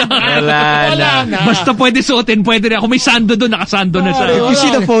 Basta pwede suotin, pwede na. Kung may sando doon, nakasando na siya. If you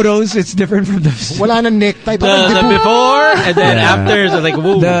see the photos, it's different from the... Wala na necktie. The before and then after, so like,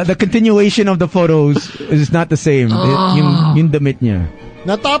 whoa. The continuation of the photos is not the same. Yung damit niya.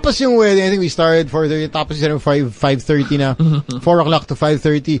 Natapos yung wedding. I think we started 4:30. Tapos yung 5:30 na. 4 o'clock to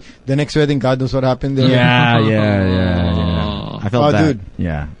 5:30. The next wedding, God knows what happened there. Yeah. I felt that. Dude.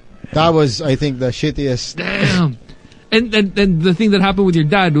 Yeah. That was, I think, the shittiest. Damn. And the thing that happened with your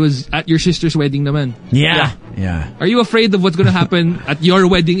dad was at your sister's wedding naman. Yeah. Yeah. Are you afraid of what's gonna happen at your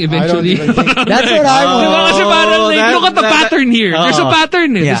wedding eventually? even think- That's what I want. Kasi parang like, look at the pattern here. There's a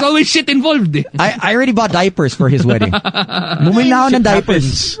pattern. Yeah. There's always shit involved. I already bought diapers for his wedding. Bumili na ako ng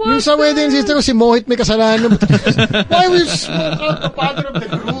diapers. Yung sa wedding sister ko, si Mohit may kasalanan. Why will you smoke out the father of the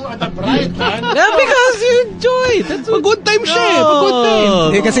groom at the bride, man? Yeah, because you enjoy. That's A good time siya. A good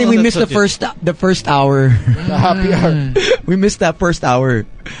time. Eh, kasi we missed the first hour. The happy hour. We missed that first hour.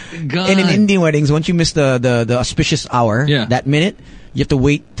 God. And in Indian weddings, once you miss the auspicious hour, that minute, you have to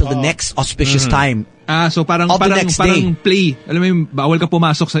wait till the next auspicious time. So parang Of the next day. play. Alam mo yung bawal ka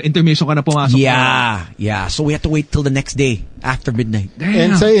pumasok sa intermission ka na pumasok. Yeah. So we have to wait till the next day after midnight.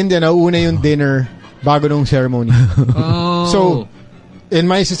 And sa India, nauna yung dinner bago nung ceremony. Oh. So, in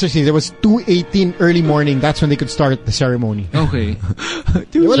my sister's case, it was 2:18 early morning. That's when they could start the ceremony. Okay.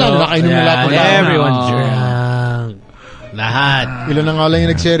 Wala na nakainom na lahat ng tao. everyone's drunk. Lahat. Ilan na nga lang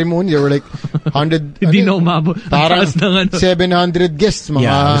yung nag-ceremony. There were like 100... Hindi na umabot. Ang Parang taas ng ano. 700 guests. Mga,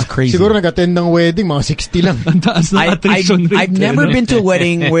 Yeah, it was crazy. Siguro nag-attend ng wedding, mga 60 lang. Ang taas ng attrition rate. I've never been to a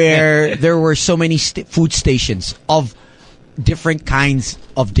wedding where there were so many food stations of different kinds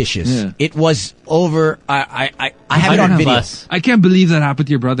of dishes. Yeah. It was over. I have it on video. I can't believe that happened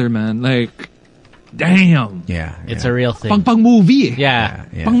to your brother, man. Like, damn. Yeah, It's a real thing. Pang movie.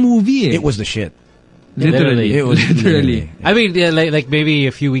 Yeah. Pang movie. It was the shit. literally. It was literally. I mean, yeah, like maybe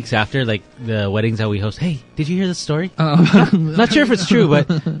a few weeks after, like the weddings that we host. Hey, did you hear the story? Not sure if it's true, but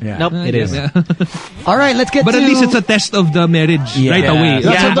nope, it is. Yeah. All right, let's get But to... at least it's a test of the marriage right away.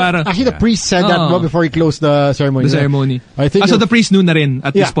 That's what Parang- actually, the priest said that before he closed the ceremony. the ceremony. I think so the priest knew na rin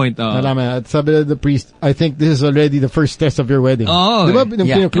at this point. Nalaman. Sabi the priest, I think this is already the first test of your wedding. Oh, Diba?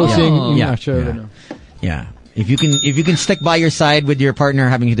 yeah. Yung closing. Yeah. Actual, Yeah. If you can stick by your side with your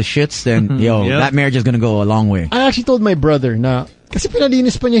partner having the shits, then that marriage is gonna go a long way. I actually told my brother na kasi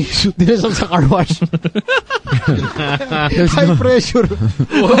pinalinis pa niya yung suit nila sa car wash. There's high pressure.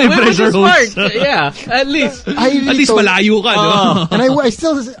 High pressure smart. Yeah, at least. At least malayo ka, no? And I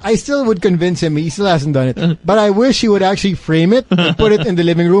still would convince him. He still hasn't done it. But I wish he would actually frame it and put it in the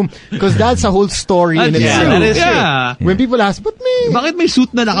living room because that's a whole story in Yeah, itself. that is true. When people ask, but me, Bakit may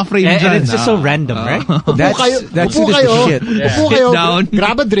suit na naka-frame dyan? And it's just so random, right? That's upo just kayo, the shit. upo Sit kayo, down.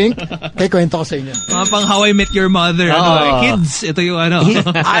 grab a drink, kaya kwento ko sa inyo. Mga pang How I Met Your Mother. Kids, ito yung ano.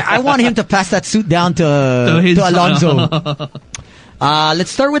 I want him to pass that suit down to his- Alonzo.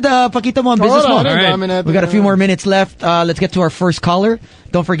 Let's start with Pakita mo ang business mo. Alright. We got a few more minutes left. Let's get to our first caller.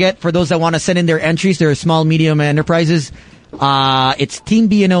 Don't forget, for those that want to send in their entries, they're small, medium enterprises. It's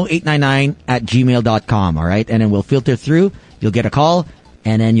teambno899@gmail.com. All right, and then we'll filter through. You'll get a call,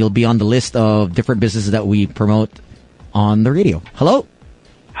 and then you'll be on the list of different businesses that we promote on the radio. Hello.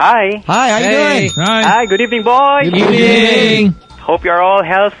 Hi. Hi. How you doing? Hi. Good evening, boys. Good evening. Hope you're all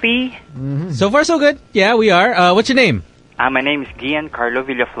healthy. So far, so good. Yeah, we are. What's your name? My name is Giancarlo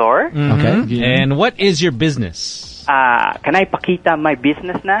Villaflor. Okay. And what is your business? Can I pakita my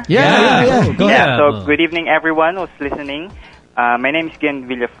business na? Yeah. Go ahead. So, good evening, everyone who's listening. My name is Gian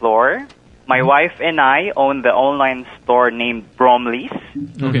Villaflor. My wife and I own the online store named Bromley's.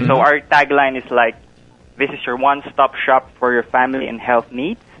 Okay. So, our tagline is like, this is your one-stop shop for your family and health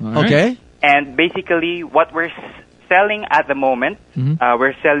needs. Okay. And basically, what we're selling at the moment,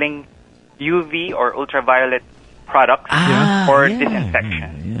 we're selling UV or ultraviolet products for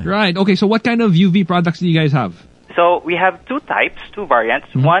disinfection. Right. Okay, so what kind of UV products do you guys have? So we have two variants.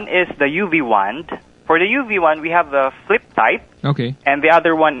 One is the UV wand. For the UV wand, we have the flip type, Okay. and the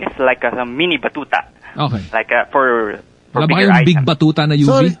other one is like a mini batuta, Okay. like for Wala ba bigger kayong big items. batuta na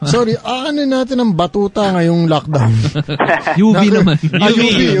UV? Sorry, ano natin ang batuta ngayong lockdown? UV naman.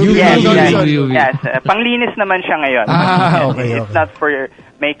 UV. Yes, UV. yes. Panglinis naman siya ngayon. Okay. It's not for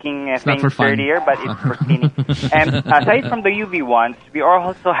making not things for fun. dirtier, but it's for cleaning. And aside from the UV ones, we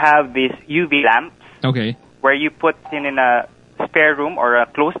also have these UV lamps Okay. where you put in a spare room or a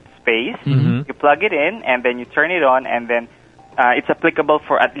closed space. You plug it in, and then you turn it on, and then it's applicable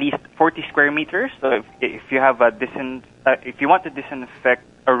for at least 40 square meters. So if you have if you want to disinfect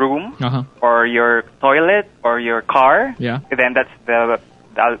a room or your toilet or your car, then that's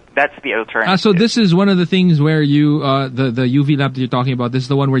the alternative. So this is one of the things where you the UV lamp that you're talking about. This is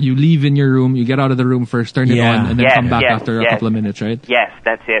the one where you leave in your room, you get out of the room first, turn it on, and then come back after a couple of minutes, right? Yes,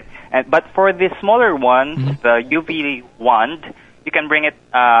 that's it. But for the smaller ones, the UV wand, you can bring it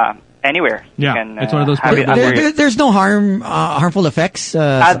anywhere. Yeah, you can, it's one of those have it portable- under- There's no harmful effects,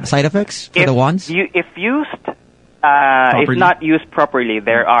 side effects for the wands? If not used properly,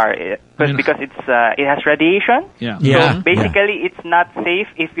 there are because it has radiation. Yeah. So basically, it's not safe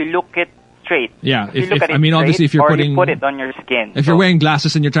if you look it straight. Yeah, if you look at it obviously, if you're or putting, you put it on your skin. If you're wearing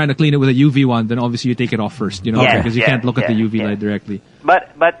glasses and you're trying to clean it with a UV wand, then obviously you take it off first, you know, because you can't look at the UV light directly.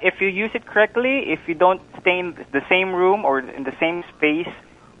 But if you use it correctly, if you don't stay in the same room or in the same space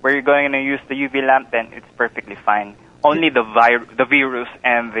where you're going to use the UV lamp, then it's perfectly fine. Only the virus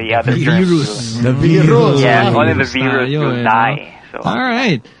and the other germs. The virus. Yeah, only the virus will die. So. All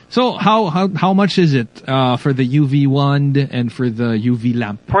right. So how much is it for the UV wand and for the UV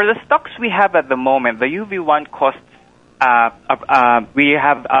lamp? For the stocks we have at the moment, the UV wand costs. We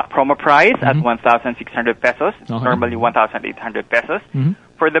have a promo price at 1,600 pesos. Normally 1,800 pesos.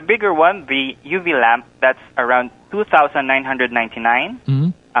 For the bigger one, the UV lamp, that's around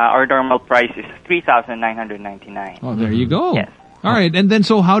 2,999. Our normal price is 3,999. Oh, there you go. Yes. All right, and then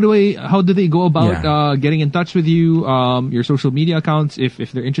so how do they go about getting in touch with you? Your social media accounts, if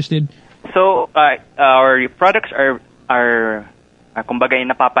they're interested. So our products are kumbaga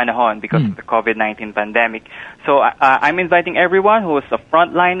napapanahon because of the COVID-19 pandemic. So I'm inviting everyone who is a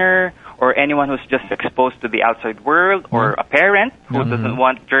frontliner or anyone who's just exposed to the outside world or a parent who doesn't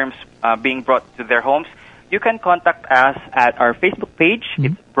want germs being brought to their homes. You can contact us at our Facebook page.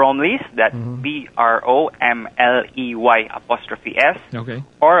 It's Bromleys, that's BROMLEY''S. Okay.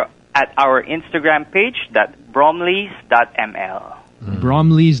 Or at our Instagram page, that's bromleys.ml.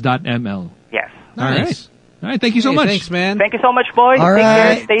 Bromleys.ml. Yes. Nice. All right, thank you so much. Thanks, man. Thank you so much, boys. All Take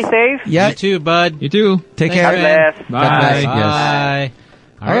right. care. Stay safe. Yeah. You too, bud. You too. Take God care. bless. Bye. Bye. Bye.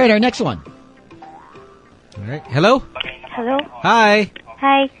 All right, our next one. All right. Hello? Hello. Hi.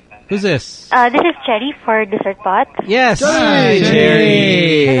 Hi. Who's this? This is Cherry for Dessert Pot. Yes. Hi,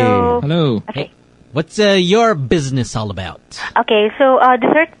 Jerry. Hello. Hello. Okay. What's your business all about? Okay, so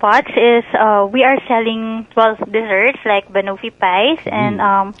Dessert Pots is we are selling desserts like banoffee pies and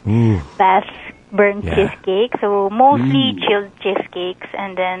Bath burnt cheesecake. So mostly chilled cheesecakes,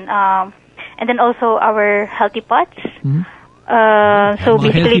 and then also our healthy pots. So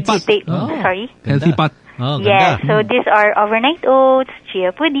basically, sorry. Healthy pot. Oh, Yeah, ganda. so these are overnight oats,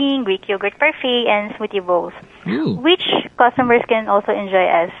 chia pudding, Greek yogurt parfait, and smoothie bowls, Ooh. which customers can also enjoy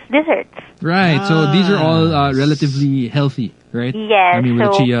as desserts. Right. So these are all relatively healthy, right? Yes, I mean,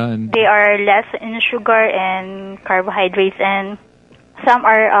 with so the chia and they are less in sugar and carbohydrates, and some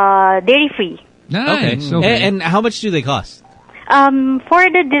are dairy-free. nice. Okay. And how much do they cost? For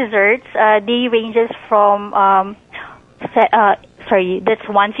the desserts, they ranges from that's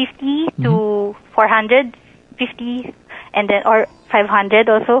 150 to 450, and then or 500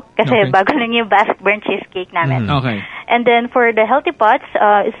 also kasi Okay. bago lang yung Bath burnt cheesecake namin. Okay. And then for the healthy pots,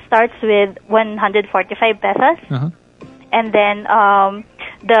 it starts with 145 pesos. And then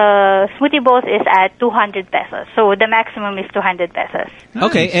the smoothie bowls is at 200 pesos. So the maximum is 200 pesos.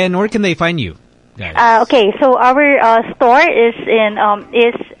 Okay, and where can they find you, guys? Okay, so our store is in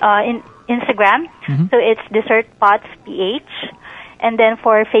Instagram. So it's Dessert Pots PH. And then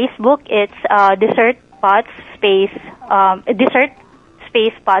for Facebook, it's Dessert Pots Dessert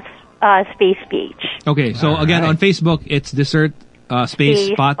Space Pots Space PH. Okay. So again, on Facebook, it's Dessert Space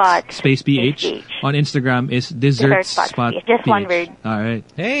Spots Space PH. On Instagram, is Dessert Spot PH. Just one PH. word. All right.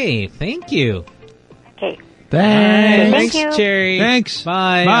 Hey, thank you. Okay. Thanks. Thank you. Cherry. Thanks.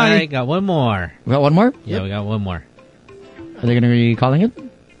 Bye. Bye. All right, got one more. We got one more? Yeah, we got one more. Are they going to be calling it?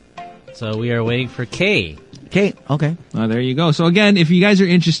 So we are waiting for Kay. Okay. Okay. There you go. So again, if you guys are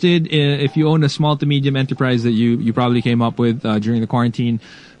interested, if you own a small to medium enterprise that you probably came up with during the quarantine,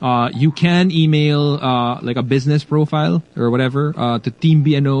 you can email like a business profile or whatever to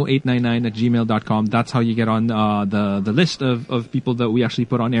teambno899@gmail.com. That's how you get on the list of people that we actually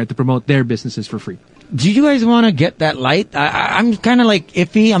put on air to promote their businesses for free. Do you guys want to get that light? I'm kind of like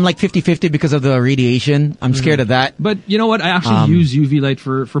iffy. I'm like 50-50 because of the radiation. I'm scared of that. But you know what? I actually use UV light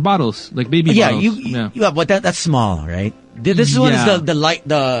for bottles, like baby bottles. Yeah, but that's small, right? This one is the light,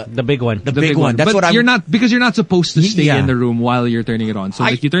 the big one. The big one. That's but what you're not, because you're not supposed to stay Yeah. in the room while you're turning it on. So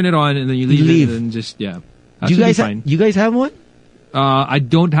like you turn it on and then you leave it and just That Do you should be guys fine. you guys have one? I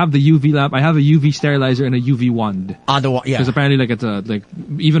don't have the UV lamp. I have a UV sterilizer and a UV wand. On the Because apparently, like it's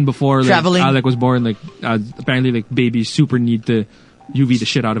even before Traveling. Alec was born, apparently like babies super need to UV the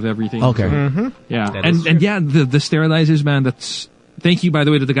shit out of everything. Okay. So, yeah, That is and yeah, the sterilizers, man. Thank you, by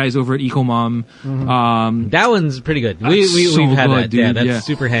the way, to the guys over at EcoMom. That one's pretty good. So We've had good, that. dude. Yeah, that's Yeah.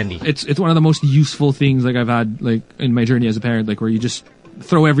 super handy. It's one of the most useful things like I've had like in my journey as a parent, like where you just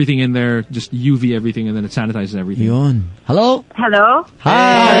throw everything in there, just UV everything, and then it sanitizes everything. Yun. Hello? Hello?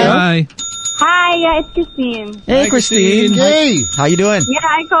 Hi. Hi. Hi, yeah, it's Christine. Hey, Christine. Hey! How you doing? Yeah,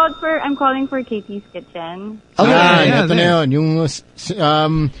 I'm calling for Katie's Kitchen. Okay. Ito na yun. Yung,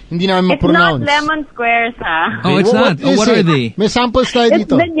 hindi namin It's not ma-pronounce. lemon squares, ha? Oh, it's not. Oh, what are they? May samples tayo It's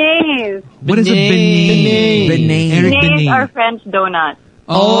dito. beignets. What is a beignet? Beignet. Eric Beignets Beignet. are French donuts.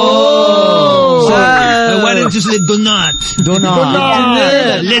 Oh! Why didn't you say donut?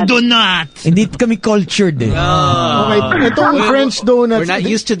 Donut. Le donut. Hindi kami cultured eh. Okay, itong French donuts. We're not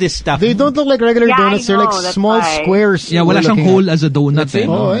used to this stuff. They don't look like regular Yeah, donuts. I They're like know, that's small why. squares. Yeah, wala we're siyang looking hole at. as a donut. Eh.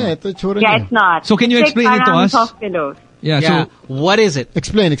 Oh, yeah. Ito tsura Yeah, niya. it's not. So can you It's explain it to parang us? soft pillows. Yeah, Yeah. so What is it?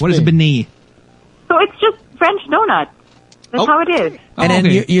 Explain. what is a beignet? So it's just French donuts. That's how it is. Oh, And then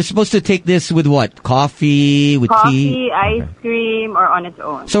okay. you're supposed to take this with what? Coffee, with tea? Coffee, ice cream, or on its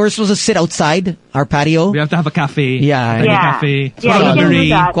own. So we're supposed to sit outside our patio? We have to have a cafe. Yeah. Like Yeah. a cafe. Yeah, you can do Strawberry.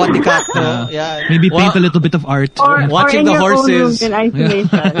 that. Quanticato. Yeah. Maybe paint a little bit of art. Or Watching in the your own horses. room in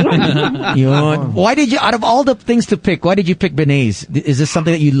isolation. Yun. Why did you, out of all the things to pick, why did you pick beignets? Is this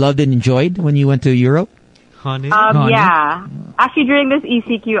something that you loved and enjoyed when you went to Europe? Honey. Honey. Yeah. Actually, during this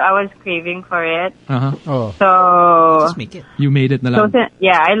ECQ, I was craving for it. Uh-huh. Oh. So, Just make it. You made it na lang.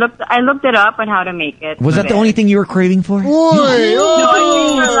 I looked it up on how to make it. Was that the only thing you were craving for? Uy! No, I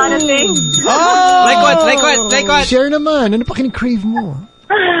made a lot of things. Like what? Share naman. Ano pa kinikrave mo?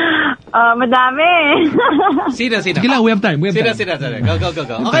 Madami. Sina. Sige lang, we have time. Sina. Go.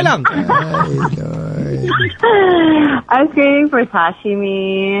 Okay lang. I was craving for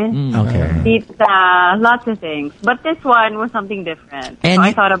sashimi, Okay. pizza, lots of things. But this one was something different. And so I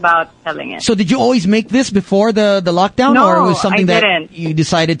you- thought about selling it. So did you always make this before the lockdown? No, or it was something I that didn't. you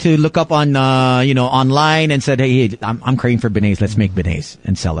decided to look up on, online and said, hey, I'm craving for beignets. Let's make beignets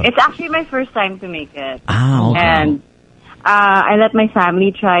and sell them. It's actually my first time to make it. Okay. And I let my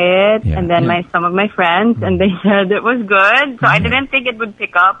family try it, Yeah. and then some of my friends, and they said it was good. So I didn't think it would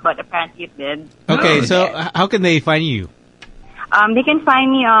pick up, but apparently it did. Okay, so how can they find you? They can find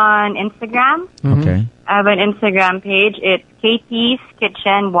me on Instagram. Okay. I have an Instagram page. It's Katie's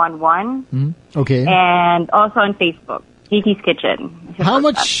Kitchen 11, Okay. and also on Facebook, Katie's Kitchen. How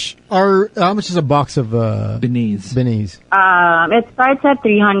much is a box of Beignets. beignets? It starts at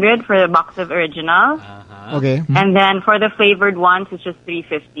 300 for the box of original, Okay. and then for the flavored ones, it's just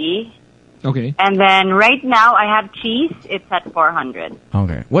 350. Okay. And then right now I have cheese. It's at 400.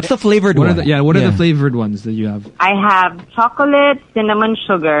 Okay. What's the flavored What one? are the flavored ones that you have? I have chocolate, cinnamon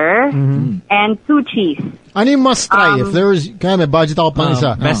sugar, and 2 cheese. Ano yung must try? If there was, kaya may budget ako pang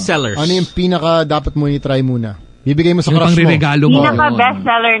isa. Bestsellers. Ano yung pinaka dapat mo i-try muna? Bibigay mo sa Yung crush mo. pang-regalo mo. Pinaka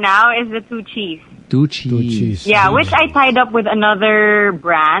bestseller now is the 2 cheese. Two cheese. 2 cheese. Yeah, which I tied up with another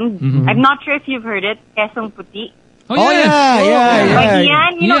brand. I'm not sure if you've heard it, Quezong Puti. Oh, yeah. Like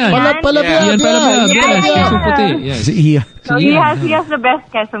Ian, you know Yeah. Ian? Palabiyag. Yan pala. Yeah. Quezong Puti. Yes. Yeah. So he has the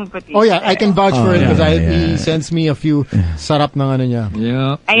best Quezong Puti. Oh yeah, I can vouch for it because yeah. he sends me a few sarap ng ano niya.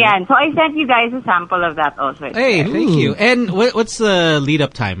 Yeah. Ayan, so I sent you guys a sample of that also. Hey, thank you. And what's the lead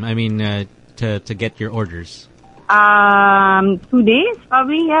up time? I mean, to get your orders. 2 days,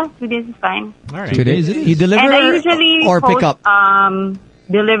 probably. Yeah, 2 days is fine. All right. Today, you deliver And I usually or post, pick up?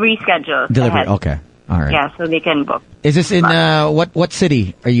 delivery schedules. Delivery. ahead. Okay. All right. Yeah, so they can book. Is this in what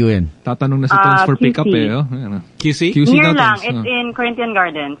city are you in? Tatanong na si Tones for QC. pick-up eh. Oh. Ayan, ah. QC? QC Near daw, lang. Tones. It's in Corinthian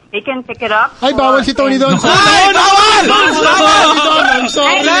Gardens. They can pick it up. Ay, bawal si Tony doon. Ay, bawal! I'm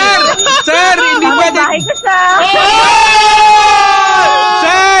sorry. Sir, hindi pwede. Bahay ko sa...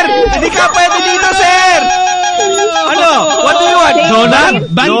 Sir, hindi ka pwede dito, sir. Ano? What do you want? Donut?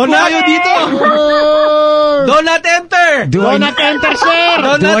 Donut? Kayo dito. Donut enter. Do Not enter, sir!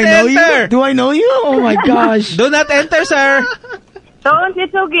 Donut enter. Do I know you? Oh my gosh. Donut enter, sir. Don't,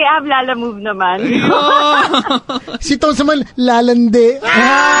 it's okay. I have Lala Move naman. Si Tony naman, lalande.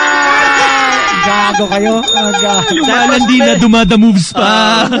 Gago kayo. Hindi na dumada moves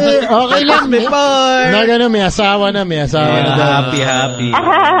pa. Okay lang. May asawa na. Happy.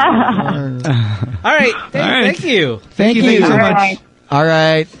 All right. Thank you. Thank you so much. All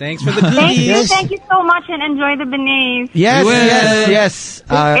right. Thanks for the Thank you. goodies. Thank you so much and enjoy the beignets. Yes.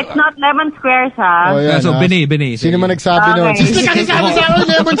 It's not lemon squares, ha? Oh, yeah, So, Benet. Sino man nagsabi nun? Okay. Sinabi sa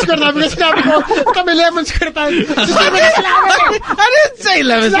lemon square. Sinabi ko, kami lemon square tayo. I didn't say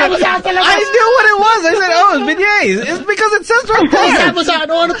lemon. I knew what it was. I said, oh, it's beignets. It's because it says right there. Sabi mo sa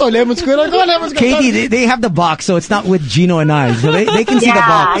ano to? Lemon square? Ako, lemon square. Katie, they have the box, so it's not with Gino and I. So they can see the Yeah,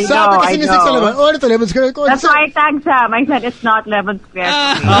 box. Sabi kasi I ni know. Six sa laman, ano to? Lemon square? That's why I tagged Sam. I said it's not lemon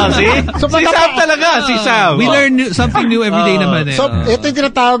See? Si Sam talaga, si Sam. We learn something new every day naman eh. So, ito yung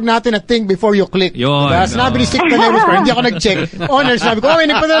tinatawag natin na think before you click. Yun. Diba? Sinabi ni Sik na lemon square, hindi ako nag-check. Honor, sinabi ko, may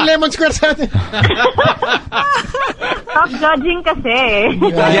nagpadala lemon square sa atin. Stop judging kasi.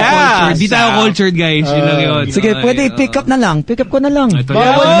 Yeah. Hindi tayo cultured, guys. Yun lang yun. Sige, pwede pick up na lang. Pick up ko na lang. Ito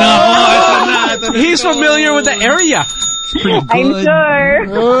na. He's familiar with the area. I'm sure.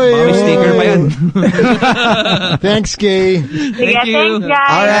 Mommy sticker pa yan. Thanks, Kay. Thank you. Thanks,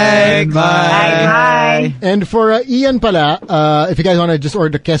 guys. All right. Bye. And for Ian pala, if you guys want to just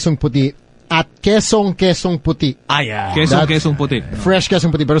order Kesong Puti, at Kesong Puti. Yeah. Kesong puti. Fresh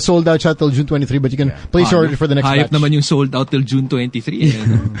Kesong Puti, pero sold out siya till June 23, but you can place your order for the next Hayop batch. naman yung sold out till June 23.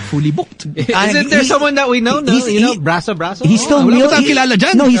 Fully booked. Isn't there someone that we know? No? You know, Brasso? He's still wala milking. ba tayong kilala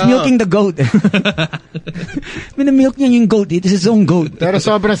dyan? No, he's milking the goat. Minamilk niya yung goat. It is his own goat. Pero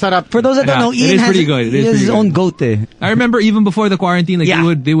sobrang sarap. For those that don't know, it Ian is has, pretty good. It is he has pretty his good. own goat. I remember even before the quarantine, like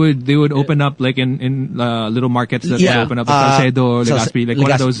Yeah. they would open up like in little markets that Yeah. would open up in Salcedo, Legazpi, like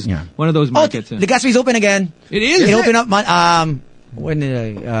Legazpi, one of those markets. Legazpi's open again. It is. It opened up. When did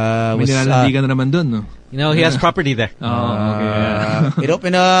I? May nilalandigan na naman dun, no? You know, he has property there. Oh, okay. It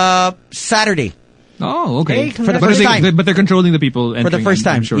opened up Saturday. Oh, okay. Hey, for the first time. But they're controlling the people For the entering, first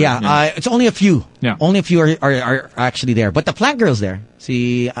time, I'm sure. yeah. It's only a few. Yeah. Only a few are actually there. But the plant girl's there.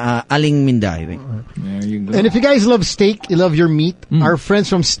 Si Aling Minda, I think. There you go. And if you guys love steak, you love your meat, our friends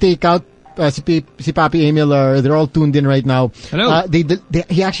from Steakout, si Papi Emil, they're all tuned in right now. Hello.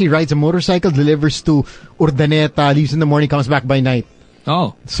 He actually rides a motorcycle, delivers to Urdaneta, leaves in the morning, comes back by night.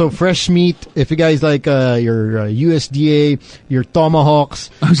 Oh. So fresh meat. If you guys like your USDA, your tomahawks.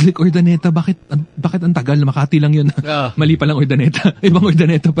 I was like, Urdaneta, bakit ang tagal? Makati lang yun. Mali palang Urdaneta. Ibang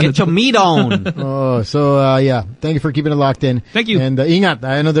Urdaneta pala. Get your meat on. Yeah. Thank you for keeping it locked in. Thank you. And ingat.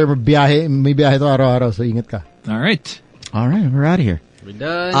 I know there may biyahe to araw-araw, so ingat ka. All right. All right, we're out of here. We're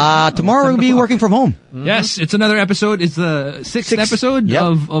done. Tomorrow we'll be working from home. Yes, it's another episode. It's the sixth episode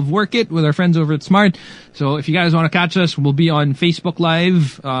Yep. of Work It with our friends over at Smart. So if you guys want to catch us, we'll be on Facebook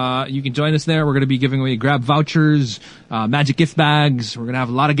Live. You can join us there. We're going to be giving away Grab vouchers, magic gift bags. We're going to have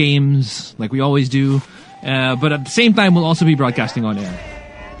a lot of games like we always do. But at the same time, we'll also be broadcasting on air.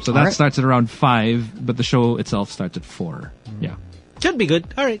 So that starts at around 5, but the show itself starts at 4. Yeah. Should be good.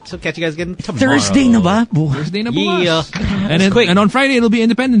 All right, so catch you guys again tomorrow. Thursday na ba? Thursday na bukas. Yeah. And on Friday, it'll be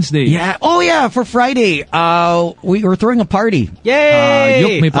Independence Day. Yeah. Oh yeah, for Friday, we're throwing a party. Yay!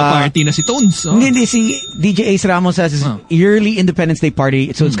 Yok, may pa-party na si Tones. Oh. Hindi, si DJ Ace Ramos has his yearly Independence Day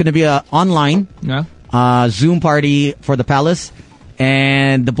party. So it's going to be a online Zoom party for the Palace.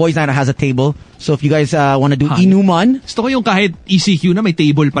 And the Boys Night has a table. So if you guys want to do inuman, gusto ko yung kahit ECQ na may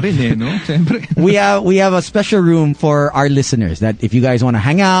table pa rin eh, no? Siyempre. we have a special room for our listeners that if you guys want to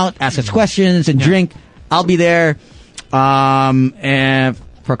hang out, ask us questions and drink, I'll be there and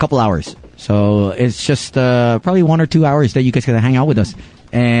for a couple hours. So it's just probably 1 or 2 hours that you guys can hang out with us.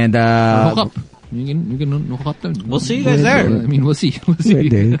 And hook up. You can hook up then. We'll see you guys there. I mean, we'll see.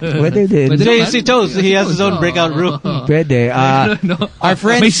 Pwede JC Toast, he has his own breakout room. Pwede. Our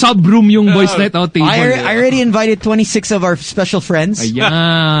friends. May sub-room yung Boys Night Out table. I already invited 26 of our special friends.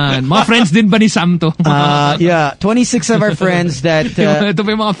 Ayan. Mga friends din ba ni Sam to? Yeah, 26 of our friends that... Ito pa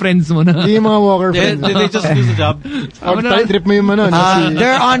yung mga friends mo na. Hindi yung mga walker friends. Did they just lose the job? Tight trip mo yung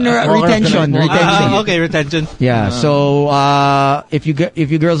they're on retention. Okay, retention. Yeah, so if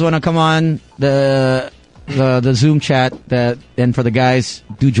you girls want to come on the Zoom chat, and for the guys,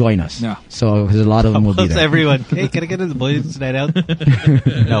 do join us. Yeah. So because a lot of them will be there. Everyone. Hey, can I get in the Boys Night Out?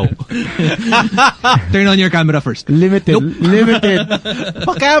 No. Turn on your camera first. Limited.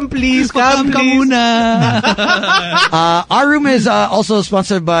 Pakam, please. Pakam, please. Our room is also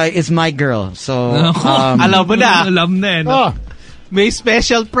sponsored by Is My Girl. So alam mo na. Alam na eh. No? May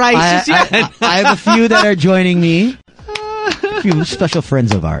special prizes yan. I have a few that are joining me. Few special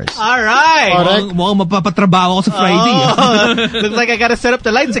friends of ours. All right. Mukhang mapapatrabaho ako sa Friday. Looks like I gotta set up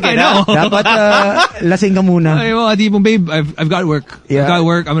the lights again. I know. Dapat lasing ka muna. Ay, di mo, babe, I've got work. Yeah. I've got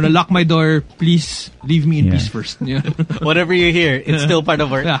work. I'm gonna lock my door. Please leave me in peace first. Yeah. Whatever you hear, it's still part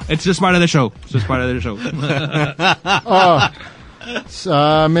of work. Yeah, it's just part of the show. It's just part of the show.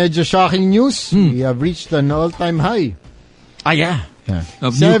 Medyo shocking news. We have reached an all-time high. Yeah.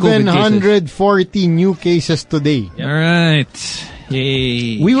 Of new COVID 740 new cases today. All right.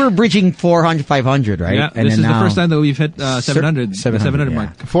 Yay. We were bridging 400, 500, right? Yeah, and this is the now, first time that we've hit 700. 700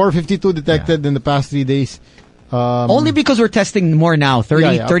 mark. 452 detected in the past 3 days. Only because we're testing more now,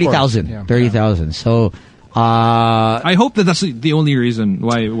 30,000. 30,000. So, I hope that that's the only reason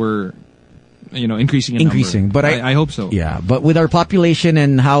why we're, increasing in increasing. number. But I hope so. Yeah, but with our population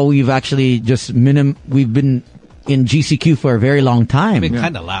and how we've actually just we've been in GCQ for a very long time.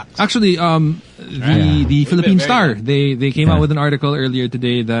 Kind of lax. Actually, the Philippine Star, they came out with an article earlier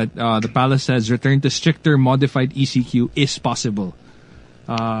today that the palace says return to stricter modified ECQ is possible.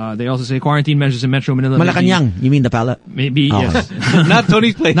 They also say quarantine measures in Metro Manila. Malacanang, you mean the palace? Maybe, yes. Not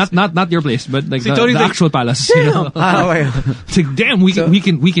Tony's place. Not your place, but like the Tony's actual palace. You know? It's like, damn, we can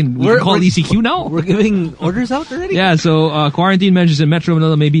call ECQ now. We're giving orders out already? Yeah, so quarantine measures in Metro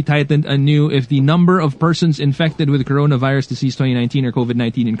Manila may be tightened anew if the number of persons infected with coronavirus disease 2019 or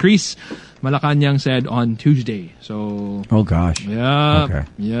COVID-19 increase. Malacanang said on Tuesday. So. Oh gosh. Yeah. Okay.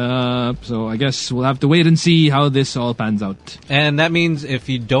 Yeah. So I guess we'll have to wait and see how this all pans out. And that means if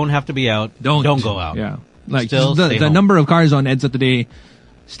you don't have to be out, don't go out. Yeah. Like Still stay the home. number of cars on EDSA today,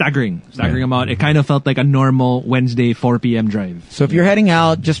 staggering amount. It kind of felt like a normal Wednesday 4 p.m. drive. So if you're heading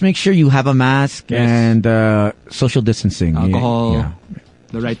out, just make sure you have a mask and social distancing. Alcohol. Yeah.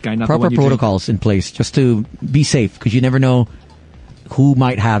 The right kind. Not Proper the one you protocols in place just to be safe because you never know who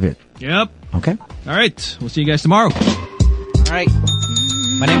might have it. Yep. Okay. All right. We'll see you guys tomorrow. All right.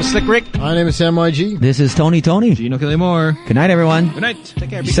 My name is Slick Rick. My name is Sam YG. This is Tony. Gino Killimore. Good night, everyone. Good night. Take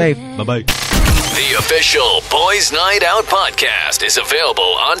care. Be safe. Bye-bye. The official Boys Night Out podcast is available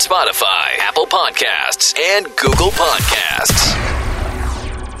on Spotify, Apple Podcasts, and Google Podcasts.